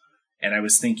references, and I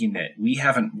was thinking that we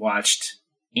haven't watched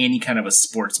any kind of a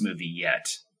sports movie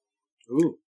yet.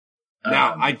 Ooh.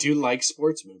 Now, Um, I do like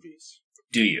sports movies.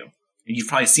 Do you? And you've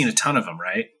probably seen a ton of them,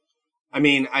 right? I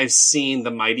mean, I've seen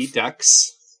The Mighty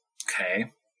Ducks.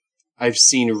 Okay. I've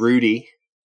seen Rudy.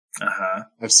 Uh-huh.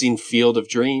 I've seen Field of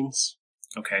Dreams.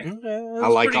 Okay. I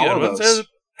like all of those.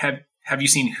 Have you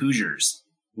seen Hoosiers?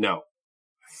 No.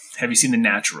 Have you seen The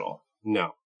Natural? No.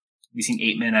 Have you seen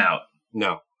 8 Men Out?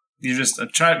 No. These are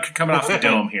just coming off the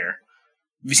dome here.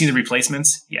 Have you seen The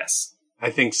Replacements? Yes.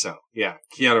 I think so. Yeah.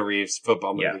 Keanu Reeves,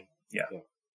 football movie. Yeah.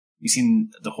 You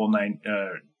seen the whole 9?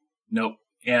 Nope.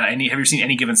 Yeah. Have you ever seen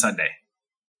Any Given Sunday?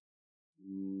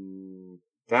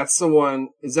 That's the one.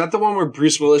 Is that the one where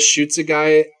Bruce Willis shoots a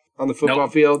guy on the football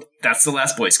Nope. field? That's The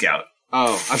Last Boy Scout.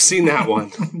 Oh, I've seen that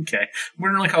one. Okay. We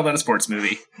don't really call that a sports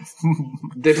movie.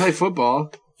 They play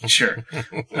football. Sure.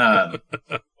 I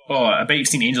bet you've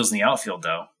seen Angels in the Outfield,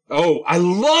 though. Oh, I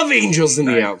love Angels in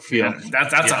the Outfield.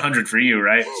 That's 100 for you,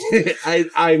 right?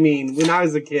 I mean, when I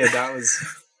was a kid,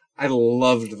 I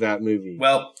loved that movie.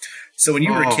 Well, so when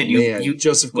you were a kid, you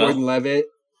Joseph Gordon-Levitt.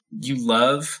 You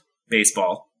love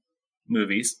baseball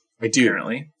movies. I do.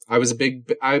 Apparently.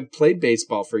 I played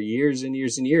baseball for years and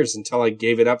years and years until I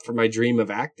gave it up for my dream of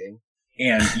acting.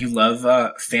 And you love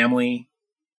family,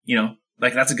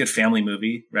 like that's a good family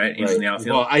movie, right? Angels in the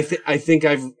Outfield. Well, I think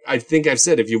I've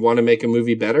said if you want to make a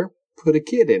movie better, put a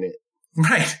kid in it.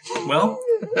 Right. Well,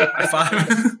 I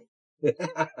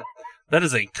thought That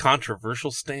is a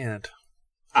controversial stand.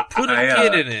 Put a I,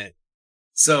 kid in it.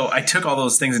 so. I took all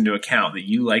those things into account that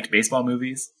you liked baseball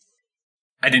movies.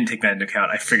 I didn't take that into account.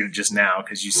 I figured it just now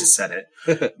because you just said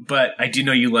it. But I do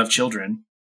know you love children.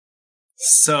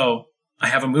 So I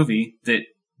have a movie that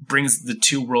brings the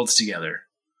two worlds together.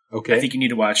 Okay. I think you need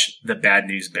to watch The Bad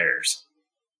News Bears.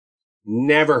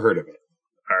 Never heard of it.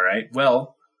 All right.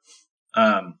 Well,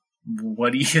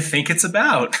 what do you think it's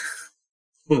about?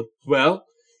 Well,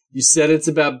 you said it's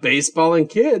about baseball and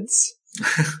kids.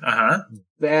 Uh-huh.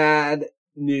 Bad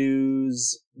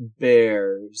News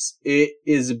Bears. It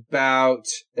is about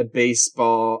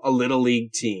a little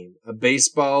league team. A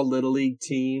baseball little league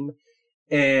team.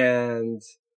 And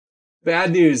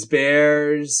Bad News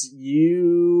Bears,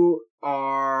 you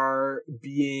are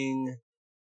being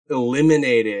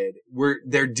eliminated.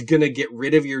 They're gonna get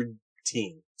rid of your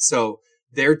team. So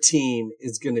their team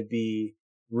is gonna be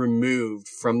removed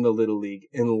from the Little League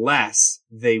unless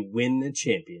they win the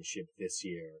championship this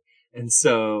year. And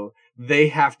so they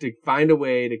have to find a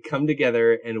way to come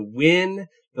together and win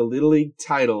the Little League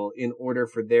title in order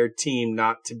for their team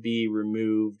not to be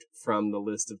removed from the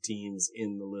list of teams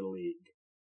in the Little League.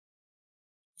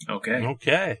 Okay.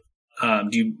 Okay.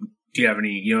 Do you have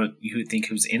any, you think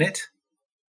who's in it?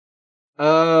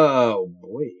 Oh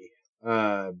boy.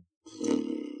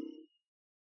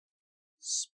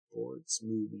 Sports,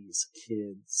 movies,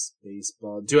 kids,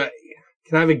 baseball. Can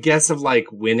I have a guess of like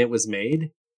when it was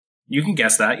made? You can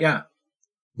guess that, yeah.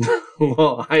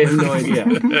 Well, I have no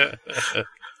idea.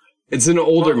 It's an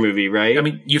older movie, right? I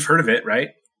mean, you've heard of it, right?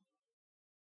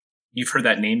 You've heard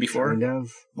that name before? Kind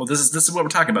of. Well, this is what we're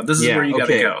talking about. This is where you got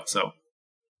to go.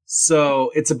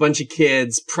 So it's a bunch of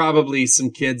kids, probably some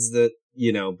kids that,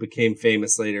 became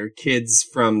famous later. Kids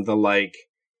from the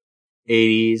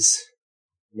 80s,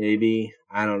 maybe.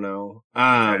 I don't know.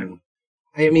 Okay.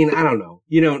 I mean, I don't know.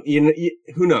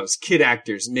 Who knows? Kid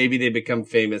actors, maybe they become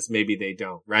famous, maybe they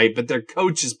don't, right? But their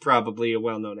coach is probably a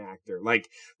well-known actor.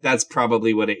 That's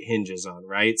probably what it hinges on,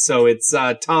 right? So it's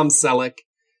Tom Selleck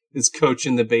is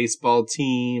coaching the baseball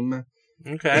team.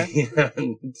 Okay.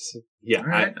 And, yeah, All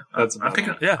right. that's I'm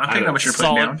picking Yeah. up what you're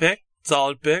putting down.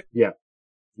 Solid pick. Yeah.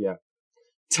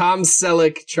 Tom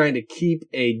Selleck trying to keep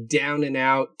a down and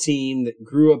out team that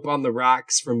grew up on the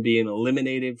rocks from being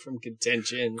eliminated from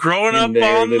contention. Growing in up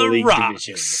their on the Little League rocks.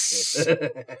 division.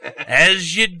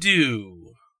 As you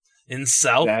do in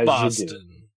South As you do.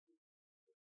 Boston.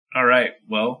 All right.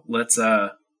 Well, let's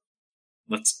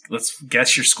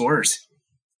guess your scores.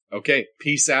 Okay,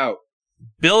 peace out.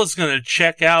 Bill is going to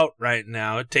check out right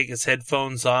now, take his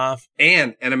headphones off,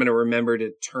 And I'm going to remember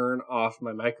to turn off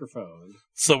my microphone.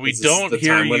 so we 'Cause this is don't the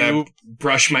hear time when I you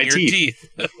brush my your teeth.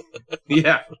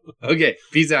 Yeah. Okay,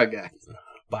 peace out, guys.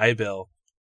 Bye, Bill.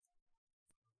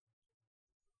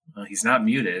 Well, he's not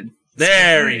muted.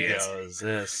 There he is. goes.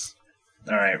 Yes.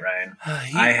 All right, Ryan.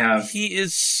 He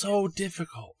is so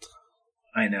difficult.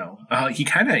 I know.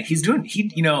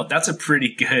 That's a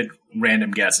pretty good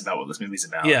random guess about what this movie's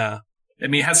about. Yeah. I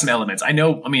mean, it has some elements.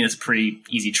 It's a pretty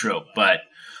easy trope, but,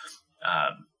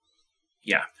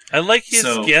 yeah. I like his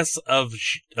guess of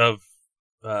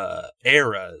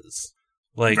eras.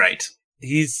 Like, right.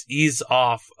 He's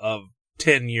off of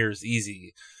 10 years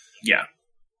easy. Yeah.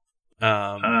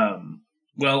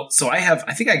 Well, so I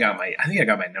think I got my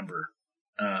number.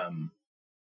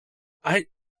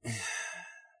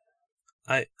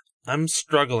 I'm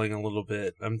struggling a little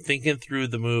bit. I'm thinking through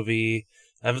the movie.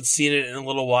 I haven't seen it in a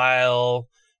little while.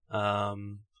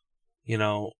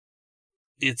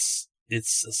 It's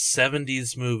a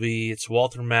 70s movie. It's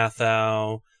Walter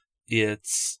Matthau.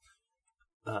 It's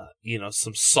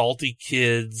some salty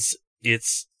kids.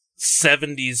 It's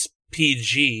 70s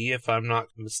PG, if I'm not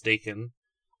mistaken.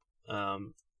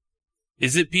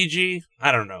 Is it PG?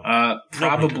 I don't know.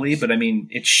 Probably, but I mean,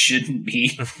 it shouldn't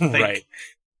be. Right.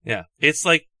 Yeah. It's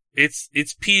like, it's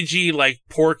PG like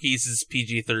Porky's is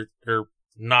PG-13, or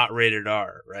not rated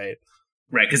R, right?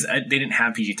 Right, because they didn't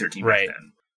have PG-13 right back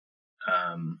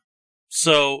then.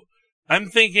 So, I'm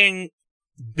thinking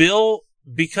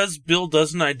because Bill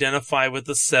doesn't identify with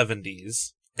the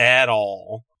 70s at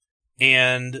all,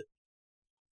 and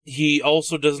he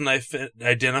also doesn't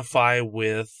identify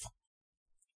with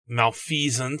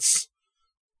malfeasance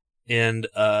and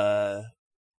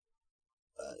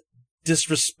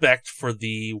disrespect for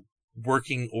the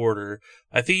working order.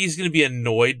 I think he's going to be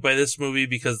annoyed by this movie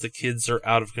because the kids are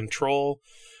out of control.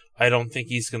 I don't think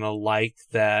he's going to like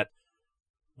that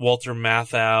Walter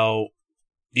Matthau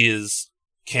is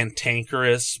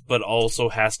cantankerous, but also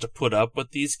has to put up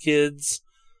with these kids.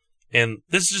 And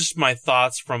this is just my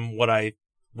thoughts from what I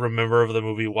remember of the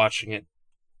movie, watching it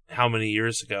how many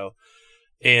years ago.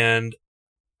 And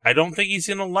I don't think he's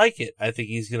going to like it. I think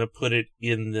he's going to put it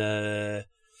in the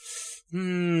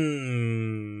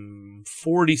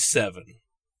 47.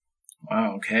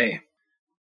 Wow, okay.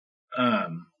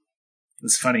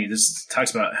 It's funny. This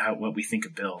talks about what we think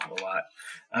of Bill a lot.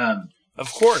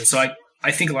 Of course. So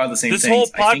I think a lot of the same things. This whole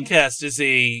podcast is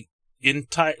a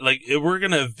entire, we're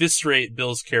going to eviscerate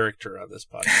Bill's character on this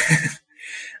podcast.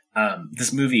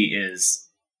 This movie is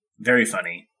very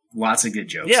funny. Lots of good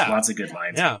jokes. Yeah. Lots of good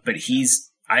lines. Yeah. But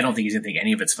I don't think he's going to think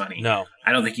any of it's funny. No.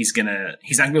 I don't think he's not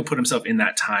going to put himself in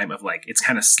that time of it's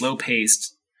kind of slow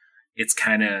paced. It's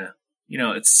kind of,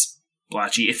 it's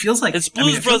blotchy. It feels like it's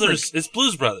Blues Brothers. It's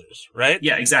Blues Brothers, right?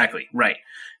 Yeah, exactly. Right.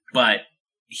 But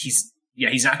he's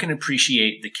not going to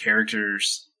appreciate the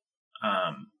characters.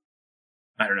 I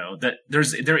don't know, that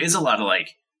there is a lot of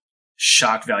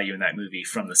shock value in that movie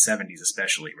from the 70s,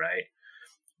 especially. Right.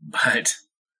 But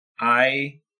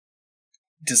I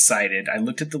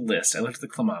looked at the list, I looked at the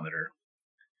climometer,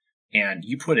 and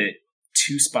you put it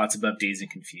 2 spots above Dazed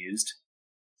and Confused.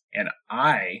 And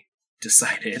I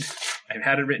decided, I've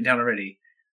had it written down already,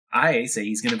 I say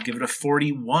he's going to give it a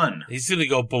 41. He's going to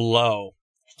go below.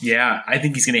 Yeah, I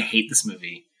think he's going to hate this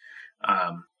movie.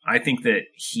 I think that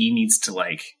he needs to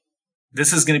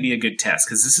this is going to be a good test,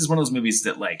 because this is one of those movies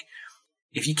that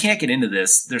if you can't get into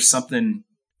this, there's something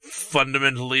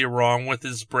fundamentally wrong with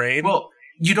his brain. Well,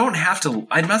 you don't have to.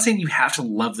 I'm not saying you have to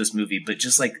love this movie, but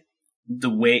just the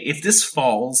way, if this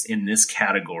falls in this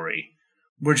category,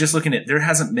 we're just looking at, there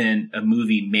hasn't been a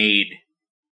movie made,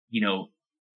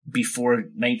 before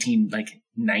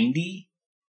 1990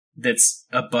 that's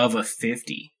above a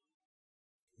 50.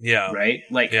 Yeah. Right?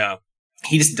 Yeah.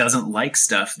 He just doesn't like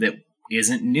stuff that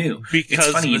isn't new.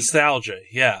 Because nostalgia.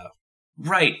 Yeah.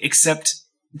 Right. Except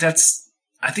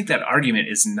I think that argument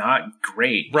is not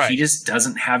great. Right. He just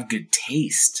doesn't have good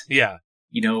taste. Yeah.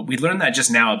 We learned that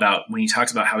just now about when he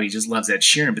talks about how he just loves Ed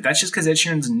Sheeran, but that's just because Ed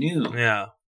Sheeran's new. Yeah.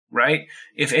 Right?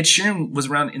 If Ed Sheeran was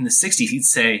around in the 60s, he'd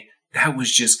say that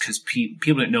was just because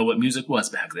people didn't know what music was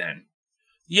back then.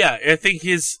 Yeah, I think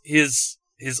his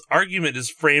argument is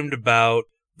framed about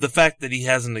the fact that he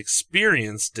hasn't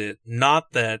experienced it,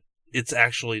 not that it's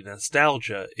actually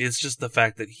nostalgia. It's just the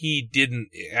fact that he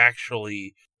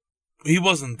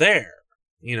wasn't there,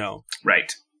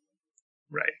 Right.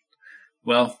 Right.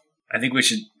 Well, I think we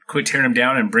should quit tearing him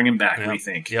down and bring him back. Yep. What do you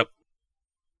think? Yep.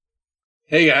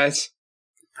 Hey guys,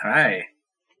 Hi.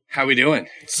 how we doing?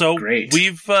 So Great.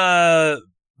 We've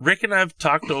Rick and I have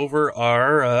talked over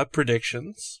our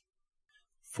predictions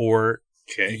for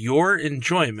your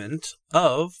enjoyment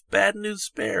of Bad News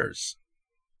Bears.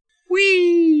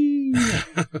 Whee!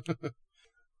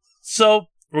 So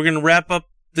we're gonna wrap up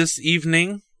this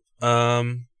evening.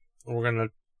 We're gonna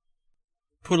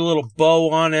put a little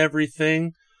bow on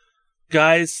everything.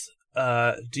 Guys,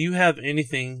 do you have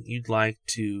anything you'd like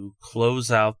to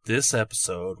close out this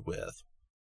episode with?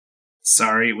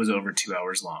 Sorry, it was over 2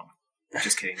 hours long.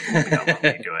 Just kidding. It won't be that long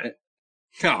when you do it.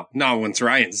 No, not once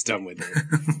Ryan's done with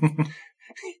it.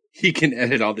 He can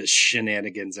edit all this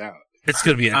shenanigans out. It's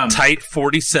going to be a tight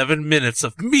 47 minutes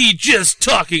of me just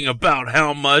talking about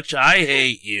how much I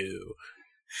hate you.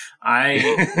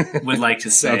 I would like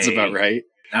to say... Sounds about right.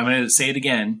 I'm going to say it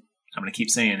again. I'm going to keep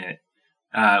saying it.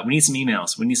 We need some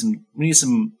emails. We need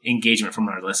some engagement from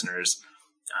our listeners,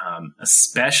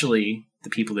 especially the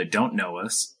people that don't know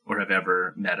us or have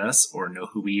ever met us or know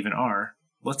who we even are.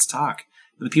 Let's talk.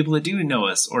 The people that do know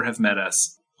us or have met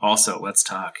us, also, let's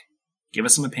talk. Give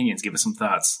us some opinions. Give us some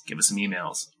thoughts. Give us some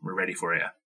emails. We're ready for you.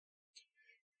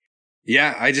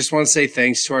 Yeah, I just want to say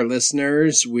thanks to our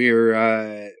listeners.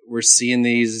 We're seeing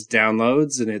these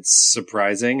downloads, and it's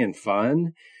surprising and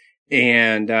fun.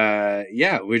 And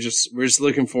we're just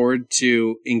looking forward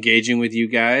to engaging with you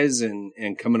guys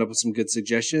and coming up with some good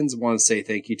suggestions. I want to say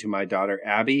thank you to my daughter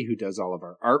Abby, who does all of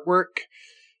our artwork.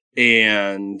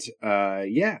 And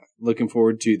looking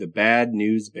forward to the Bad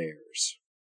News Bears.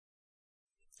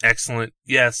 Excellent.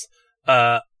 Yes.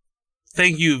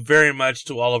 Thank you very much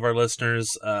to all of our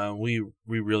listeners. We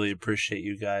really appreciate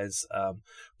you guys.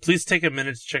 Please take a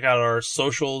minute to check out our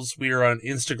socials. We are on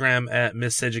Instagram at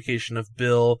Miseducation of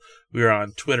Bill. We are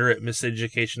on Twitter at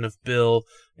Miseducation of Bill.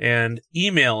 And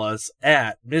email us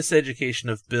at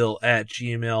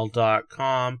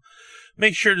miseducationofbill@gmail.com.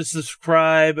 Make sure to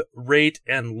subscribe, rate,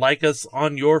 and like us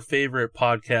on your favorite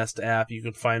podcast app. You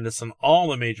can find us on all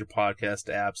the major podcast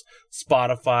apps,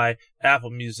 Spotify,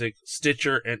 Apple Music,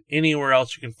 Stitcher, and anywhere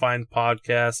else you can find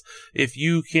podcasts. If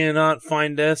you cannot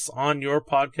find us on your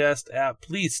podcast app,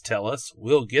 please tell us.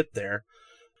 We'll get there.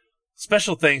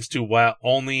 Special thanks to Wild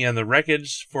Only and The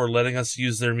Wreckage for letting us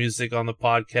use their music on the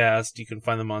podcast. You can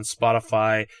find them on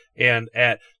Spotify and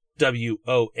at WOATW.com.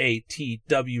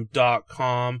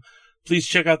 Please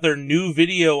check out their new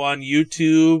video on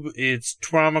YouTube. It's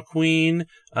Trauma Queen.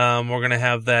 We're going to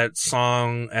have that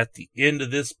song at the end of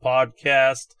this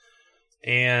podcast.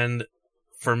 And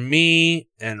for me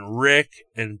and Rick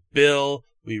and Bill,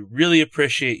 we really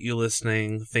appreciate you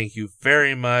listening. Thank you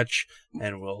very much.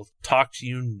 And we'll talk to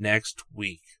you next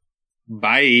week.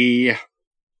 Bye.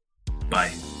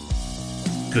 Bye.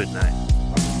 Good night.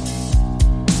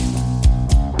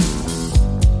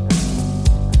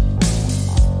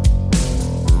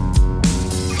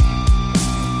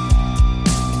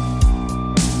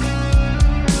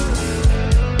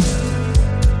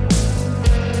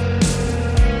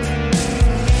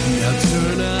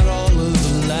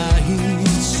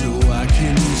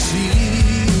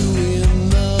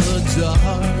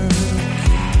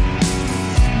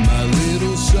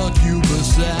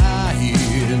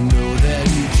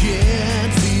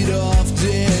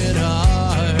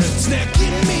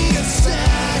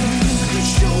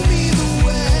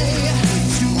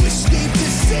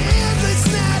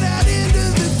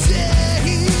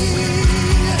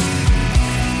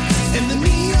 And the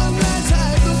neon lights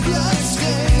hide the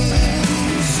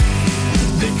bloodstains.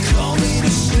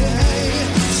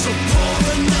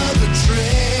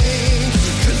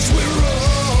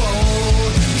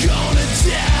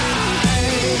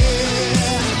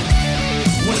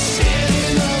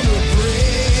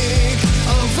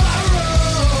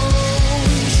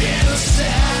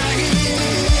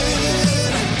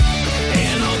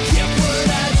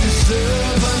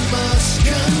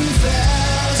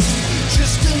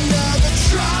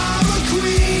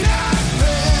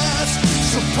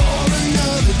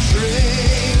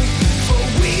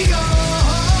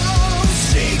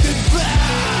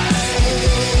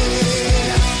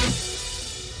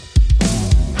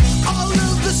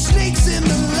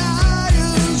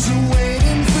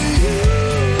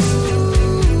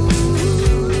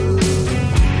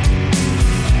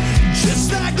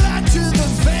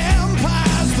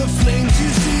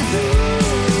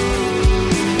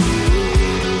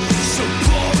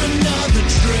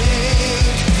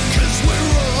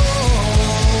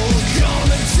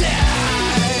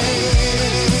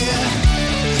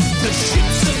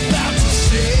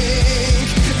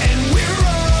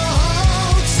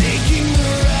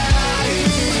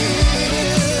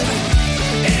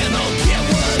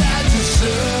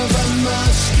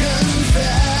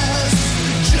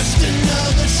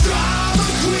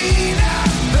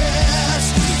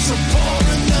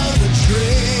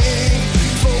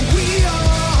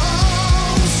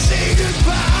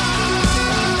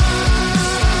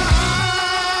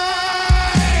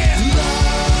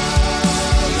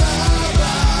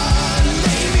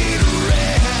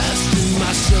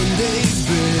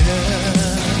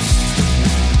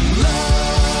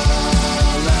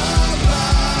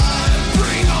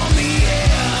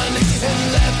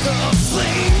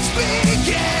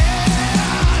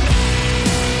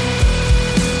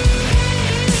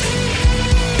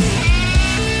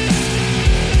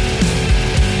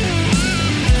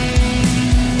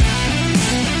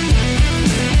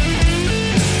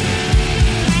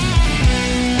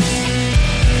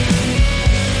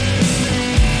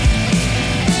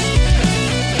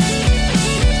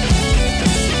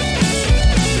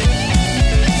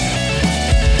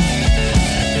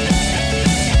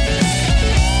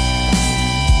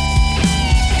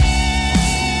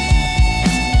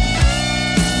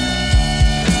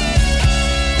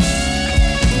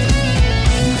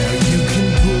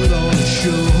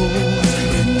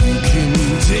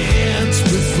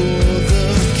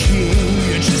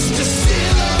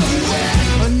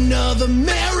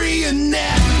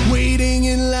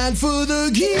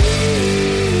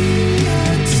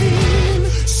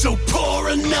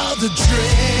 another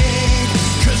drink.